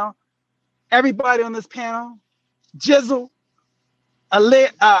the email, everybody on this panel, Gizzle, I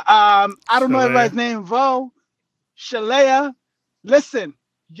don't know everybody's name, Shaléa, listen,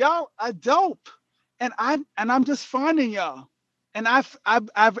 y'all are dope. And I'm just finding y'all. And I've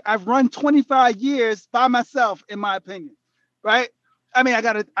run 25 years by myself, in my opinion, right? I mean, I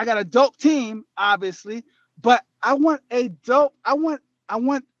got a dope team, obviously, but I want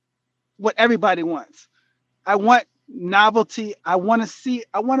what everybody wants. I want novelty. I want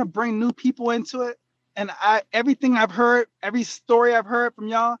to bring new people into it. And everything I've heard, every story I've heard from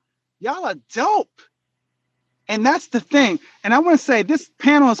y'all are dope. And that's the thing. And I want to say this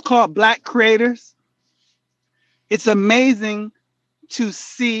panel is called Black Creators. It's amazing to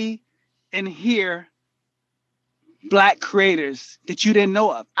see and hear Black creators that you didn't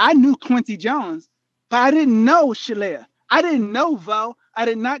know of. I knew Quincy Jones, but I didn't know Shaléa. I didn't know Vo. I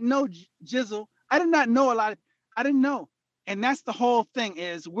did not know Gizzle. I did not know I didn't know. And that's the whole thing,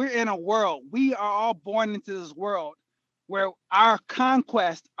 is we're in a world. We are all born into this world where our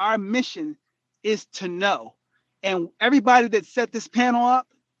conquest, our mission is to know. And everybody that set this panel up,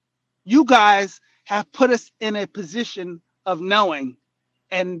 you guys have put us in a position of knowing.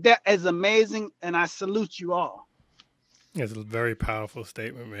 And that is amazing. And I salute you all. It's a very powerful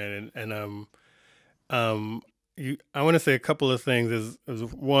statement, man. I want to say a couple of things. Is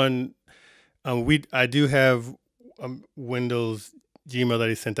one, I do have Wendell's Gmail that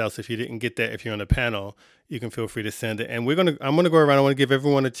he sent out. So if you didn't get that, if you're on the panel, you can feel free to send it. And I'm gonna go around. I want to give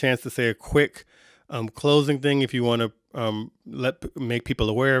everyone a chance to say a quick closing thing. If you want to make people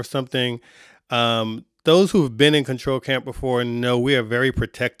aware of something. Those who've been in control camp before know we are very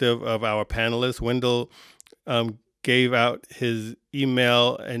protective of our panelists. Wendell gave out his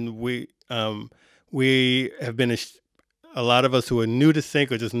email, and we have been a lot of us who are new to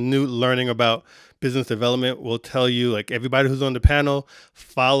sync or just new learning about business development will tell you, like, everybody who's on the panel,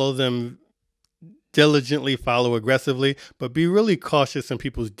 follow them diligently, follow aggressively, but be really cautious in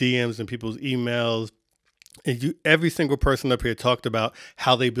people's DMs and people's emails. And every single person up here talked about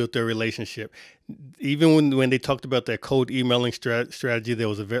how they built their relationship. Even when they talked about their cold emailing strategy, there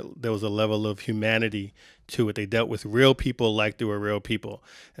was a level of humanity to it. They dealt with real people like they were real people.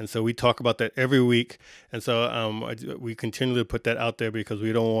 And so we talk about that every week. And so we continue to put that out there, because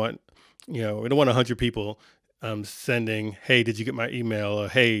we don't want 100 people sending, hey, did you get my email? Or,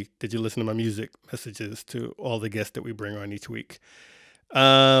 hey, did you listen to my music messages to all the guests that we bring on each week?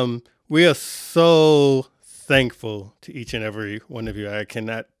 We are so thankful to each and every one of you. I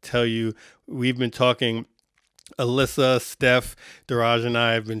cannot tell you. We've been talking. Alyssa, Steph, Daraj, and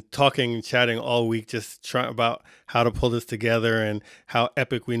I have been talking and chatting all week, just trying about how to pull this together and how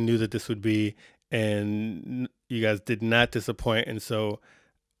epic we knew that this would be. And you guys did not disappoint. And so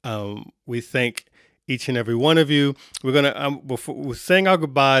we thank each and every one of you. We're gonna before we're saying our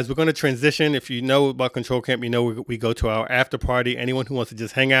goodbyes, we're gonna transition. If you know about Control Camp, you know we go to our after party. Anyone who wants to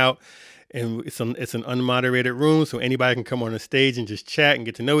just hang out, and it's an unmoderated room, so anybody can come on the stage and just chat and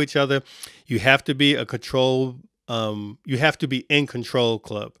get to know each other. You have to be a control. You have to be in Control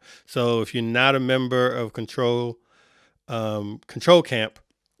Club. So if you're not a member of Control Camp,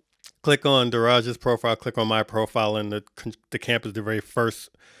 click on Daraj's profile, click on my profile, and the camp is the very first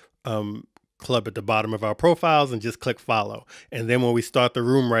club at the bottom of our profiles, and just click follow. And then when we start the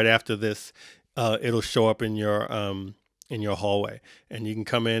room right after this, it'll show up in your hallway, and you can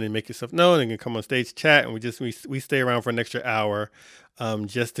come in and make yourself known, and you can come on stage, chat, and we stay around for an extra hour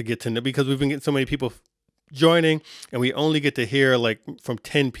just to get to know, because we've been getting so many people joining, and we only get to hear like from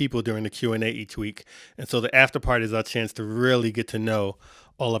 10 people during the Q&A each week. And so the after party is our chance to really get to know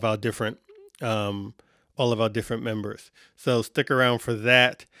all of our different members. So stick around for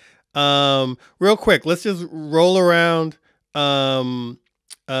that. Real quick, let's just roll around, starting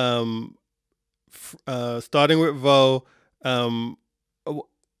with Vo.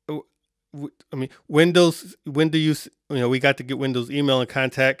 Wendell, we got to get Wendell's email and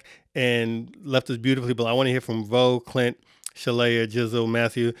contact and left us beautifully, but I want to hear from Vo, Clint, Shaléa, Gizzle,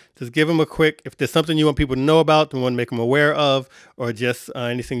 Matthew. Just give them a quick, if there's something you want people to know about, and want to make them aware of, or just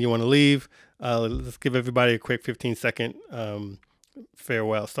anything you want to leave. Let's give everybody a quick 15-second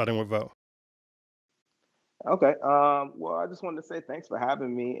farewell, starting with Vo. Okay. Well, I just wanted to say thanks for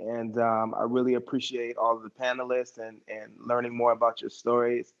having me, and I really appreciate all of the panelists and learning more about your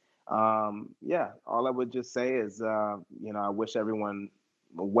stories. Yeah, all I would just say is, I wish everyone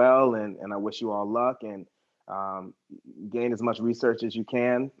well, and I wish you all luck, and gain as much research as you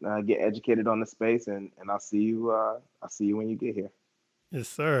can, get educated on the space, and I'll see you. I'll see you when you get here. Yes,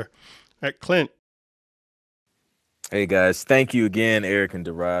 sir. All right, Clint. Hey guys, thank you again, Eric and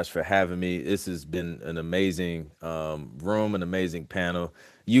Daraj, for having me. This has been an amazing room, an amazing panel.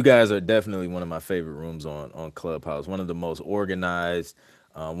 You guys are definitely one of my favorite rooms on Clubhouse. One of the most organized,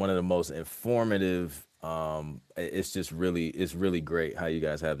 one of the most informative. It's really great how you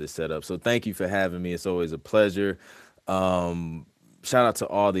guys have this set up. So thank you for having me. It's always a pleasure. Shout out to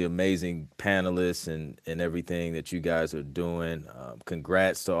all the amazing panelists and everything that you guys are doing.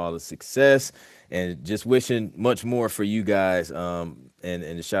 Congrats to all the success, and just wishing much more for you guys. And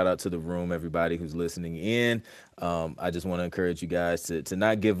a shout out to the room, everybody who's listening in. I just want to encourage you guys to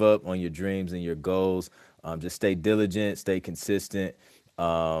not give up on your dreams and your goals. Just stay diligent, stay consistent,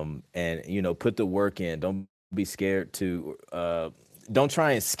 and put the work in. Don't be scared to don't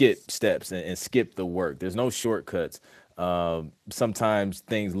try and skip steps and skip the work. There's no shortcuts. Sometimes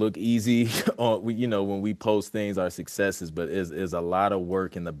things look easy when we post things, our successes, but is a lot of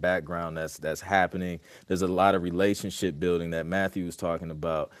work in the background that's happening. There's a lot of relationship building that Matthew was talking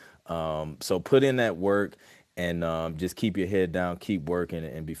about. So put in that work, and just keep your head down, keep working,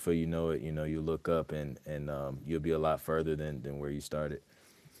 and before you know it, you look up and you'll be a lot further than where you started.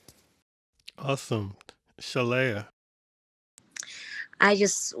 Awesome. Shaléa. I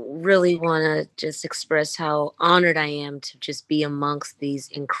just really want to just express how honored I am to just be amongst these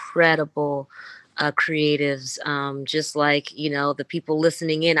incredible creatives. Just like, the people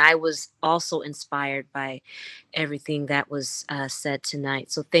listening in, I was also inspired by everything that was said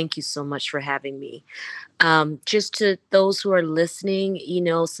tonight. So thank you so much for having me. Just to those who are listening,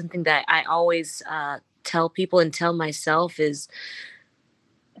 something that I always tell people and tell myself is,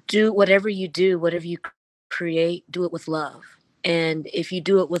 do whatever you create, do it with love. And if you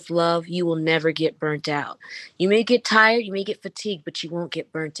do it with love, you will never get burnt out. You may get tired, you may get fatigued, but you won't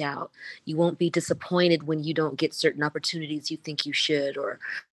get burnt out. You won't be disappointed when you don't get certain opportunities you think you should, or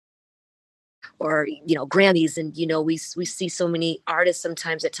Grammys. And we see so many artists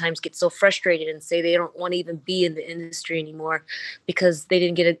sometimes at times get so frustrated and say they don't want to even be in the industry anymore because they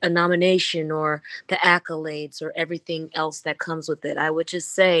didn't get a nomination or the accolades or everything else that comes with it. I would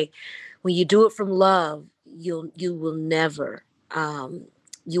just say, when you do it from love, you will never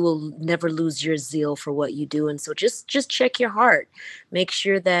lose your zeal for what you do. And so just check your heart. Make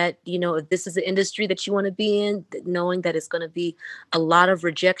sure that, if this is an industry that you want to be in, knowing that it's going to be a lot of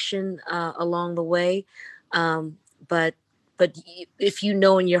rejection along the way. But if you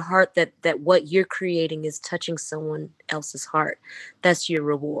know in your heart that what you're creating is touching someone else's heart, that's your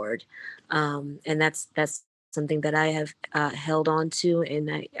reward. And that's something that I have held on to,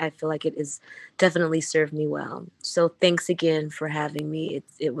 and I feel like it has definitely served me well. So thanks again for having me.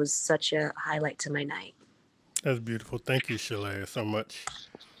 It was such a highlight to my night. That's beautiful. Thank you, Shaléa, so much.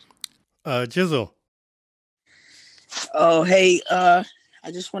 Gizzle. Oh, hey, I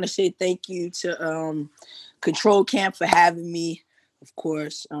just want to say thank you to Control Camp for having me. Of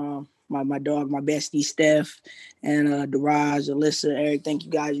course, my dog, my bestie Steph, and Daraj, Alyssa, Eric. Thank you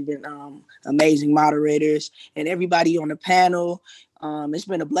guys. You've been amazing moderators, and everybody on the panel. It's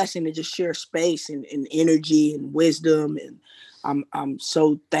been a blessing to just share space and energy and wisdom, and I'm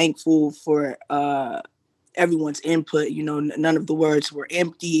so thankful for everyone's input. You know, none of the words were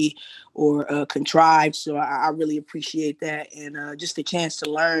empty or contrived. So I really appreciate that. And just a chance to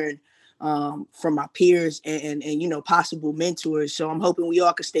learn from my peers and, you know, possible mentors. So I'm hoping we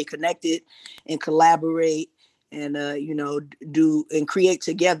all can stay connected and collaborate and, you know, do and create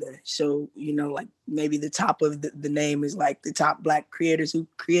together. So, you know, like maybe the top of the name is like the top Black creators who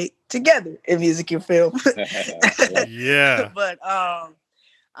create together in music and film. Yeah. But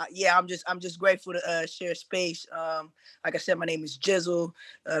yeah, I'm just grateful to share space. Like I said, my name is Gizzle.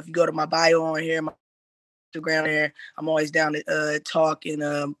 If you go to my bio on here, my Instagram there, I'm always down to talk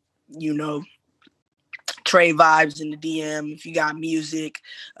and you know, trade vibes in the DM. If you got music,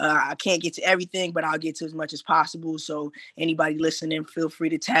 I can't get to everything, but I'll get to as much as possible. So anybody listening, feel free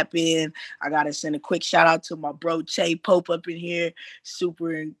to tap in. I gotta send a quick shout out to my bro Che Pope up in here.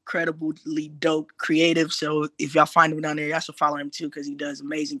 Super incredibly dope, creative. So if y'all find him down there, y'all should follow him too, because he does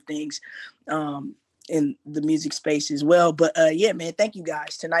amazing things in the music space as well. But yeah, man, thank you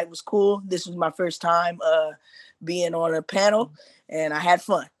guys. Tonight was cool. This was my first time being on a panel, and I had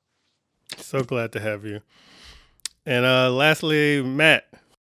fun. So glad to have you. And lastly, Matt.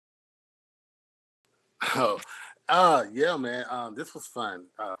 Yeah, man. This was fun.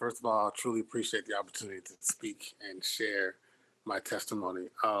 First of all, I truly appreciate the opportunity to speak and share my testimony.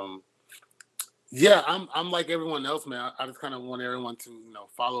 Yeah, I'm like everyone else, man. I just kind of want everyone to, you know,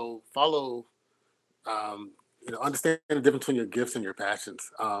 follow, you know, understand the difference between your gifts and your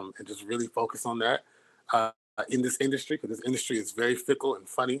passions, and just really focus on that in this industry, because this industry is very fickle and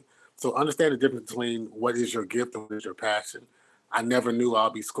funny. So understand the difference between what is your gift and what is your passion. I never knew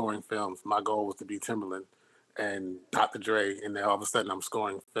I'll be scoring films. My goal was to be Timbaland and Dr. Dre, and then all of a sudden I'm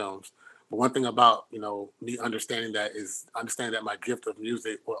scoring films. But one thing about, you know, me understanding that is understanding that my gift of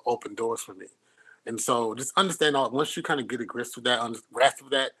music will open doors for me. And so just understand all, once you kind of get a grasp of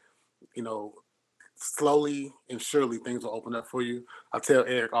that, you know, slowly and surely things will open up for you. I tell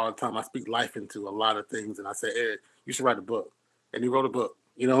Eric all the time, I speak life into a lot of things. And I say, Eric, you should write a book. And he wrote a book,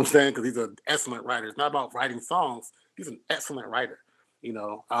 you know what I'm saying? Because he's an excellent writer. It's not about writing songs. He's an excellent writer, you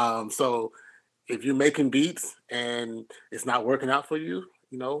know? So if you're making beats and it's not working out for you,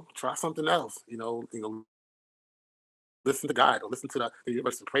 you know, try something else, you know, listen to God or listen to the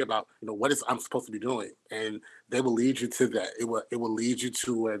universe and pray about, you know, what is I'm supposed to be doing, and they will lead you to that. It will lead you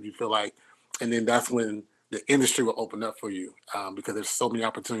to where you feel like, and then that's when the industry will open up for you, because there's so many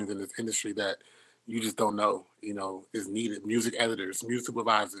opportunities in this industry that you just don't know, you know, is needed. Music editors, music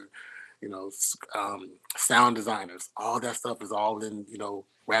supervisor, you know, sound designers, all that stuff is all in, you know,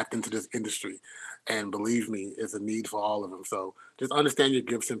 wrapped into this industry. And believe me, it's a need for all of them. So just understand your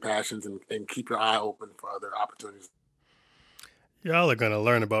gifts and passions and keep your eye open for other opportunities. Y'all are going to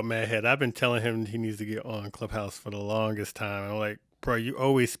learn about Madhead. I've been telling him he needs to get on Clubhouse for the longest time. I'm like, bro, you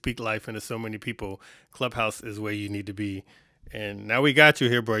always speak life into so many people. Clubhouse is where you need to be. And now we got you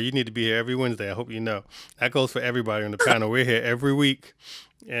here, bro. You need to be here every Wednesday. I hope you know. That goes for everybody on the panel. We're here every week.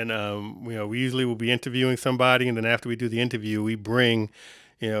 And, you know, we usually will be interviewing somebody. And then after we do the interview, we bring,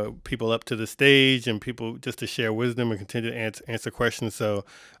 you know, people up to the stage and people just to share wisdom and continue to answer questions. So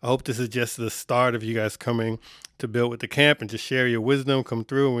I hope this is just the start of you guys coming to build with the camp and just share your wisdom, come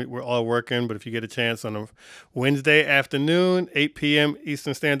through. We're all working, but if you get a chance on a Wednesday afternoon, 8 p.m.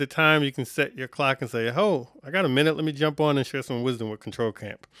 Eastern Standard Time, you can set your clock and say, oh, I got a minute. Let me jump on and share some wisdom with Control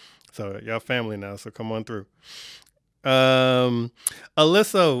Camp. So y'all family now, so come on through. Alyssa,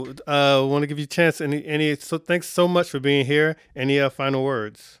 want to give you a chance. So thanks so much for being here. Any final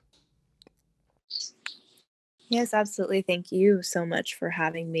words? Yes, absolutely. Thank you so much for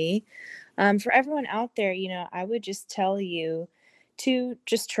having me. For everyone out there, you know, I would just tell you to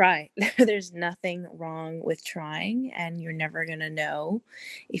just try. There's nothing wrong with trying, and you're never going to know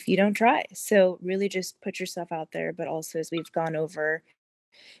if you don't try. So really just put yourself out there, but also, as we've gone over,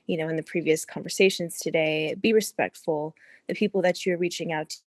 you know, in the previous conversations today, be respectful. The people that you're reaching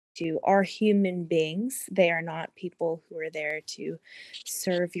out to are human beings. They are not people who are there to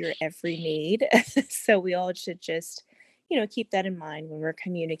serve your every need. So we all should just, keep that in mind when we're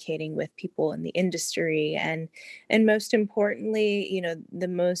communicating with people in the industry. And most importantly, the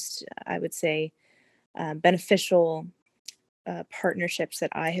most, I would say, beneficial partnerships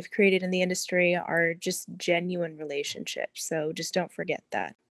that I have created in the industry are just genuine relationships. So just don't forget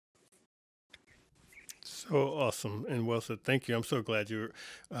that. So awesome and well said. Thank you. I'm so glad you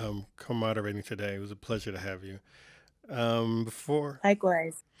were co-moderating today. It was a pleasure to have you.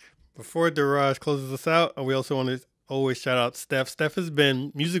 Likewise. Before Daraj closes us out, we also want to always shout out Steph. Steph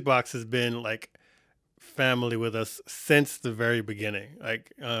Music Box has been like family with us since the very beginning.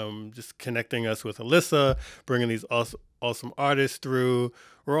 Like just connecting us with Alyssa, bringing these awesome artists through.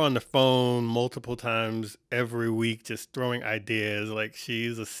 We're on the phone multiple times every week, just throwing ideas. Like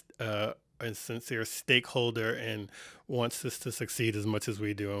she's a sincere stakeholder and wants us to succeed as much as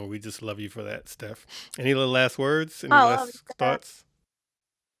we do. And we just love you for that, Steph. Any last words? Any last thoughts?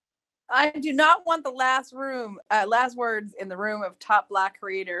 I do not want the last words in the room of top Black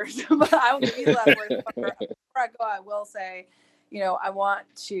creators, but I will give you the last words. Before I go, I will say, I want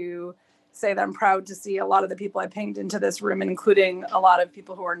to say that I'm proud to see a lot of the people I pinged into this room, including a lot of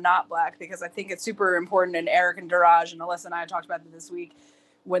people who are not Black, because I think it's super important. And Eric and Daraj and Alyssa and I talked about it this week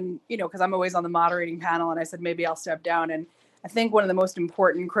when, because I'm always on the moderating panel, and I said, maybe I'll step down. And I think one of the most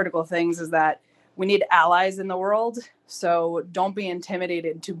important critical things is that we need allies in the world. So don't be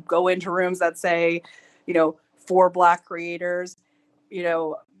intimidated to go into rooms that say, for Black creators.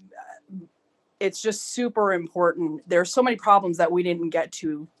 It's just super important. There's so many problems that we didn't get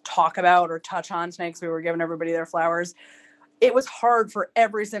to talk about or touch on tonight because we were giving everybody their flowers. It was hard for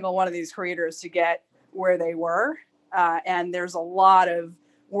every single one of these creators to get where they were. And there's a lot of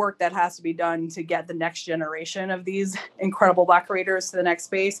work that has to be done to get the next generation of these incredible Black creators to the next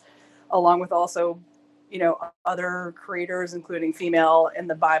space, along with also, other creators, including female in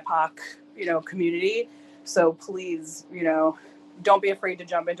the BIPOC, community. So please, don't be afraid to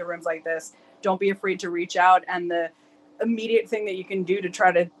jump into rooms like this. Don't be afraid to reach out. And the immediate thing that you can do to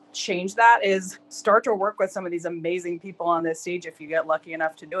try to change that is start to work with some of these amazing people on this stage if you get lucky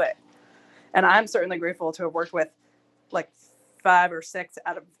enough to do it. And I'm certainly grateful to have worked with like 5 or 6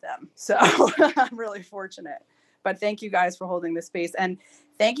 out of them. So I'm really fortunate. But thank you guys for holding this space. And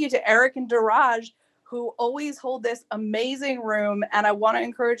thank you to Eric and Daraj, who always hold this amazing room. And I want to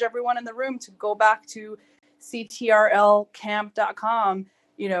encourage everyone in the room to go back to ctrlcamp.com,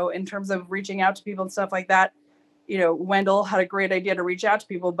 in terms of reaching out to people and stuff like that. Wendell had a great idea to reach out to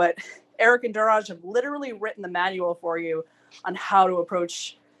people, but Eric and Daraj have literally written the manual for you on how to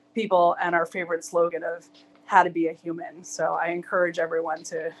approach people and our favorite slogan of how to be a human. So I encourage everyone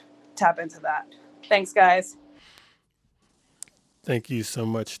to tap into that. Thanks, guys. Thank you so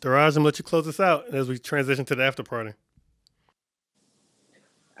much. Daraj, I'm going to let you close us out as we transition to the after party.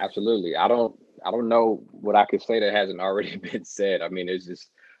 Absolutely. I don't know what I could say that hasn't already been said. I mean,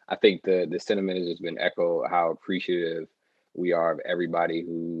 I think the sentiment has just been echoed, how appreciative we are of everybody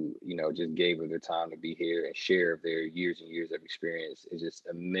who, just gave of their time to be here and share their years and years of experience. It's just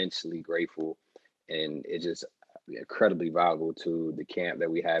immensely grateful, and it's just incredibly valuable to the camp that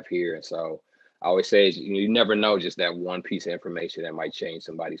we have here. And so I always say, you never know just that one piece of information that might change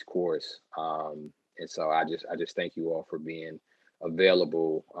somebody's course. And so I just thank you all for being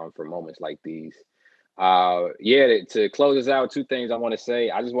available for moments like these. To close us out, 2 things I want to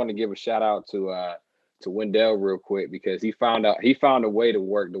say. I just want to give a shout out to Wendell real quick, because he found a way to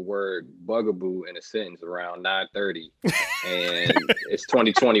work the word bugaboo in a sentence around 9:30, and it's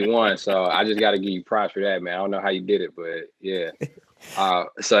 2021. So I just got to give you props for that, man. I don't know how you did it, but yeah.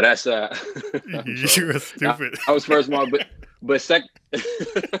 So that's you were stupid. I was first one, but second, I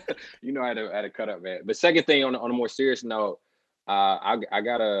had to cut up, man. But second thing, on a more serious note, I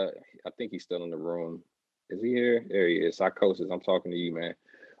think he's still in the room. Is he here? There he is. Psychosis. I'm talking to you, man.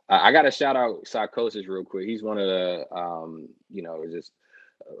 I got to shout out Psychosis real quick. He's one of the, just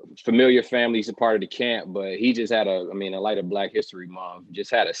familiar family. He's a part of the camp, but he just had in light of Black History Month,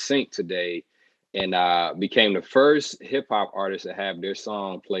 just had a sync today, and became the first hip hop artist to have their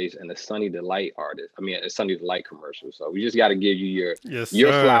song placed in a Sunny Delight a Sunny Delight commercial. So we just got to give you your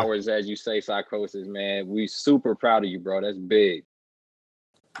flowers, as you say, Psychosis, man. We super proud of you, bro. That's big.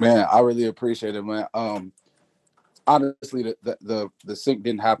 Man, I really appreciate it, man. Honestly, the sync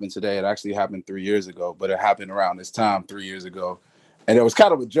didn't happen today. It actually happened 3 years ago, but it happened around this time 3 years ago. And it was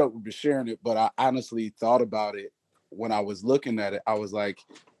kind of a joke. We've been sharing it, but I honestly thought about it when I was looking at it. I was like,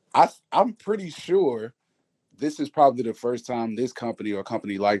 I'm pretty sure this is probably the first time this company or a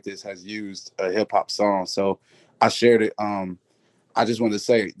company like this has used a hip hop song. So I shared it. I just wanted to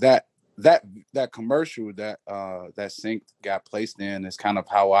say that commercial that sync got placed in is kind of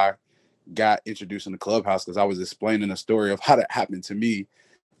how I got introduced in the Clubhouse, because I was explaining the story of how that happened to me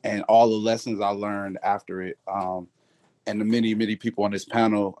and all the lessons I learned after it. And the many, many people on this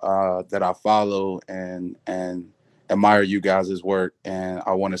panel that I follow and admire you guys' work. And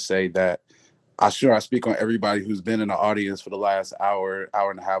I want to say that I speak on everybody who's been in the audience for the last hour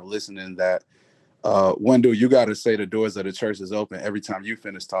and a half listening, that Wendell, you got to say the doors of the church is open every time you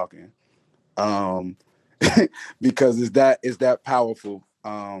finish talking. Because it's that powerful.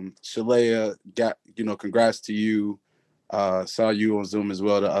 Shaléa, congrats to you. Saw you on Zoom as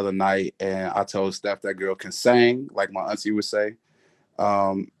well the other night, and I told Steph that girl can sing, like my auntie would say.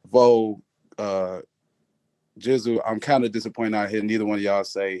 Vo, Gizzle, I'm kind of disappointed I hear neither one of y'all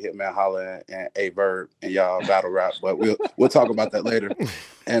say Hitman Holla and A Verb and y'all battle rap, but we'll talk about that later.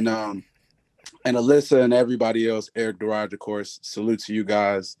 And Alyssa and everybody else, Eric Durage, of course, salute to you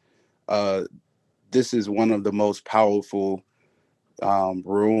guys. This is one of the most powerful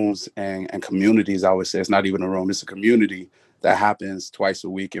rooms and communities, I would say. It's not even a room, it's a community that happens twice a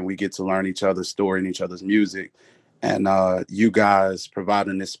week, and we get to learn each other's story and each other's music. And you guys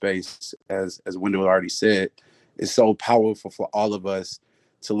providing this space, as Wendell already said, is so powerful for all of us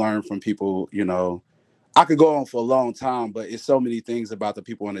to learn from people. I could go on for a long time, but it's so many things about the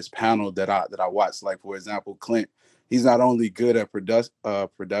people on this panel that I watch. Like, for example, Clint, he's not only good at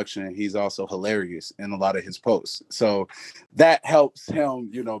production, he's also hilarious in a lot of his posts. So that helps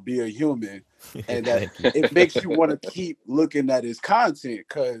him, be a human, and that it makes you want to keep looking at his content,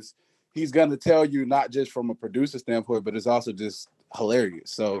 because he's going to tell you not just from a producer standpoint, but it's also just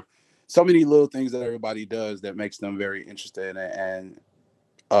hilarious. So many little things that everybody does that makes them very interested, and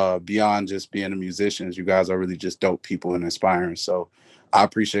beyond just being a musicians, you guys are really just dope people and inspiring. So I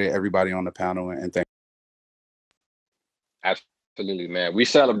appreciate everybody on the panel, and thank you. Absolutely, man. We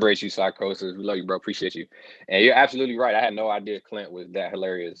celebrate you, Psychosis. We love you, bro. Appreciate you. And you're absolutely right. I had no idea Clint was that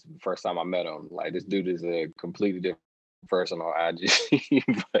hilarious the first time I met him. Like, this dude is a completely different person on IG,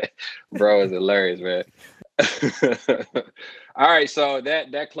 but bro is hilarious, man. All right, so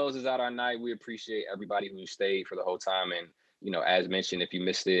that closes out our night. We appreciate everybody who stayed for the whole time. And as mentioned, if you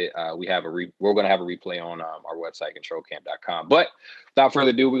missed it, we're going to have a replay on our website, controlcamp.com. But without further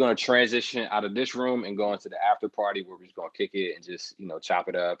ado, we're going to transition out of this room and go into the after party, where we're just going to kick it and just chop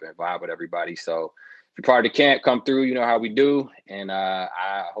it up and vibe with everybody. So if you're part of the camp, come through. You know how we do. And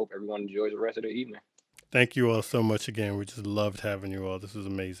I hope everyone enjoys the rest of the evening. Thank you all so much again. We just loved having you all. This was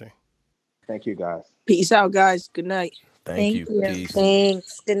amazing. Thank you, guys. Peace out, guys. Good night. Thank you. Peace.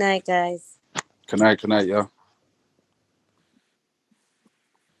 Thanks. Good night, guys. Good night, y'all.